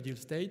in the ideal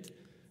state.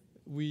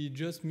 We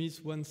just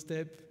miss one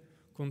step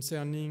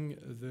concerning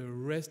the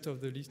rest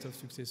of the list of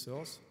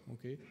successors.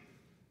 Okay,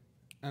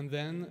 and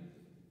then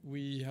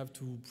we have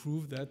to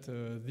prove that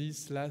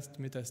this last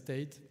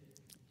metastate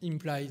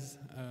implies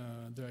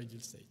the ideal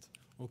state.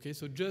 Okay,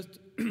 so just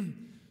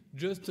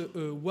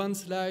one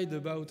slide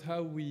about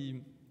how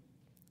we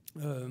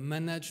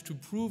manage to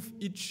prove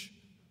each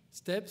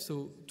step.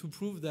 So to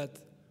prove that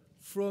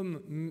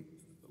from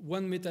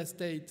one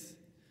metastate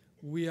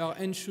we are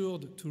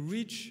ensured to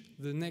reach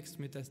the next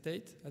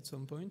metastate at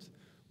some point,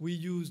 we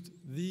used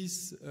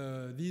these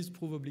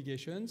proof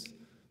obligations.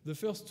 The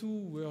first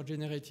two were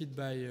generated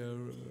by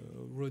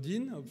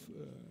Rodin,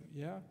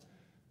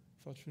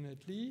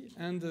 fortunately,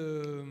 and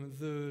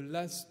the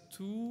last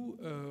two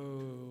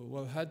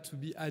had to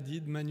be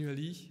added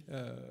manually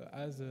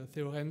as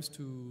theorems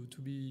to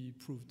be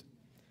proved.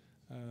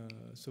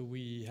 So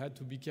we had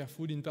to be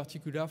careful, in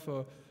particular,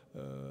 for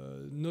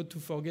not to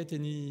forget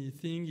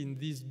anything in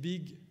this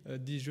big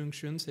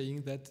disjunction,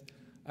 saying that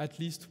at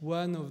least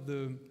one of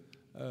the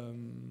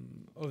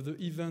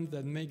events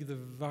that make the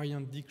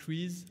variant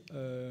decrease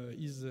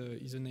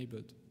is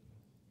enabled.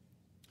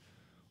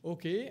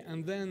 Okay,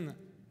 and then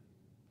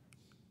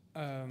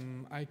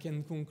I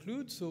can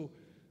conclude. So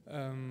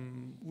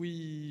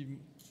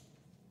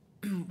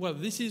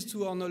this is,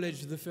 to our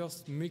knowledge, the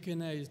first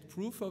mechanized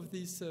proof of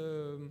this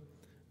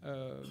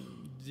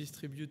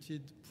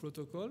distributed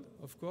protocol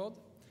of chord.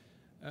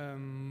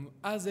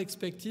 As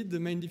expected, the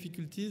main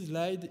difficulties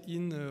lied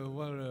in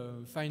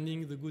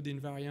finding the good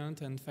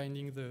invariant and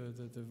finding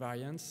the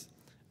variance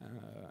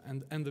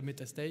and the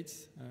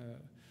metastates.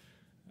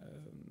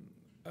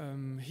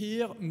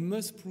 here,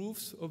 most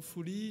proofs,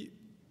 hopefully,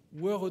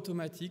 were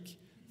automatic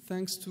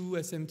thanks to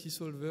SMT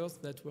solvers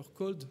that were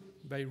called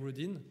by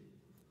Rodin,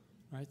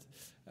 right?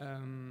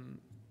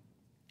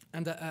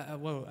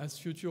 Well, as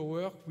future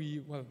work,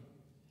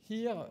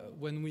 here,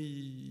 when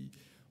we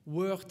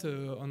worked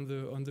on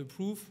the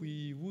proof,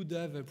 we would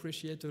have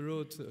appreciated a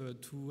lot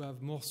to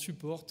have more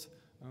support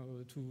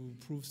to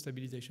prove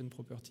stabilization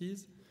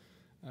properties.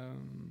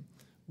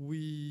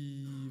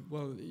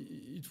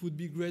 It would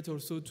be great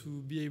also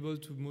to be able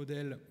to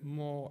model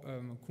more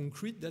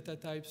concrete data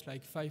types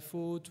like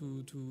FIFO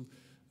to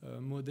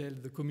model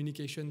the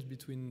communications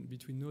between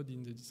nodes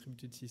in the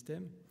distributed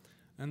system.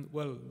 And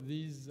well,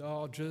 these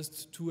are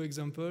just two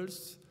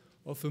examples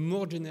of a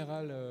more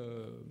general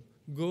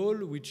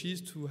goal, which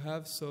is to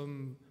have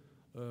some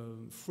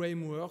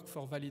framework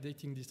for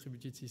validating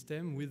distributed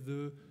system with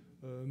the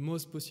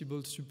most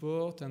possible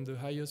support and the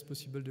highest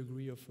possible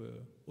degree of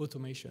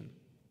automation.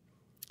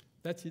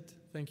 That's it.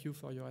 Thank you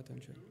for your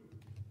attention.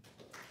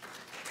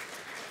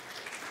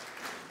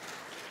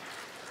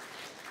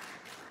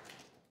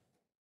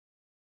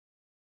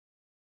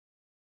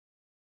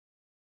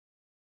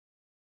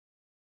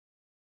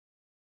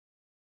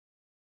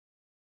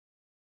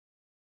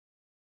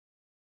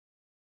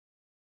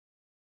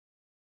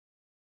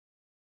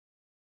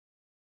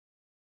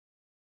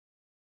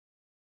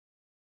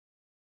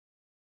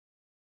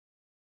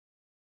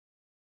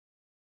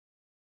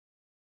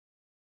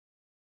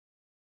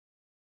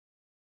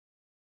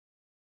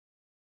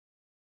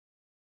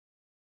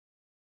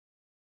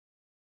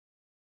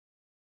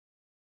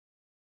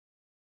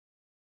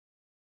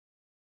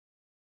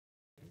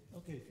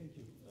 Okay, thank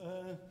you.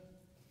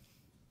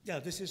 Yeah,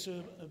 this is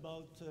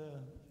about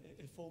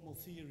a formal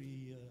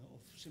theory of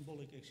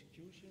symbolic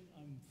execution.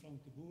 I'm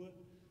Frank de Boer,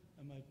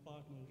 and my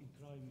partner in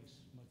crime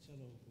is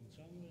Marcello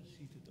Bonsangue,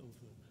 seated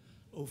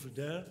over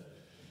there.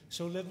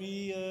 So let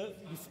me... I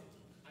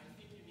think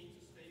you need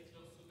to stay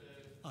close to the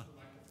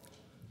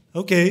microphone.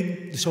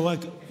 Okay, so I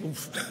can...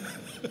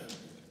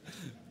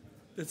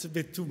 That's a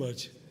bit too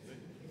much.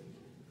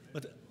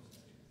 But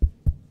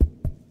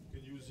you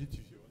can use it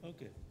if you want.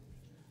 Okay.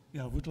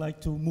 Yeah, I would like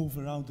to move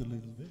around a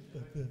little bit,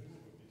 but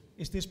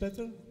is this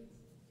better?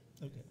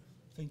 Okay,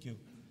 thank you.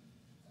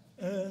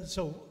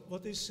 So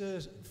what is,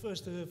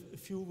 first a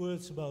few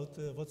words about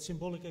what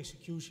symbolic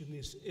execution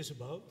is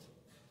about.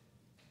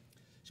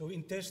 So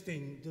in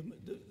testing,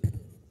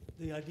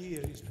 the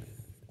idea is,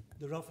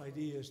 the rough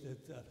idea is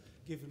that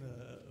given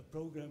a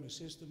program, a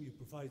system, you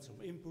provide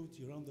some input,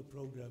 you run the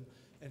program,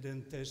 and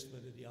then test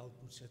whether the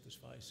output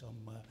satisfies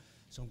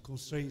some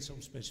constraints,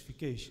 some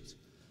specifications.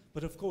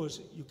 But of course,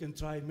 you can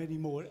try many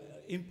more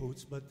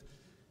inputs, but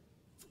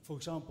for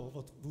example,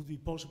 what would be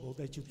possible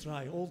that you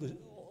try all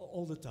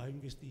the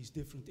time with these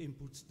different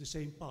inputs the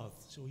same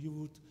path. So you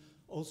would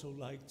also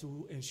like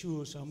to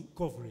ensure some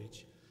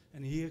coverage.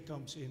 And here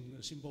comes in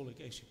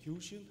symbolic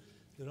execution.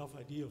 The rough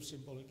idea of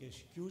symbolic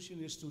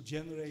execution is to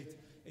generate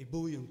a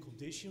Boolean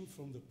condition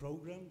from the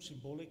program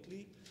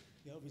symbolically,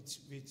 yeah, which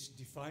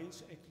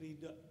defines actually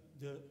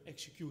the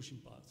execution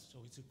path.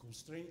 So it's a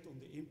constraint on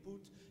the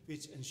input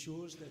which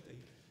ensures that a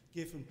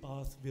given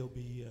path will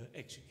be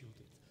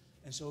executed.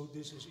 And so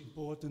this is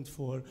important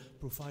for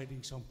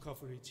providing some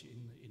coverage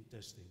in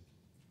testing.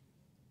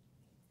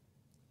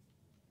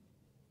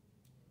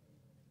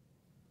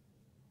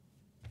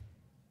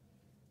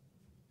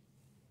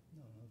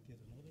 No, I'll get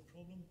another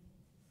problem.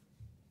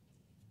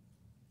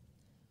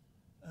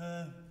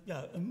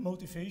 Yeah, a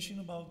motivation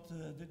about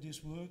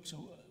this work.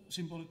 So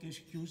symbolic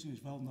execution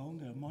is well known.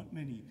 There are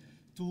many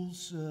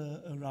tools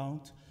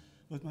around.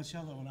 But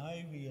Marcello and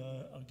I, we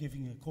are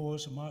giving a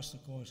course, a master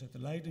course at the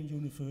Leiden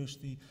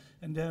University,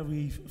 and there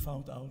we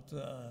found out,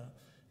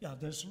 yeah,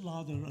 there's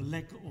rather a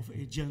lack of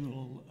a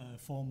general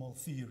formal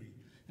theory.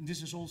 And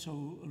this is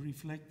also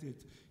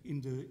reflected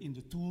in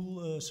the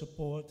tool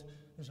support.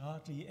 There's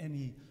hardly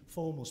any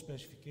formal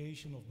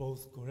specification of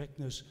both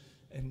correctness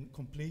and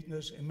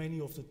completeness, and many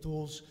of the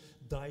tools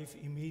dive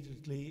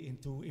immediately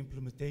into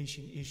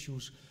implementation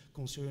issues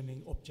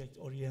concerning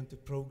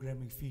object-oriented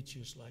programming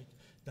features like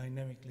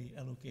dynamically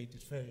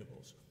allocated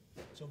variables.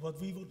 So what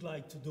we would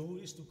like to do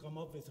is to come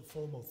up with a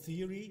formal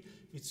theory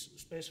which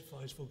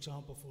specifies, for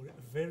example, for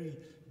a very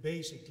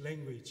basic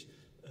language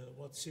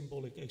what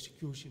symbolic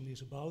execution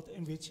is about,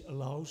 and which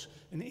allows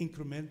an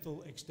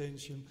incremental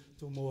extension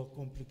to more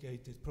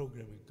complicated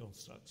programming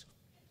constructs.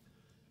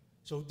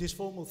 So this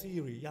formal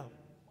theory, yeah,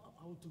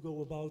 how to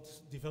go about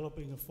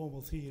developing a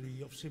formal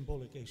theory of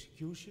symbolic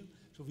execution.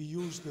 So we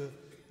use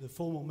the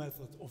formal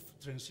method of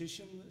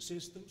transition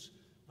systems.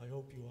 I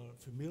hope you are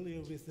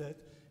familiar with that.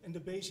 And the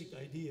basic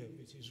idea,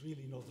 which is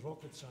really not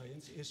rocket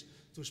science, is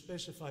to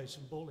specify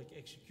symbolic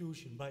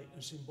execution by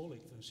a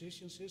symbolic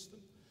transition system.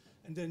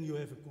 And then you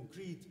have a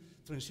concrete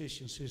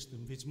transition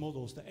system which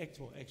models the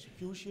actual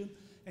execution.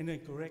 And then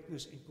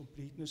correctness and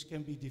completeness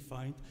can be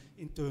defined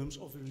in terms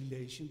of a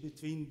relation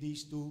between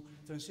these two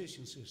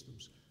transition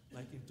systems,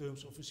 like in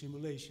terms of a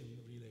simulation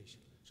relation.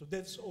 So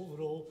that's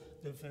overall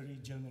the very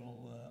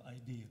general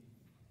idea.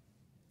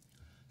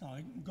 Now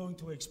I'm going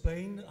to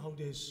explain how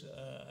this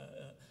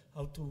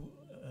how to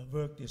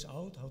work this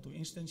out, how to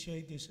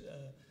instantiate this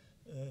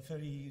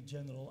very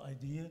general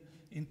idea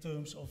in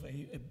terms of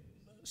a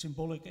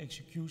symbolic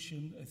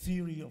execution, a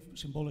theory of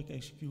symbolic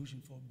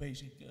execution for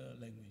basic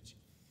language.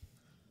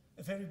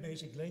 A very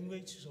basic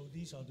language, so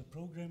these are the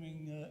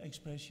programming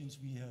expressions.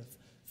 We have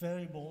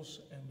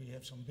variables and we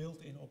have some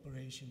built-in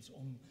operations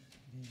on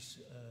these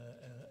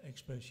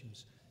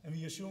expressions. And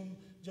we assume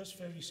just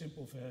very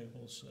simple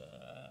variables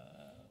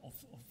of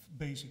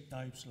basic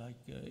types like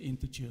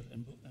integer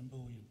and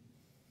Boolean.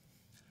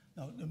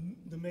 Now,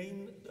 the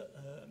main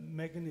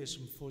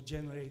mechanism for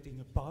generating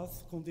a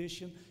path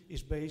condition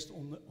is based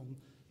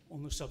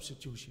on a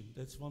substitution.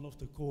 That's one of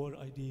the core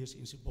ideas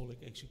in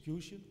symbolic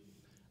execution.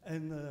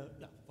 And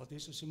yeah, what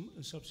is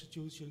a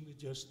substitution? It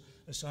just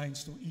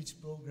assigns to each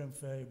program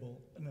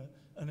variable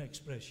an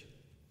expression.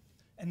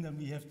 And then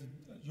we have the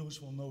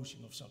usual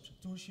notion of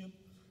substitution.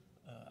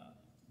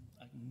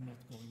 I'm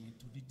not going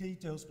into the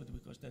details, but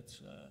because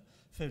that's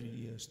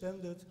very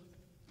standard.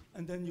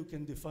 And then you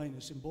can define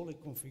a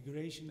symbolic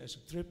configuration as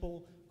a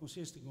triple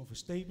consisting of a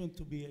statement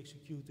to be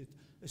executed,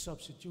 a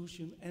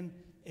substitution, and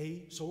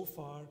a so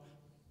far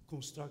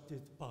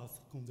constructed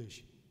path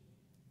condition.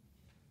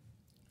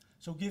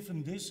 So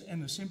given this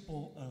and a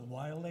simple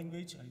while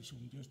language, I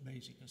assume just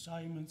basic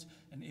assignments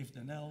and if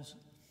then else,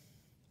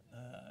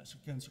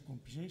 sequential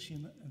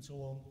composition and so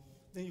on,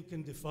 then you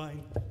can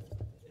define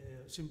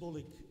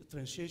symbolic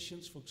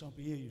transitions. For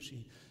example, here you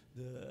see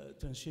the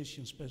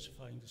transition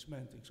specifying the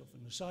semantics of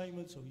an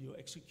assignment. So you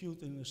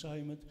execute an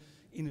assignment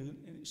in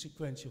a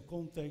sequential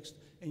context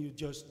and you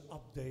just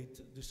update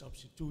the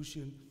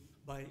substitution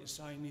by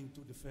assigning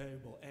to the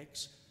variable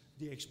x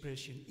the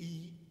expression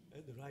e,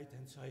 the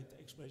right-hand side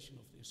expression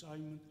of the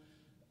assignment,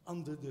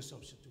 under the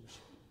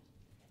substitution.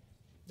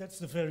 That's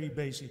the very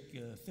basic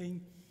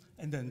thing.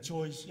 And then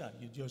choice, yeah,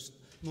 you just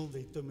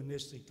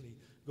non-deterministically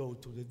go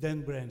to the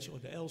then branch or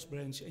the else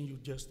branch and you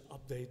just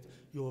update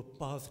your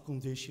path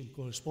condition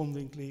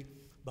correspondingly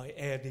by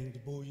adding the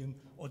Boolean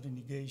or the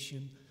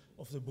negation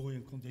of the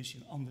Boolean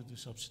condition under the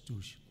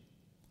substitution.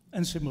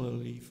 And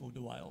similarly for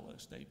the while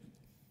statement.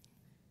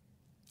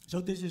 So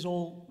this is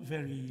all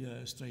very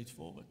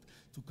straightforward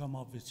to come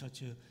up with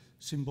such a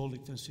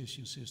symbolic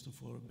transition system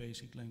for a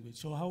basic language.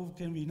 So how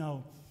can we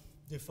now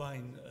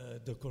define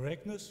the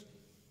correctness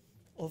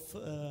of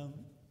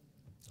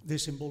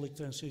this symbolic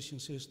transition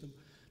system?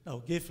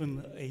 Now,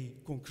 given a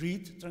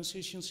concrete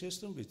transition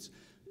system, which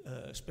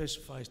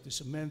specifies the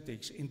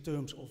semantics in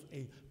terms of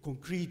a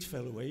concrete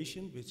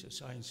valuation, which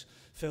assigns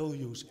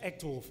values,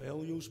 actual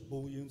values,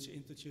 booleans,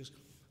 integers,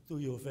 to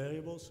your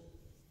variables,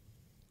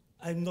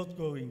 I'm not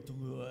going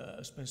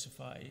to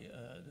specify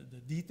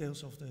the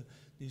details of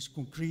this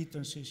concrete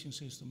transition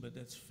system, but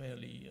that's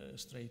fairly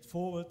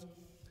straightforward.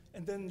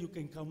 And then you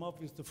can come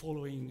up with the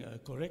following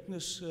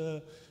correctness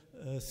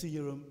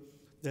theorem,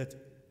 that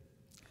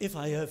if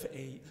I have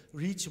a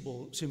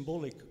reachable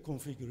symbolic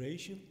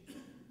configuration,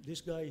 this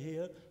guy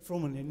here,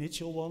 from an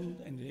initial one,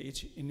 and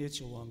the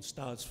initial one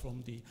starts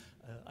from the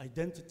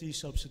identity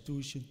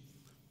substitution.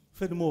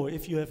 Furthermore,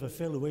 if you have a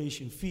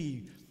valuation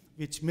phi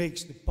which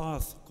makes the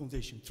path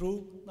condition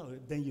true, now,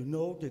 then you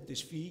know that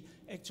this phi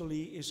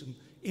actually is an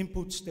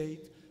input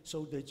state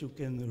so that you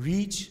can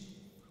reach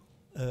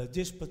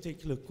this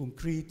particular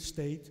concrete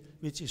state,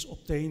 which is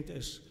obtained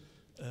as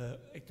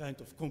a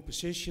kind of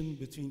composition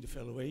between the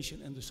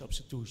valuation and the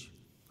substitution.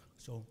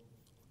 So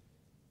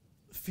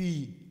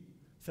phi,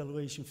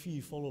 valuation phi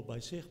followed by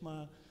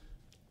sigma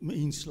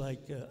means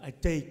like I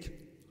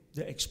take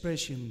the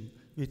expression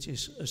which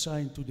is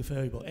assigned to the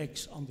variable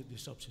x under the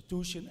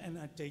substitution and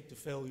I take the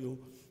value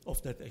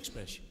of that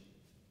expression.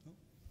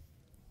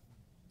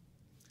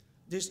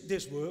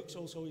 This works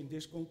also in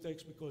this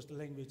context because the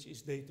language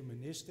is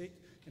deterministic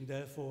and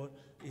therefore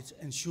it's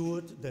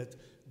ensured that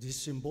this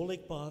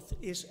symbolic path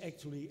is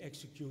actually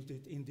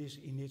executed in this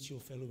initial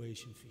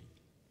valuation phi.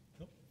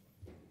 So.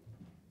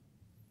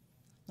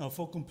 Now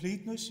for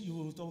completeness, you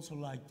would also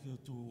like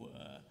to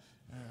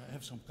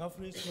have some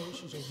coverage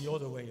notions, or the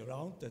other way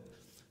around, that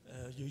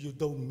you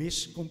don't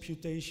miss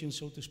computation,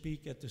 so to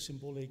speak, at the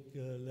symbolic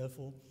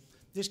level.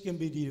 This can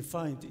be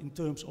defined in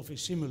terms of a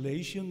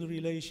simulation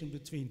relation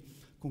between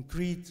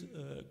concrete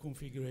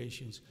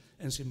configurations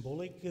and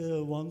symbolic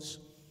ones.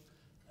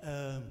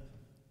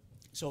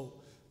 So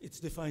it's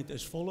defined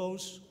as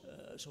follows.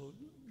 So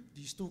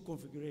these two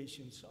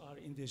configurations are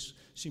in this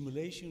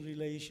simulation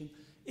relation.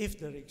 If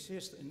there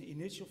exists an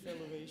initial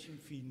valuation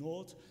phi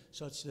naught,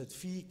 such that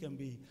phi can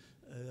be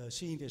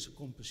seen as a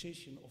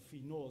composition of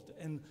phi naught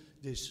and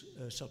this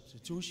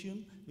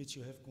substitution, which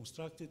you have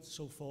constructed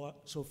so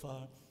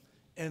far,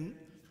 and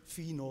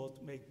phi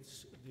naught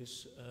makes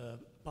this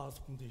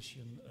path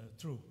condition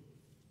true.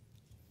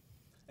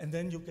 And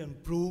then you can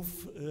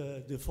prove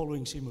the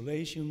following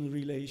simulation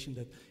relation,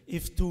 that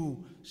if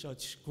two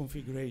such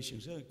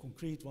configurations, a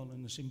concrete one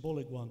and a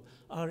symbolic one,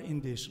 are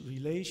in this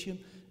relation,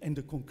 and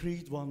the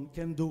concrete one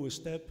can do a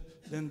step,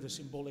 then the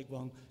symbolic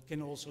one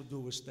can also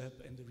do a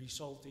step, and the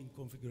resulting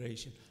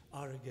configuration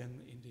are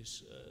again in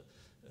this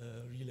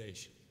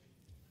relation.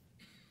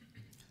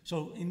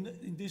 So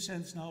in this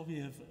sense now we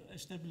have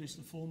established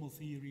a formal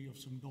theory of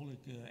symbolic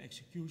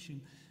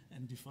execution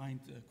and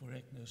defined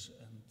correctness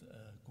and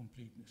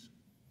completeness.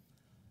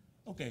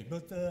 Okay,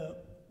 but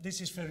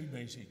this is very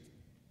basic.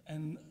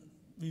 And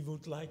we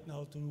would like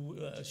now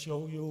to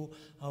show you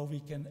how we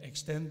can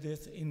extend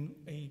it in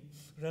a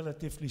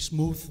relatively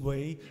smooth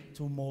way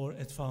to more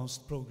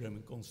advanced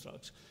programming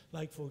constructs.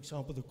 Like, for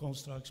example, the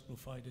constructs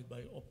provided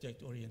by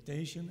object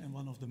orientation. And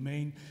one of the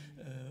main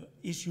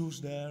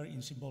issues there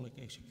in symbolic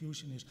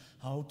execution is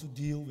how to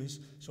deal with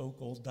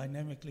so-called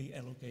dynamically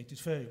allocated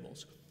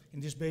variables.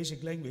 In this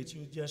basic language,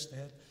 you just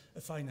had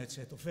a finite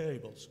set of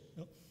variables.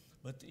 You know?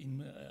 But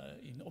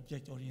in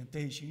object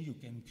orientation, you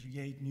can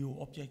create new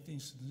object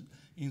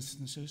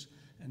instances,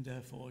 and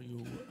therefore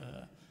you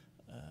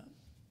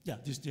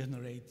this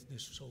generate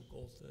this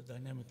so-called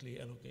dynamically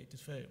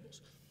allocated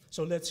variables.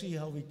 So let's see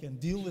how we can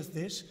deal with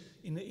this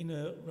in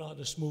a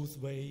rather smooth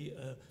way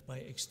by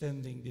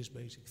extending this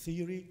basic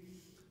theory.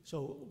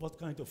 So what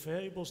kind of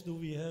variables do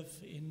we have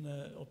in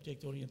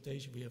object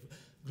orientation? We have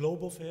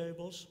global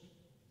variables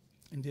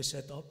in this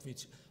setup,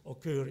 which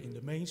occur in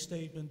the main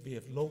statement. We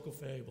have local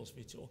variables,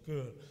 which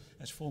occur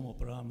as formal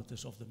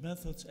parameters of the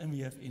methods, and we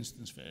have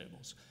instance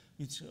variables,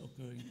 which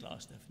occur in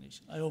class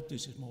definition. I hope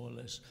this is more or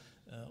less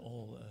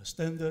all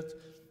standard.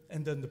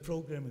 And then the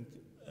programming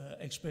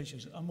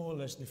expressions are more or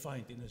less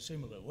defined in a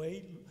similar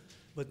way,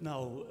 but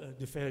now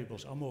the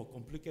variables are more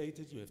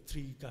complicated. You have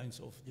 3 kinds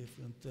of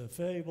different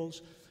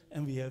variables,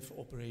 and we have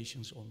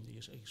operations on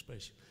these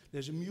expressions.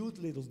 There's a mute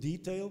little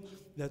detail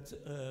that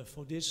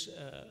for this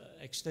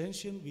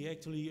extension, we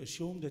actually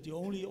assume that the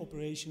only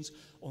operations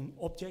on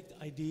object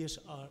ideas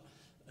are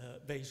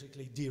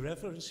basically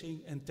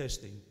dereferencing and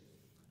testing.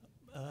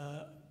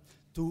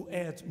 To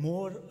add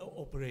more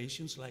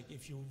operations, like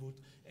if you would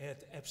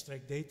add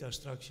abstract data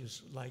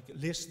structures like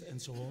list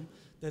and so on,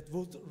 that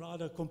would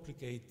rather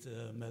complicate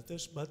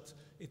matters, but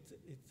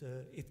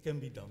it can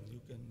be done.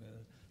 You can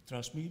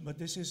trust me. But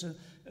this is a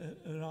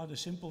rather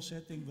simple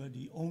setting where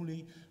the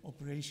only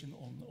operation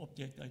on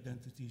object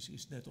identities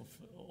is that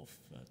of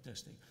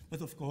testing.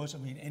 But of course, I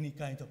mean, any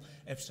kind of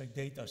abstract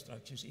data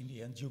structures, in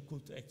the end, you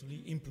could actually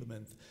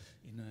implement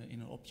in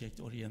an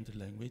object-oriented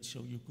language,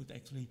 so you could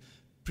actually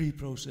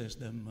pre-process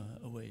them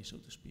away, so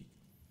to speak.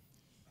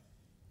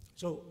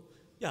 So,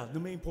 yeah, the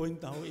main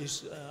point now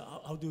is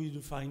how do you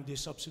define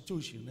this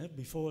substitution?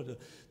 Before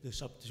the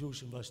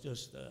substitution was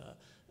just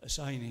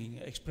assigning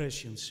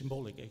expressions,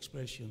 symbolic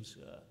expressions.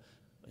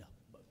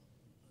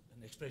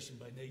 An expression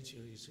by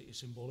nature is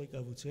symbolic,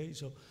 I would say.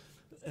 So,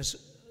 as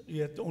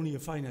you had only a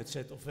finite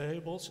set of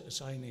variables,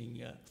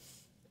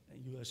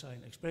 you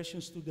assign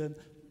expressions to them.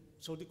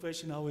 So the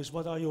question now is,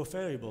 what are your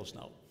variables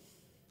now?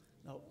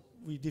 Now,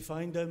 we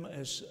define them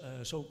as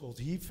so-called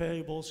heap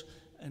variables,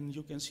 and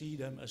you can see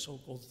them as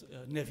so-called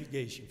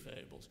navigation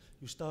variables.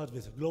 You start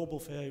with global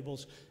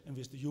variables, and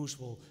with the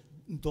usual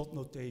dot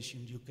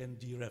notation, you can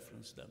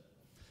dereference them.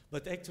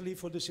 But actually,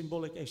 for the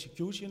symbolic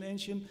execution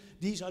engine,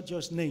 these are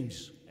just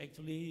names.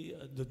 Actually,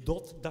 the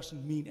dot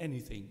doesn't mean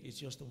anything. It's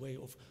just a way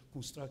of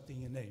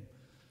constructing a name.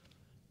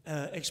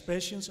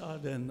 Expressions are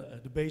then,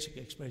 the basic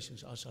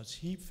expressions are such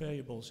heap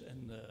variables,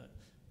 and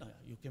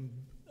you can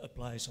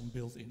apply some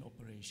built-in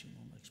operation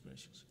on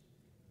expressions.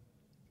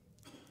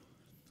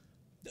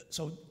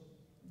 So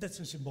that's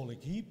a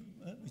symbolic heap,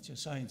 which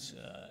assigns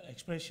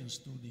expressions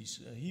to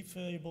these heap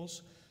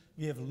variables.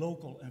 We have a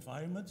local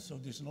environment, so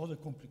there's another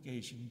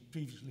complication.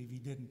 Previously we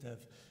didn't have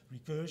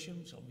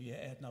recursion, so we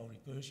add now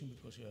recursion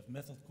because you have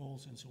method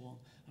calls and so on.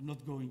 I'm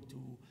not going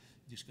to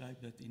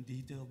describe that in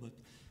detail, but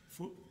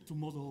to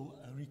model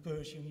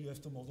recursion, you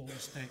have to model a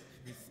stack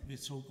with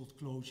so-called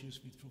closures,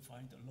 which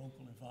provide a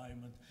local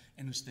environment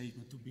and a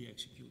statement to be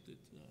executed,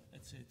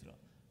 etc.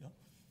 Yeah?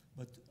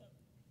 But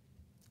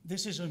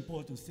this is an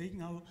important thing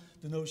now,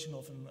 the notion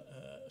of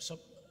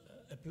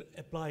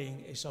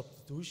applying a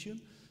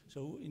substitution.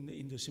 So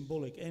in the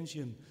symbolic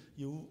engine,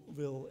 you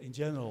will, in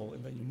general,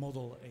 when you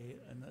model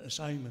an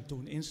assignment to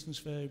an instance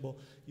variable,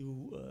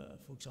 you,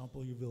 for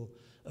example, you will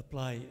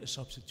apply a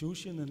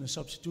substitution, and a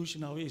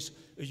substitution now is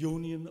a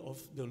union of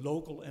the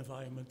local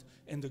environment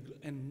and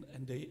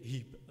the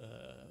heap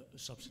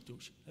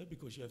substitution,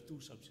 because you have 2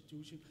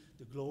 substitutions,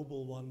 the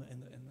global one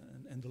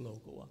and the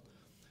local one.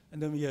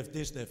 And then we have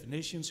this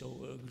definition,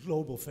 so a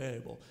global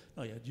variable.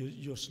 Now, yeah, you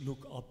just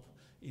look up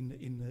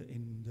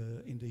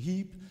in the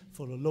heap.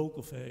 For a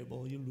local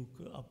variable, you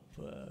look up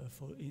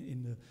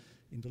in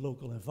the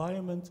local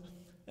environment.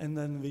 And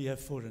then we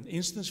have for an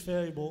instance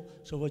variable,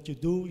 so what you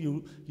do,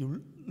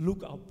 you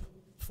look up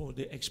for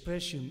the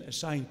expression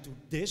assigned to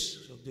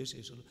this. So this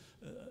is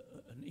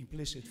an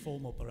implicit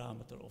formal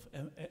parameter of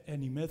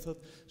any method.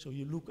 So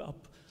you look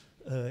up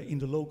in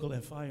the local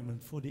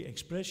environment for the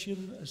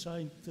expression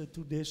assigned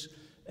to this,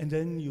 and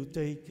then you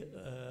take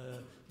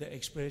the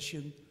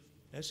expression,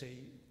 say,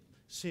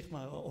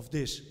 sigma of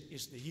this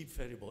is the heap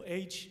variable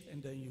h,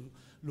 and then you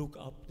look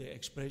up the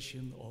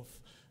expression of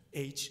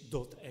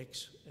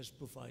h.x as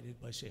provided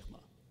by sigma.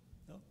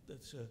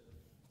 That's a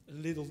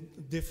little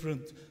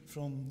different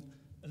from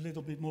a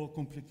little bit more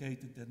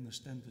complicated than the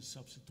standard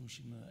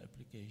substitution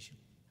application.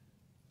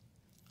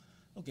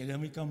 Okay,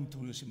 then we come to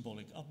the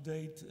symbolic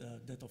update.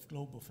 That of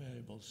global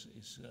variables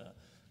is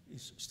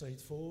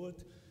straightforward.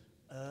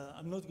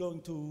 I'm not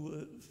going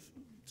to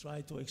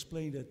try to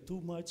explain that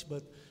too much,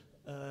 but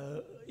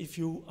if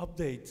you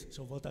update,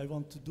 so what I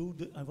want to do,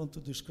 I want to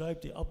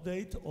describe the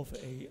update of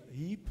a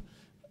heap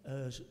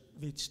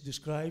which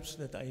describes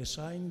that I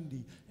assign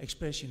the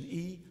expression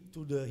E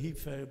to the heap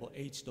variable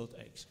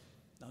h.x.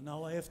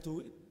 Now I have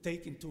to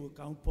take into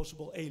account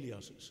possible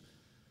aliases.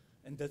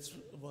 And that's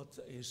what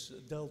is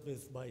dealt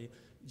with by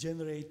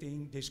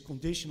generating this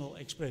conditional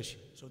expression.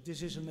 So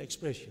this is an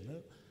expression.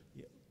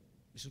 Yeah.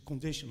 It's a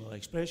conditional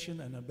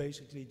expression, and I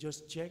basically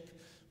just check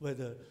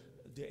whether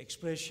the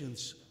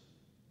expressions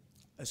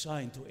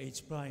assigned to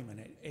h prime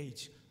and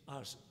h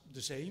are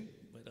the same,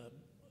 whether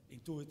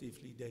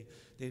intuitively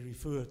they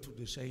refer to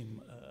the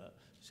same,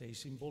 say,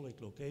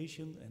 symbolic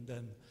location, and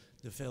then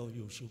the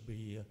value should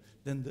be,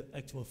 then the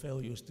actual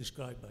value is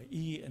described by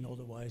E, and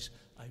otherwise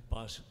I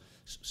pass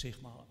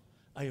sigma,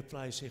 I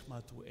apply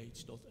sigma to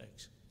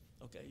h.x.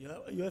 Okay,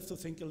 you have to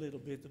think a little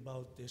bit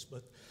about this,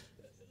 but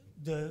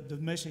the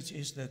message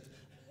is that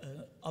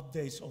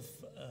updates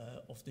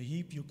of the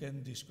heap you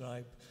can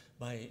describe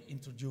by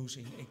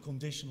introducing a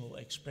conditional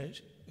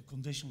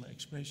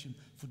expression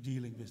for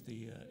dealing with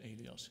the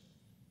alias.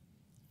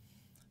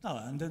 Now,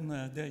 and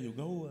then there you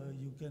go.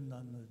 You can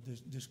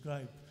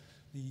describe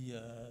the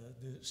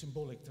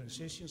symbolic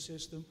transition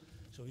system.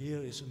 So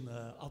here is an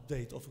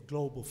update of a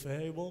global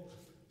variable.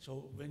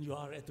 So when you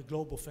are at the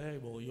global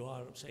variable, you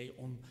are, say,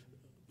 on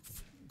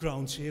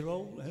ground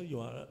zero. You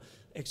are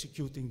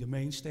executing the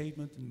main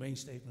statement. The main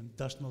statement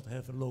does not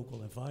have a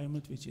local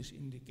environment, which is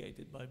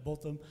indicated by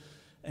bottom.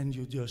 And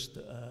you just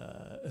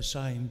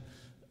assign,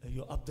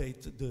 you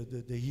update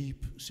the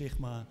heap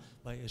sigma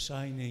by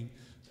assigning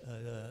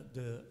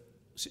the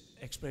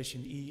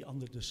expression E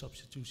under the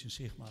substitution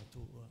sigma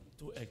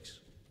to x.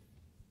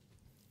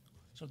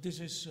 So this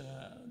is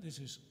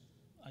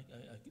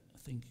I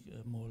think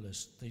more or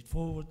less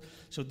straightforward.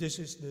 So this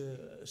is the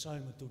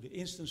assignment to the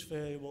instance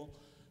variable,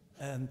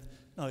 and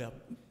now yeah,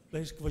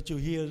 basically what you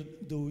here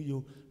do,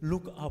 you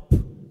look up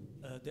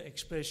the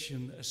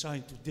expression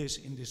assigned to this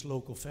in this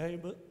local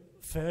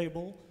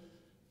variable.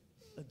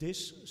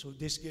 So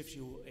this gives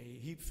you a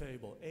heap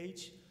variable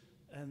h,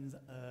 and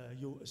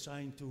you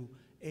assign to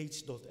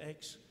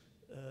h.x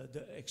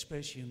the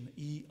expression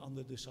E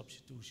under the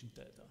substitution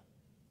theta.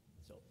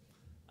 So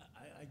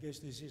I guess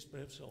this is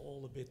perhaps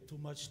all a bit too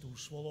much to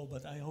swallow,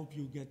 but I hope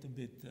you get a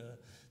bit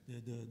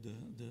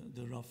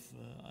the rough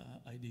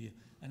idea.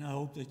 And I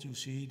hope that you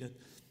see that,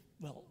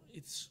 well,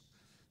 it's,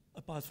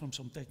 apart from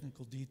some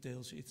technical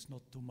details, it's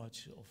not too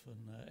much of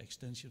an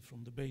extension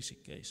from the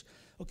basic case.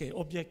 Okay,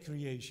 object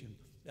creation.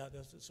 Yeah,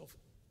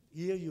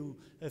 here you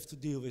have to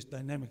deal with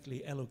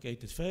dynamically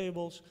allocated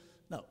variables.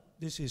 Now,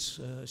 this is,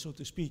 so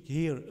to speak,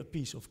 here a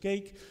piece of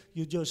cake.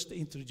 You just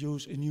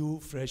introduce a new,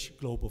 fresh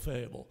global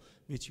variable,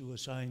 which you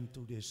assign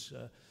to this.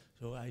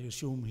 So I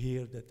assume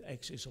here that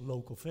x is a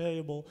local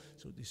variable.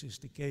 So this is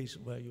the case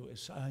where you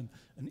assign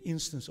an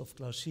instance of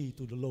class C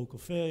to the local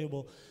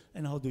variable.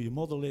 And how do you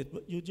model it?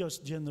 But you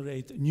just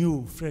generate a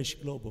new, fresh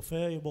global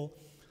variable.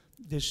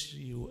 This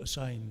you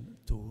assign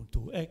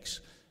to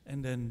x,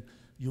 and then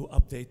you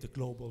update the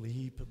global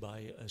heap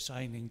by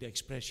assigning the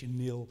expression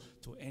nil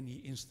to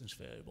any instance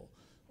variable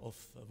of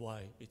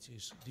y, which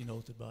is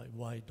denoted by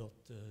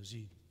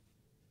y.z.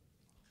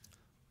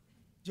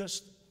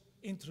 Just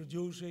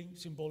introducing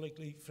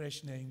symbolically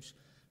fresh names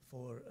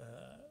for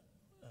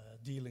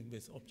dealing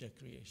with object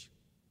creation.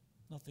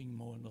 Nothing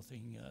more,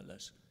 nothing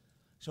less.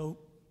 So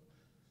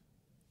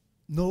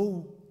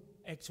no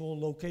actual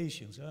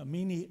locations.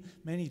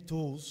 Many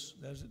tools,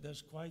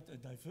 there's quite a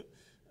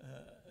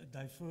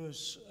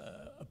diverse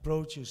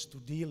approaches to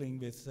dealing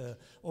with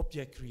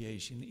object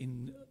creation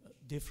in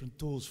different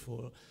tools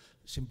for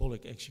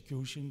symbolic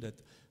execution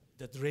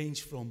that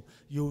range from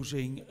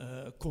using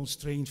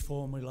constraint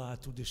formula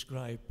to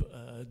describe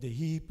the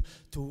heap,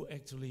 to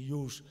actually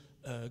use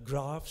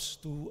graphs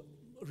to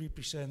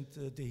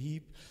represent the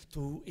heap,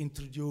 to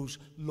introduce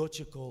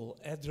logical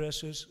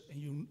addresses,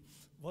 and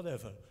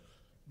whatever.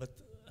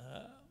 But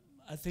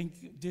I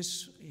think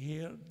this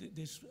here,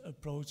 this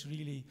approach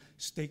really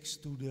sticks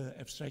to the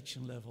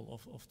abstraction level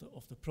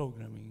of the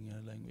programming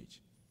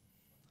language.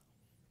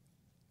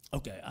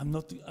 Okay, I'm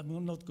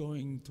not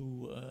going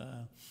to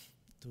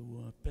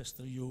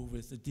pester you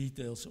with the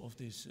details of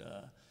this.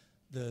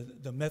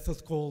 The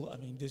method call, I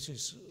mean, this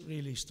is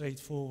really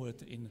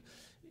straightforward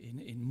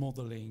in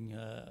modeling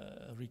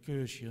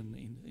recursion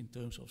in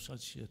terms of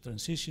such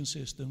transition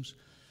systems,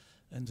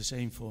 and the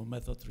same for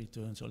method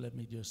return. So let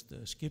me just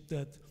skip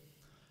that.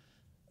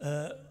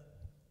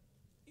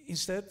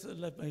 Instead,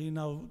 let me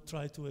now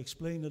try to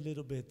explain a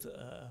little bit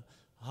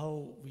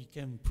how we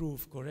can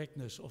prove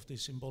correctness of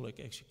this symbolic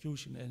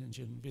execution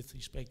engine with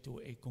respect to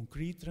a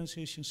concrete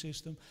transition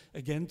system.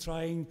 Again,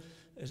 trying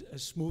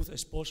as smooth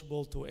as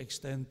possible to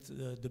extend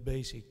the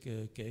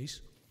basic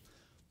case.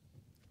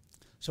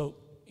 So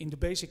in the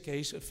basic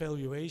case,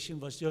 evaluation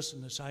was just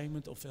an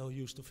assignment of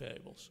values to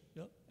variables.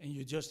 Yeah? And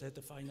you just had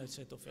a finite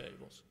set of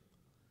variables.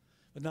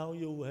 But now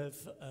you have,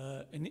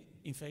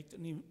 in fact,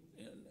 an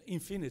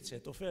infinite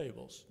set of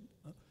variables.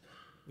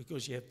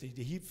 Because you have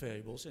the heap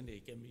variables, and they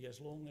can be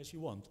as long as you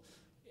want.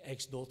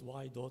 X dot,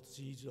 Y dot,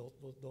 Z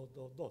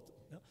dot, dot.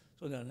 Yeah?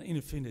 So they're an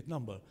infinite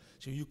number.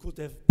 So you could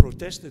have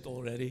protested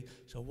already.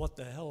 So what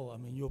the hell? I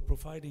mean, you're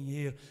providing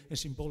here a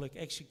symbolic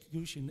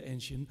execution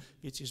engine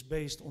which is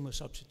based on a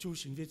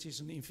substitution, which is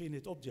an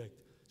infinite object.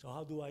 So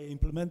how do I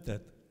implement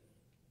that?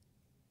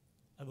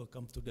 I will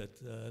come to that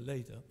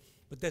later.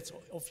 But that's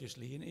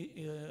obviously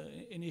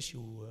an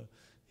issue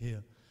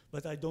here.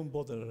 But I don't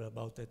bother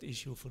about that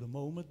issue for the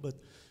moment. But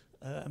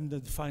I'm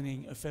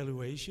defining a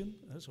valuation.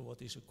 So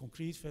what is a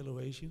concrete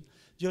valuation?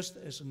 Just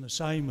as an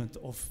assignment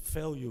of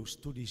values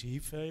to these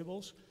heap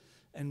variables.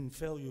 And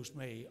values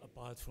may,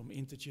 apart from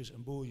integers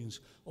and booleans,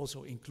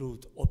 also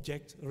include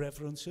object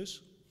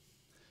references.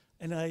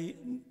 And I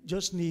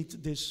just need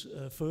this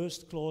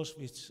first clause,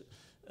 which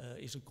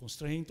is a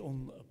constraint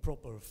on a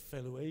proper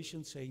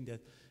valuation, saying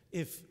that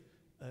if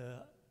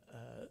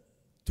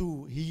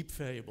two heap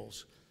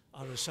variables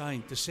are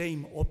assigned the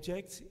same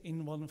object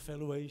in one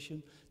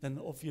evaluation, then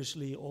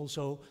obviously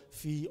also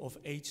v of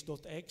h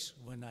dot x,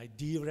 when I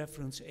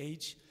dereference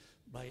h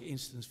by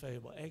instance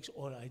variable x,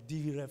 or I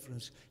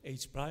dereference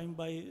h prime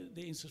by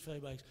the instance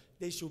variable x,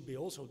 they should be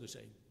also the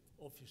same,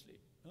 obviously.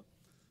 Huh?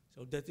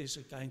 So that is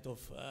a kind of,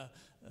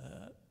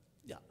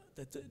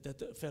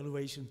 that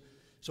evaluation.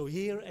 So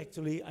here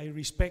actually I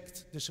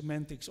respect the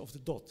semantics of the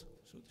dot,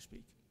 so to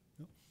speak.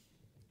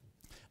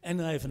 And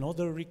I have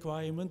another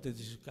requirement that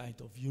is a kind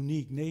of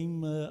unique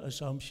name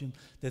assumption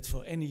that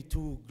for any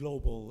two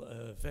global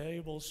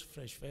variables,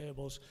 fresh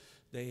variables,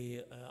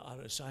 they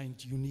are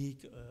assigned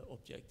unique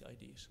object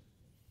IDs.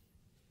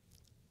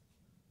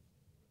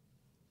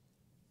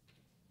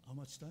 How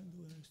much time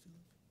do I still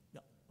have?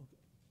 Yeah, okay.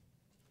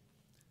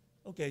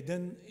 Okay,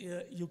 then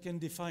you can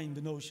define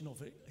the notion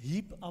of a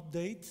heap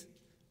update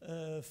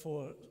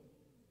for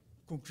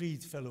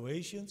concrete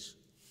valuations.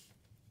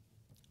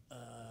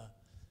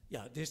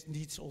 Yeah, this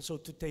needs also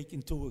to take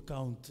into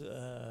account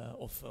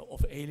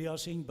of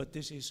aliasing, but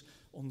this is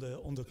on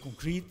the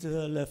concrete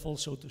level,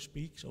 so to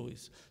speak, so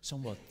it's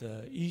somewhat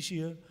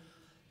easier.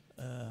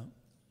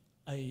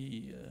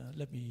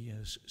 Let me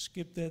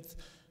skip that,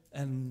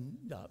 and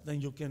yeah,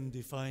 then you can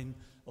define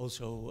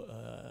also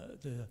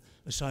the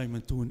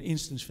assignment to an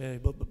instance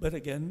variable, but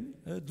again,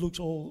 it looks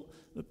all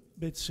a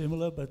bit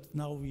similar, but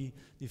now we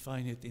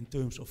define it in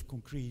terms of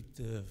concrete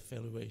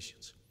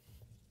valuations.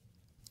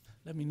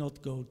 Let me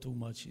not go too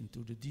much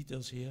into the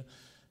details here,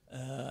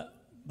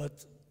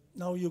 but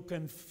now you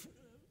can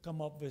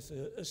come up with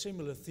a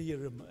similar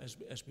theorem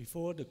as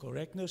before, the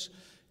correctness.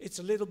 It's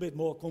a little bit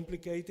more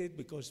complicated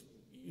because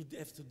you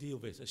have to deal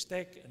with a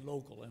stack and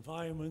local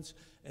environments,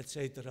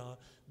 etc.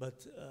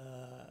 But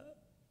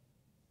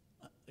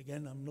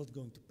again, I'm not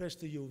going to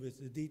pester you with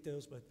the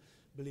details, but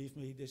believe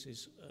me, this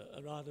is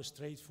a rather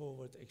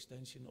straightforward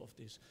extension of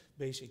this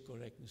basic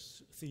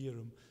correctness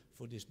theorem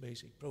for this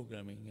basic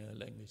programming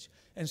language.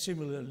 And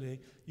similarly,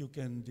 you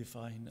can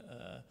define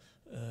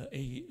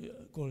a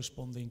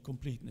corresponding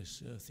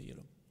completeness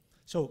theorem.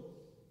 So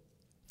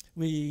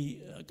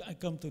I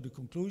come to the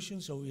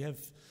conclusion. So we have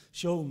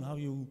shown how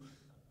you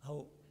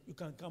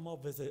can come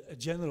up with a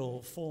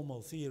general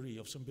formal theory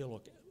of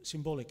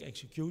symbolic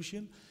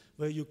execution,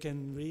 where you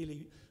can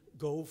really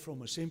go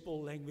from a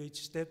simple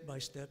language step by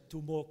step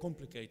to more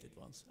complicated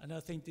ones. And I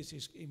think this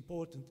is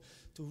important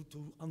to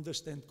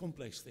understand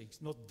complex things,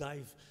 not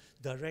dive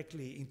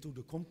directly into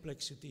the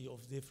complexity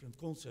of different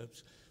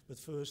concepts, but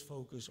first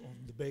focus on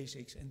the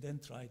basics and then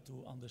try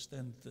to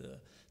understand,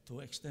 to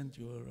extend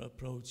your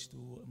approach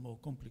to more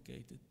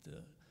complicated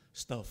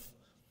stuff.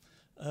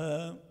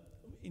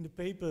 In the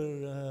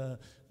paper,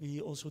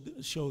 we also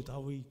showed how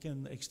we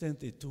can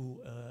extend it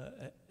to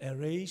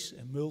arrays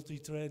and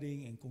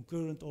multi-threading and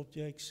concurrent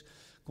objects.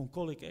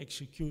 Concolic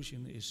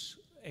execution is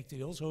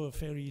actually also a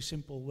very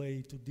simple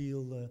way to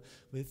deal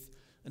with.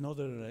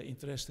 Another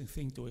interesting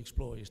thing to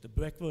explore is the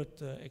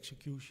backward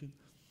execution.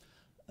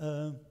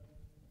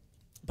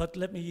 But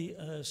let me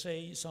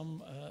say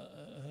some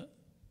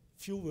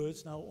few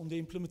words now on the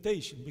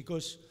implementation,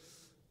 because,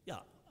 yeah,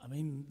 I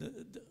mean,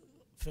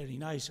 very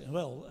nice and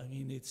well. I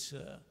mean,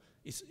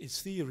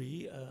 it's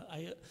theory.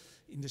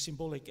 In the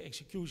symbolic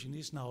execution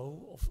is now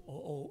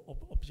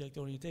of object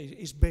orientation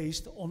is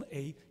based on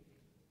a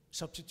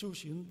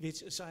substitution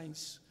which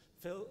assigns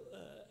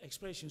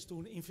expressions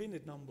to an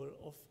infinite number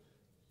of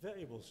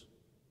variables.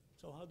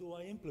 So how do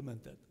I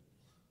implement that?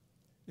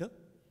 Yeah,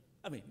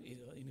 I mean,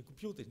 in a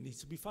computer it needs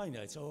to be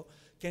finite. So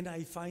can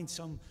I find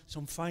some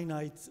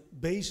finite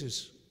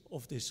basis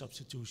of this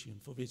substitution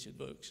for which it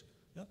works?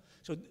 Yeah.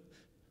 So.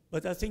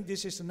 But I think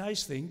this is a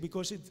nice thing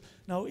because it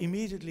now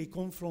immediately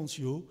confronts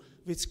you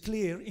with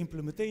clear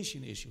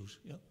implementation issues.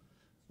 Yeah?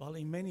 While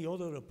in many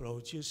other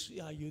approaches,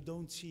 yeah, you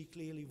don't see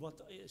clearly what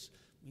is.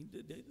 I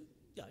mean,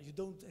 you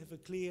don't have a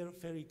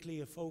very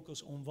clear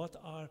focus on what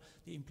are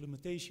the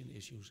implementation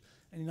issues.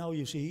 And now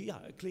you see,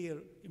 a clear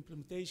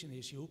implementation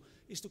issue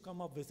is to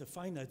come up with a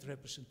finite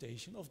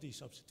representation of these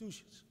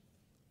substitutions.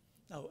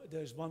 Now,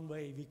 there's one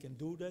way we can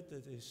do that.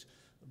 That is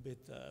a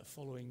bit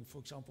following, for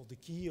example, the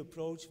key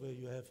approach, where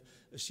you have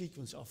a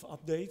sequence of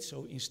updates.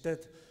 So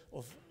instead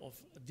of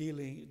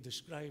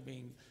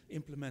describing,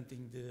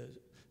 implementing the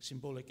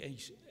symbolic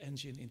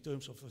engine in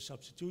terms of a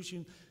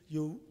substitution,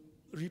 you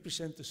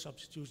represent the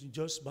substitution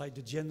just by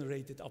the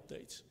generated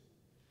updates.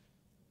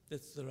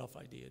 That's the rough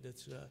idea.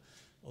 That's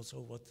also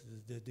what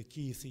the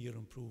key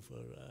theorem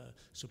prover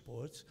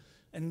supports.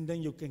 And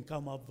then you can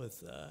come up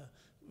with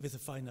a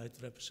finite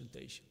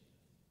representation.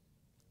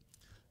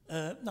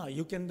 Now,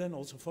 you can then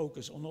also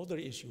focus on other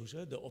issues,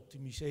 the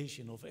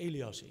optimization of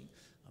aliasing.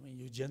 I mean,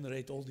 you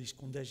generate all these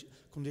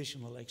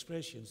conditional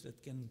expressions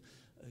that can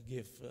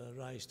give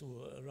rise to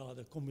a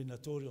rather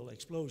combinatorial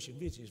explosion,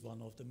 which is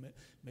one of the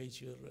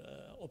major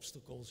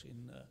obstacles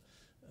in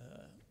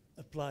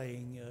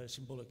applying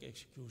symbolic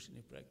execution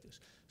in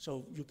practice.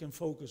 So you can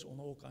focus on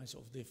all kinds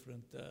of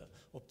different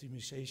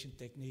optimization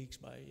techniques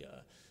by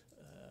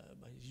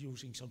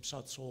using some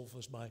SAT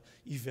solvers, by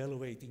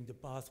evaluating the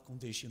path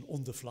condition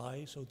on the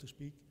fly, so to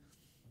speak.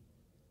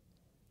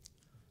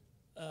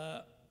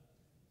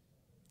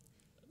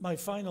 My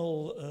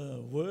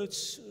final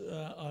words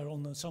are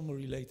on some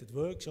related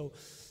work. So,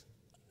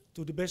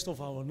 to the best of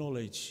our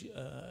knowledge,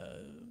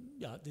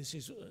 this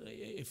is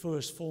a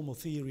first formal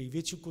theory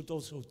which you could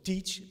also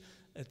teach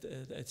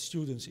at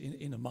students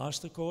in a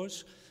master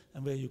course,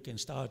 and where you can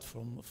start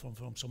from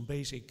some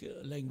basic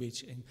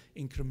language and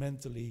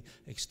incrementally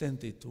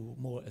extend it to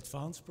more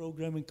advanced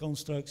programming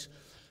constructs.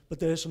 But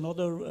there's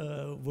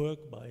another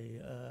work by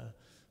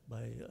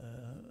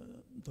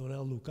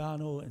Dorel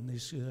Lucano and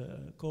his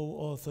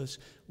co-authors,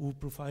 who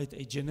provide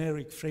a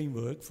generic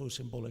framework for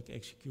symbolic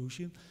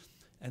execution.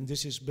 And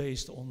this is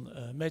based on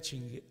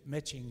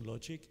matching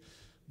logic,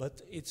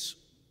 but it's,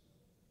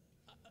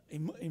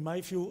 in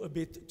my view, a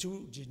bit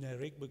too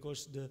generic,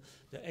 because the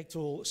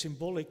actual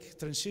symbolic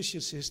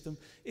transition system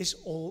is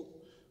all,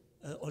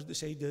 or to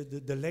say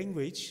the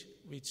language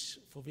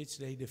for which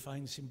they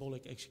define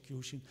symbolic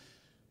execution,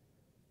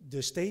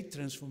 the state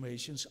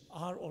transformations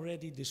are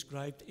already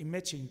described in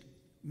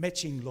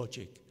matching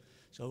logic.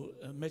 So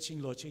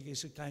matching logic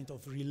is a kind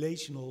of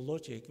relational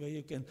logic where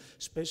you can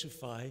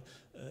specify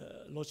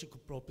logical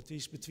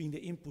properties between the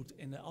input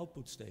and the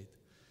output state.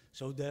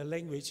 So their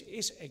language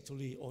is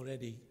actually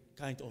already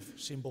kind of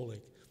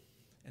symbolic.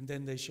 And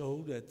then they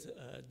show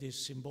that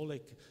this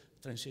symbolic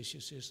transition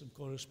system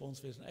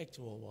corresponds with an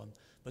actual one,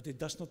 but it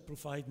does not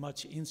provide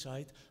much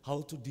insight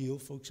how to deal,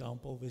 for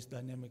example, with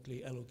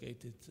dynamically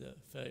allocated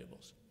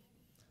variables.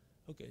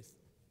 Okay,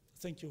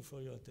 thank you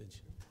for your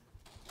attention.